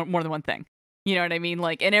can be more than one thing. You know what I mean?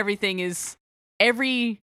 Like, and everything is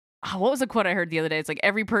what was the quote I heard the other day? It's like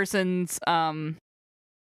every person's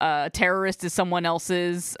terrorist is someone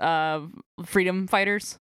else's freedom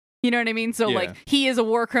fighters. You know what I mean? So Yeah. like he is a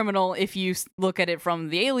war criminal if you look at it from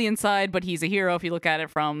the alien side, but he's a hero if you look at it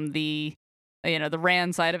from the the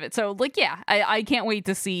Rand side of it. So like I can't wait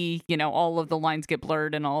to see all of the lines get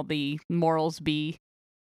blurred and all the morals be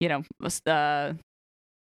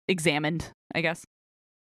examined, I guess.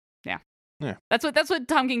 Yeah. That's what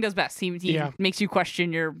Tom King does best. He Yeah. makes you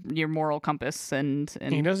question your moral compass and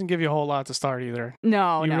He doesn't give you a whole lot to start either.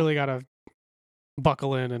 no, You no. really gotta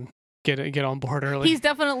buckle in and get on board early. He's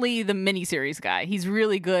definitely the miniseries guy. He's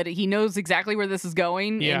really good. He knows exactly where this is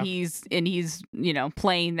going, Yeah. and he's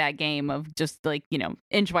playing that game of just like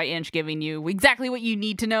inch by inch, giving you exactly what you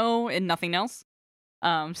need to know and nothing else.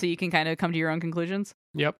 So you can kind of come to your own conclusions.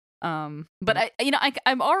 Yep. But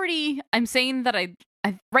I'm saying that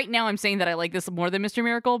right now I'm saying that I like this more than Mr.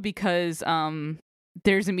 Miracle because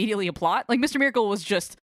there's immediately a plot. Like Mr. Miracle was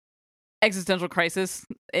just existential crisis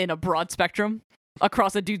in a broad spectrum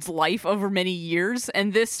across a dude's life over many years,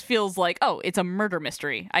 and this feels like, oh, it's a murder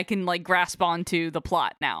mystery. I can like grasp onto the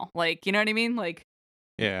plot now. Like, you know what I mean? Like,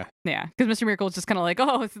 Yeah. yeah, because Mr. Miracle is just kind of like,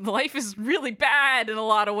 oh, life is really bad in a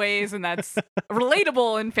lot of ways, and that's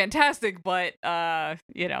relatable and fantastic. But I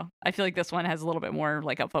feel like this one has a little bit more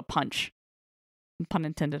like of a punch, pun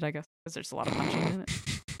intended, I guess, because there's a lot of punching in it.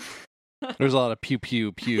 There's a lot of pew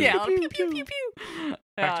pew pew. Yeah, pew pew pew pew.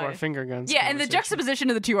 Back to our finger guns. Yeah, and the conversation. juxtaposition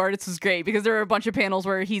of the two artists is great because there are a bunch of panels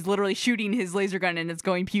where he's literally shooting his laser gun and it's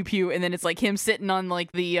going pew pew, and then it's like him sitting on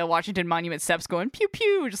like the Washington Monument steps going pew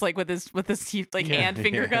pew, just like with his like Yeah. hand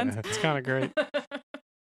finger guns. It's kind of great.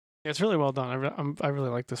 It's really well done. I really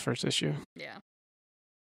like this first issue. Yeah,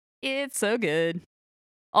 it's so good.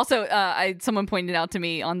 Also, someone pointed out to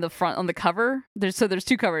me on the cover. There's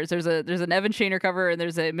two covers. There's an Evan Shaner cover and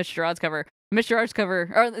there's a Mr. Odds cover. Mr. Odds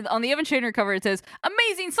cover, or on the Evan Shaner cover, it says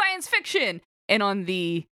 "Amazing Science Fiction," and on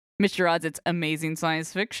the Mr. Odds, it's "Amazing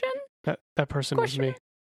Science Fiction." That person was me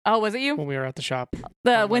Oh, was it you? when we were at the shop.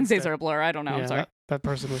 The on Wednesdays Wednesday. are a blur. I don't know. Yeah, I'm sorry. That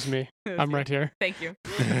person was me. It was I'm you. right here. Thank you.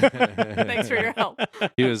 Thanks for your help.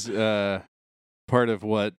 He was part of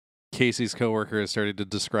what Casey's coworker has started to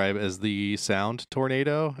describe as the sound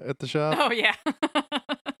tornado at the shop, Oh yeah.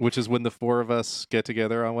 which is when the four of us get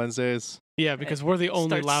together on Wednesdays. Yeah, because we're the only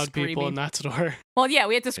Starts loud people screaming. in that store. Well, yeah,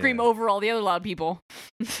 we had to scream Yeah. over all the other loud people.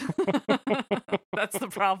 That's the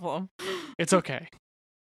problem. It's okay.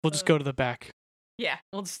 We'll just go to the back. Yeah,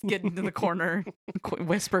 we'll just get into the corner,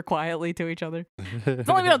 whisper quietly to each other. It's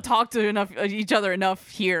only we don't talk to each other enough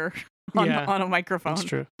here on Yeah, a microphone. That's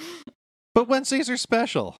true. But Wednesdays are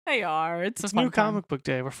special. They are. It's It's a fun new comic book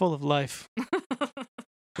day. We're full of life.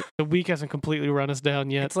 The week hasn't completely run us down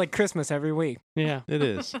yet. It's like Christmas every week. Yeah. It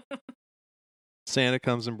is. Santa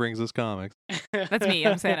comes and brings us comics. That's me.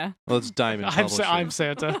 I'm Santa. Well, it's Diamond Publishing. I'm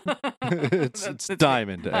Santa. it's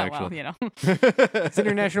Diamond, Oh, actually. well, It's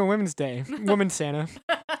International Women's Day. Woman Santa.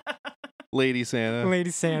 Lady Santa. Lady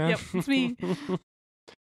Santa. Yep, it's me.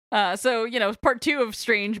 So, part 2 of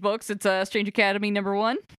Strange Books. It's Strange Academy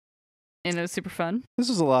 #1. And it was super fun. This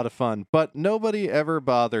was a lot of fun, but nobody ever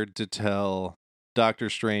bothered to tell Doctor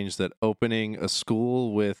Strange that opening a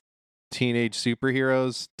school with teenage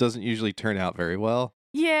superheroes doesn't usually turn out very well.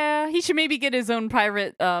 Yeah, he should maybe get his own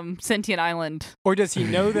private sentient island. Or does he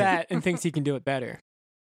know that and thinks he can do it better?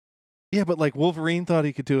 Yeah, but like Wolverine thought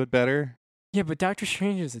he could do it better. Yeah, but Doctor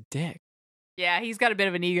Strange is a dick. Yeah, he's got a bit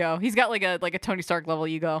of an ego. He's got like a Tony Stark level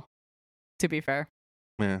ego, to be fair.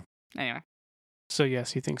 Yeah. Anyway. So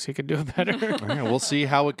yes, he thinks he could do it better. All right, we'll see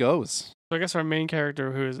how it goes. So I guess our main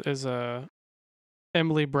character, who is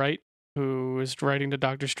Emily Bright, who is writing to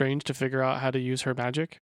Doctor Strange to figure out how to use her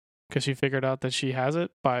magic, because she figured out that she has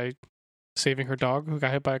it by saving her dog who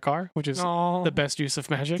got hit by a car, which is Oh, the best use of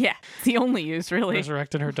magic. Yeah, it's the only use, really.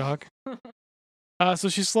 Resurrecting her dog. So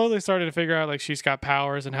she slowly started to figure out like she's got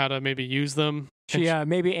powers and how to maybe use them. And she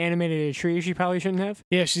maybe animated a tree she probably shouldn't have.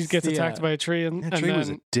 yeah, she gets the, attacked by a tree and, That and tree then was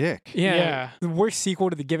a dick. Yeah, Yeah. the worst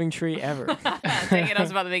sequel to the Giving Tree ever. Dang it, I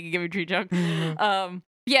was about to make a Giving Tree joke.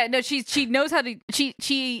 Yeah, no, she knows how to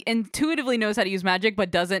she intuitively knows how to use magic,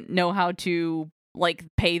 but doesn't know how to like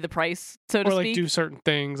pay the price, so to or like speak. do certain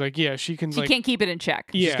things. Like yeah, she can She like can't keep it in check.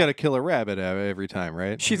 yeah, She's got to kill a rabbit every time,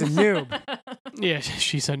 right? She's a noob. yeah,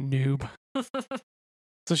 she's a noob.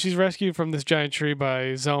 So she's rescued from this giant tree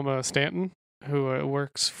by Zelma Stanton, who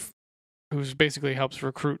who's basically helps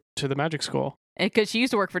recruit to the magic school. Because she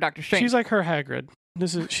used to work for Doctor Strange. She's like her Hagrid.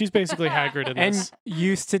 She's basically Hagrid in And this.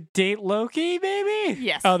 used to date Loki, baby.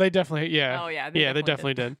 yes. Oh, they definitely yeah. Oh yeah. They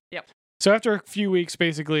definitely did. Yep. So after a few weeks,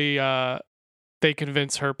 basically, they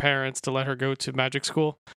convince her parents to let her go to magic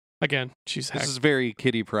school. Again, she's This Hagrid. is very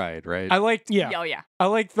Kitty Pride, right? I liked. Yeah. Oh yeah. I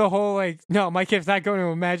like the whole like. No, my kid's not going to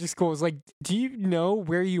a magic school. It's like, do you know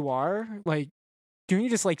where you are? Like, don't you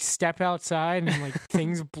just like step outside and like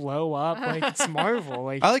things blow up? Like it's Marvel.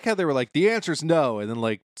 Like I like how they were like, the answer's no. And then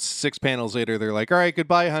like 6 panels later, they're like, all right,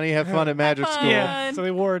 goodbye, honey. Have fun at magic fun. school. Yeah. Fun. So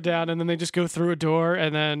they wore her down, and then they just go through a door,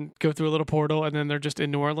 and then go through a little portal, and then they're just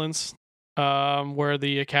in New Orleans, where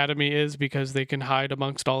the academy is, because they can hide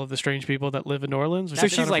amongst all of the strange people that live in New Orleans. which so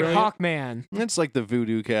is she's kinda like brilliant. Hawkman. It's like the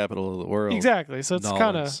voodoo capital of the world. Exactly. So it's kind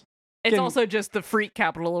of Nolans. It's Can- also just the freak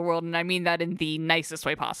capital of the world, and I mean that in the nicest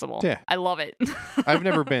way possible. Yeah. I love it. I've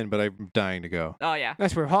never been, but I'm dying to go. Oh yeah.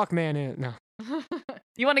 That's where Hawkman is. No.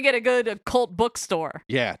 You want to get a good occult bookstore?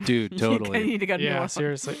 Yeah, dude, You totally. need to go to New yeah, Orleans.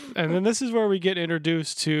 seriously. And then this is where we get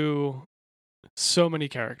introduced to so many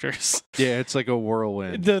characters. Yeah, it's like a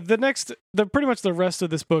whirlwind. The pretty much the rest of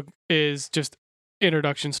this book is just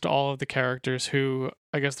introductions to all of the characters. Who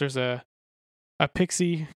I guess there's a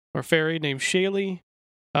pixie or fairy named Shaylee,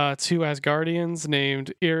 2 Asgardians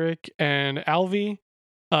named Eric and Alvi,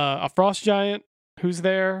 a frost giant who's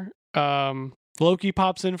there. Loki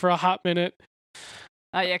pops in for a hot minute.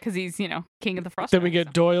 Oh yeah, because he's king of the frost. Then we Giants,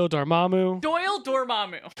 get Doyle Dormammu, so. Doyle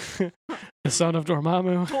Dormammu. the son of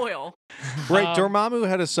Dormammu. Doyle. Right, Um, Dormammu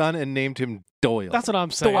had a son and named him Doyle. That's what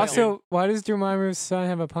I'm saying. Also, why does Dormammu's son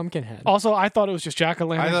have a pumpkin head? Also, I thought it was just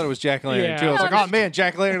Jack-o'-lantern. I thought it was Jack Lantern Yeah. too. I was No, like, that's- oh man,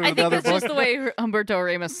 Jack Lantern I with think another that's book. just the way Humberto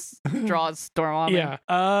Ramos draws Dormammu.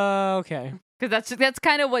 Yeah, Okay. because that's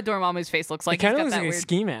kind of what Dormammu's face looks like. It kind He's of got looks that like a weird.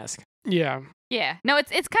 ski mask. yeah. Yeah, no, it's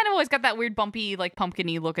kind of always got that weird bumpy, like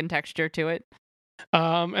pumpkin-y looking texture to it.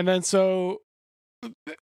 And then so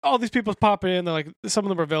all these people pop in. They're like, some of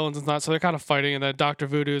them are villains and not, so they're kind of fighting. And then Dr.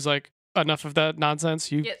 Voodoo is like, enough of that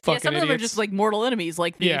nonsense, you Yeah, fucking some of them are idiots. just like mortal enemies,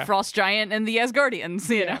 like the Yeah. Frost Giant and the Asgardians.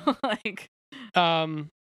 You know, like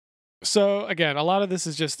So again, a lot of this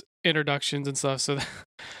is just introductions and stuff. So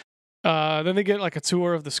then they get like a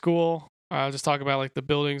tour of the school. Just talk about like the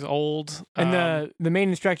building's old. And the main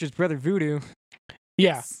instructor's brother Voodoo.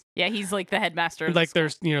 yeah, yeah, he's like the headmaster. Of the like school.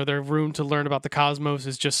 there's their room to learn about the cosmos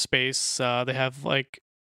is just space. They have like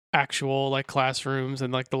actual like classrooms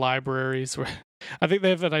and like the libraries where I think they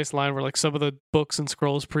have a nice line where like some of the books and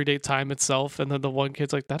scrolls predate time itself, and then the one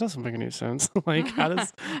kid's like, that doesn't make any sense. Like how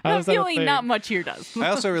does I'm that a feeling thing? not much here does. I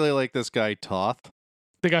also really like this guy Toth.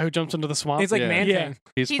 The guy who jumps into the swamp. It's like Yeah. Man Yeah. Thing.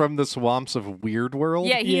 He's He- from the swamps of Weird World.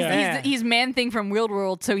 Yeah, Yeah. he's Man Thing from Weird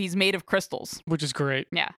World, so he's made of crystals. Which is great.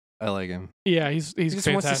 I like him. Yeah, he's just wants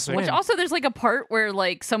to fantastic. swim. Which Man. also there's like a part where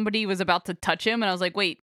like somebody was about to touch him, and I was like,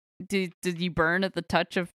 wait, did you burn at the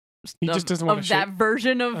touch of? He just doesn't want of to that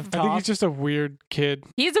version of. I think he's just a weird kid.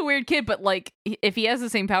 He's a weird kid, but like if he has the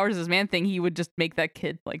same powers as Man Thing, he would just make that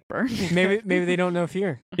kid like burn. Maybe they don't know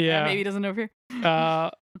fear. Yeah. maybe he doesn't know fear.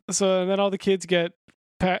 So then all the kids get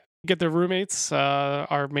their roommates.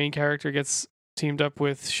 Our main character gets teamed up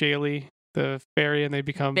with Shaylee, the fairy, and they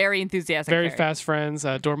become Very enthusiastic. very fairy. fast friends.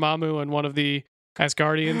 Dormammu and one of the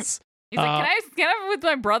Asgardians. He's like, Uh, can I have it with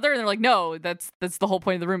my brother? And they're like, no, that's the whole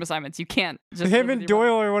point of the room assignments. You can't. Just live Him with and your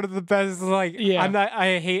Doyle are one of the best. Like, Yeah.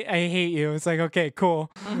 I hate you. It's like, okay,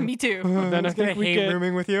 cool. brother. Me too. Then I I'm gonna think we hate get-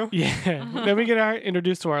 rooming with you. Yeah. Then we get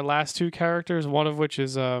introduced to our last two characters. One of which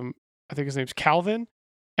is I think his name's Calvin,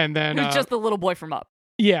 and then Who's just the little boy from Up,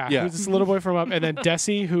 yeah, Yeah. who's this little boy from Up, and then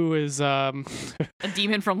Desi, who is a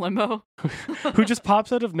demon from Limbo. who just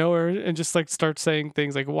pops out of nowhere and just like starts saying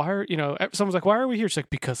things like, why are someone's like, why are we here? She's like,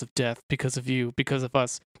 because of death, because of you, because of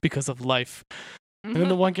us, because of life. And then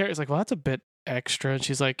the one character's like, well, that's a bit extra. And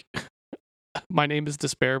she's like, my name is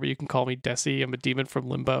Despair, but you can call me Desi. I'm a demon from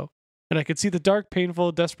Limbo. And I could see the dark,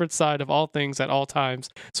 painful, desperate side of all things at all times.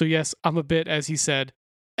 So yes, I'm a bit, as he said,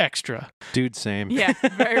 extra. Dude, same. Yeah,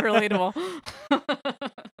 very relatable.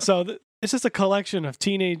 So it's just a collection of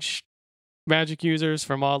teenage magic users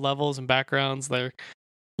from all levels and backgrounds. They're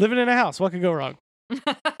living in a house. What could go wrong?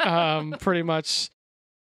 Pretty much.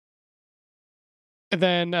 And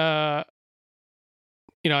then,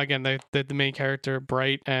 again, the main character,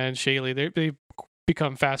 Bright and Shaylee, they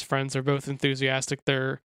become fast friends. They're both enthusiastic.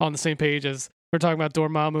 They're on the same page as we're talking about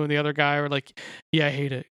Dormammu and the other guy. Are like, yeah, I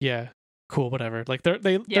hate it. Yeah, cool, whatever. Like they're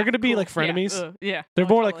gonna be cool. like frenemies. Yeah. They're Oh,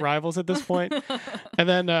 more like totally. rivals at this point. And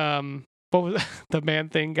then, what was the Man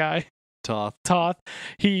Thing guy? Toth. Toth.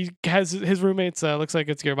 He has his roommates. Looks like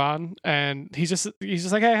it's German, and he's just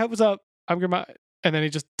like, "Hey, what's up? I'm German." And then he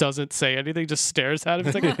just doesn't say anything. Just stares at him.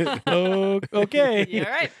 It's like, "Oh, okay." Yeah,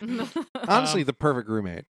 right. Honestly, the perfect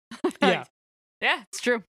roommate. Yeah. Yeah, it's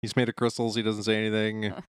true. He's made of crystals. He doesn't say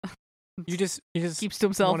anything. You just Keeps to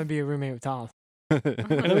himself. want to be a roommate with Toth. And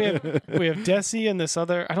then we have Desi and this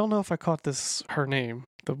other. I don't know if I caught her name.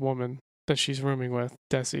 The woman that she's rooming with,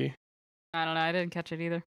 Desi. I don't know. I didn't catch it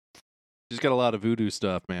either. She's got a lot of voodoo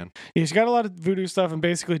stuff, man. Yeah, she's got a lot of voodoo stuff, and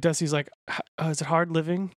basically Desi's like, "Is it hard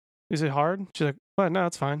living? Is it hard?" She's like, "Well, no,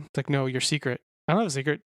 it's fine." It's like, "No, your secret. I don't have a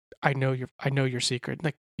secret. I know your secret.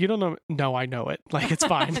 Like, you don't know. No, I know it. Like, it's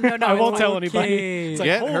fine. No, I won't it's tell okay. anybody." It's like,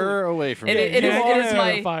 Get holy- her away from It- me. it is- Yeah, it is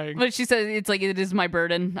my- terrifying. But she says it's like, it is my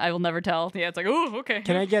burden. I will never tell. Yeah, it's like, oh, okay.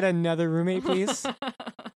 Can I get another roommate, please?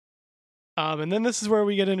 And then this is where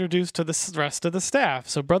we get introduced to the rest of the staff.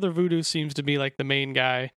 So Brother Voodoo seems to be like the main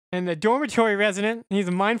guy. And the dormitory resident, he's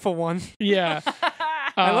a mindful one. Yeah.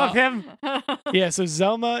 I love him. Yeah, so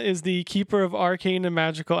Zelma is the keeper of arcane and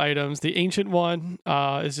magical items. The ancient one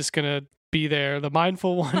is just going to be there. The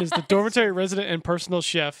mindful one is the dormitory resident and personal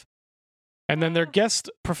chef. And then their guest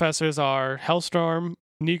professors are Hellstorm,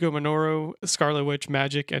 Nico Minoru, Scarlet Witch,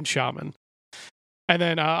 Magic, and Shaman. And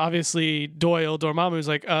then obviously Doyle, Dormammu, is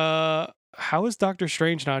like, how is Doctor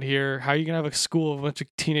Strange not here? How are you going to have a school of a bunch of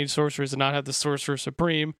teenage sorcerers and not have the Sorcerer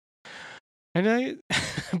Supreme? And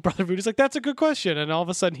Brother Voodoo's like, that's a good question. And all of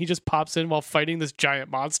a sudden, he just pops in while fighting this giant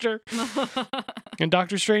monster. And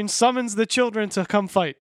Doctor Strange summons the children to come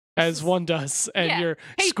fight, as one does. And Yeah. your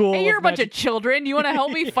Hey, school. hey, you're a of bunch magic- of children. You want to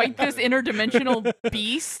help me fight this interdimensional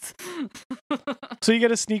beast? So you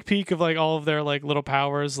get a sneak peek of like all of their like little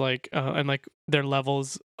powers, like and like their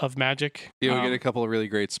levels of magic. Yeah, we Um, get a couple of really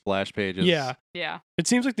great splash pages. Yeah, Yeah. it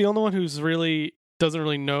seems like the only one who's really doesn't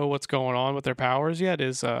really know what's going on with their powers yet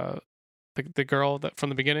is the girl that from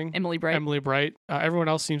the beginning, Emily Bright. Emily Bright. Everyone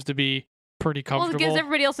else seems to be pretty Well, comfortable. because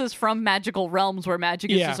everybody else is from magical realms where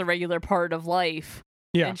magic is Yeah. just a regular part of life.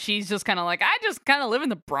 Yeah. And she's just kind of like, I just kind of live in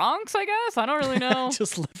the Bronx, I guess. I don't really know.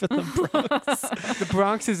 Just live in the Bronx. The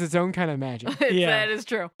Bronx is its own kind of magic. Yeah. That is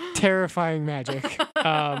true. Terrifying magic.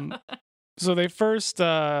 So they first,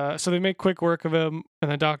 so they make quick work of him, and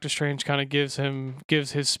then Doctor Strange kind of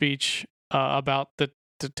gives his speech about the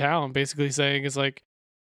town, basically saying, "Is like,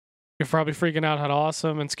 you're probably freaking out how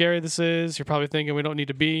awesome and scary this is. You're probably thinking we don't need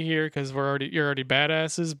to be here because you're already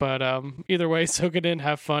badasses. But either way, soak it in,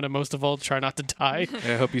 have fun, and most of all, try not to die."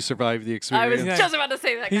 I hope you survive the I experience. was just about to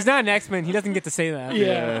say that. He's not an X-Men. He doesn't get to say that.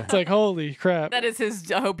 Yeah, it's like holy crap. That is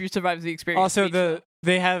his. I hope you survive the experience. Also, speech,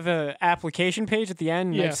 they have an application page at the end,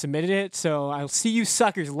 and Yeah. I've submitted it, so I'll see you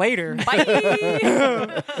suckers later. Bye.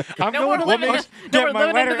 I'm No more going. living, get no my more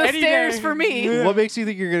living letter under the any stairs day. for me. Yeah. What makes you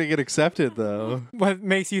think you're going to get accepted, though? What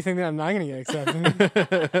makes you think that I'm not going to get accepted?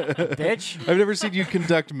 Bitch. I've never seen you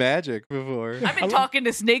conduct magic before. I've been talking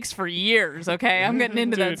to snakes for years, okay? I'm getting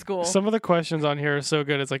into that Dude, school. Some of the questions on here are so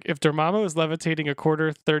good. It's like, if Dormammu is levitating a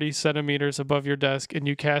quarter 30 centimeters above your desk and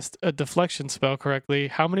you cast a deflection spell correctly,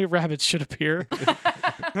 how many rabbits should appear?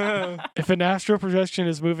 If an astral projection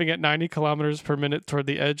is moving at 90 kilometers per minute toward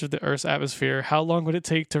the edge of the Earth's atmosphere, how long would it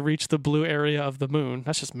take to reach the blue area of the moon?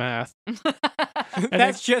 That's just math.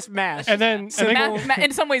 That's just math. And then,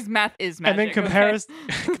 In some ways, math is magic. and then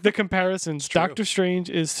okay? the comparisons. true. Doctor Strange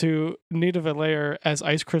is to Nidavellir as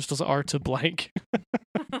ice crystals are to blank.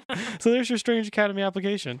 So there's your Strange Academy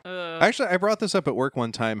application. Actually, I brought this up at work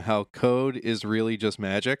one time, how code is really just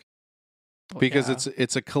magic. Because Yeah.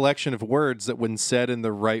 it's a collection of words that, when said in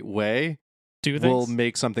the right way, Do will things.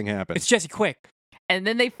 make something happen. It's Jesse Quick. And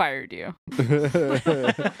then they fired you. And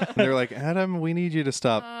they're like, Adam, we need you to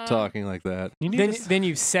stop talking like that. You need Then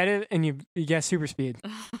you set it and you get super speed.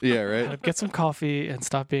 Yeah, right? get some coffee and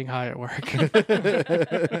stop being high at work.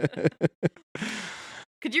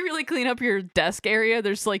 Could you really clean up your desk area?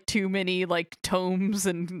 There's like too many like tomes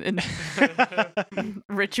and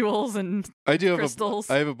rituals and I do have crystals.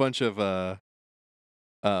 I have a bunch of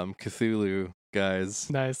Cthulhu guys.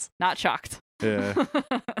 Nice. Not shocked. Yeah.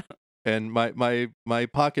 And my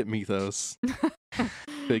pocket mythos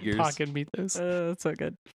figures. Pocket mythos. That's so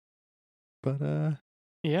good. But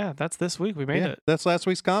Yeah, that's this week. We made yeah, it. that's last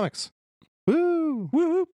week's comics. Woo!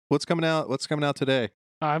 Woo! What's coming out today?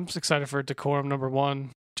 I'm just excited for Decorum #1.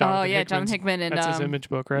 Oh yeah, Jonathan Hickman's- Hickman and That's his image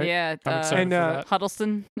book, right? Yeah, I'm excited And, for that.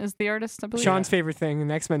 Huddleston is the artist, I believe. Sean's favorite thing,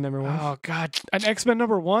 an X-Men #1. Oh god, an X-Men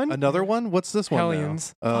 #1. Another one? What's this one?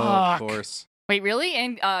 Hellions. Now? Oh, of Fuck. course. Wait, really?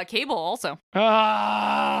 And Cable also.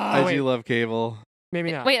 Ah, I wait. do love Cable.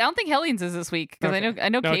 Maybe not. Wait, I don't think Hellions is this week because Okay. I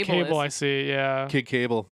know No, Cable, I is. see. Yeah. Kid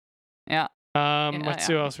Cable. Yeah, Let's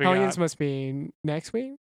see what else we Hellions got. must be next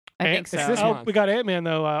week. I think so. It's this Oh, month. we got Ant-Man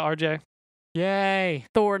though. RJ. Yay.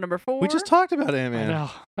 Thor #4. We just talked about I Ant-Man. know.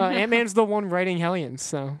 Ant-Man's the one writing Hellions,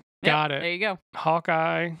 so. Yep, Got it. There you go.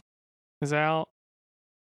 Hawkeye is out.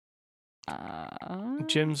 Uh,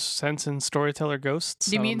 Jim's Sensen Storyteller Ghosts.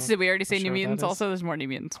 I New don't Mutants. know. Did we already say sure New what that Mutants? is. Also, there's more New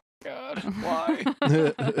Mutants. God,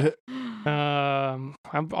 why?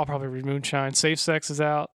 I'll probably read Moonshine. Safe Sex is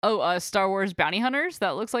out. Oh, Star Wars Bounty Hunters.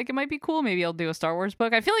 That looks like it might be cool. Maybe I'll do a Star Wars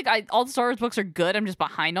book. I feel like all the Star Wars books are good. I'm just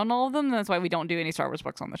behind on all of them. That's why we don't do any Star Wars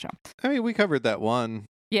books on the show. I mean, we covered that one.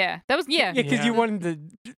 Yeah, that was Yeah, because Yeah. you wanted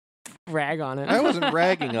to rag on it. I wasn't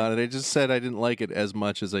ragging on it. I just said I didn't like it as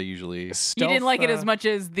much as I usually. You Stealth, didn't like it as much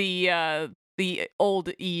as the old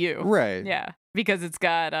EU. Right. Yeah, because it's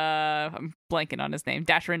got I'm blanking on his name,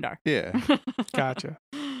 Dash Rendar. Yeah. Gotcha.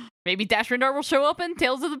 Maybe Dash Rendar will show up in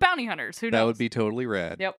Tales of the Bounty Hunters. Who knows? That would be totally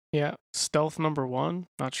rad. Yep. Yeah. Stealth #1.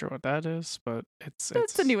 Not sure what that is, but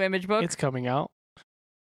It's a new image book. It's coming out.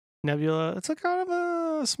 Nebula. It's a kind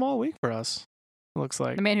of a small week for us. It looks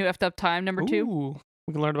like. The Man Who Effed Up Time #2. Ooh,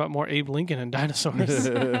 we can learn about more Abe Lincoln and dinosaurs.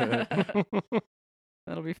 That'll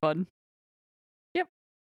be fun.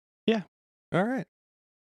 All right.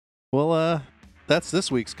 Well, that's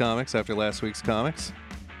this week's comics after last week's comics.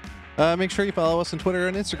 Make sure you follow us on Twitter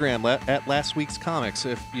and Instagram at Last Week's Comics.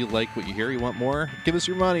 If you like what you hear, you want more, give us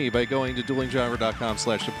your money by going to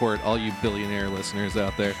duelinggenre.com/support, all you billionaire listeners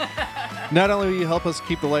out there. Not only will you help us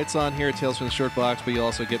keep the lights on here at Tales from the Short Box, but you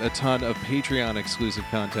also get a ton of Patreon exclusive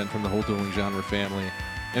content from the whole Dueling Genre family.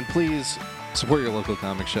 And please support your local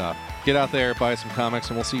comic shop. Get out there, buy some comics,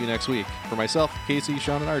 and we'll see you next week. For myself, Casey,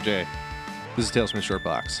 Sean, and RJ, this is Tales from the Short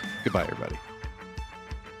Box. Goodbye, everybody.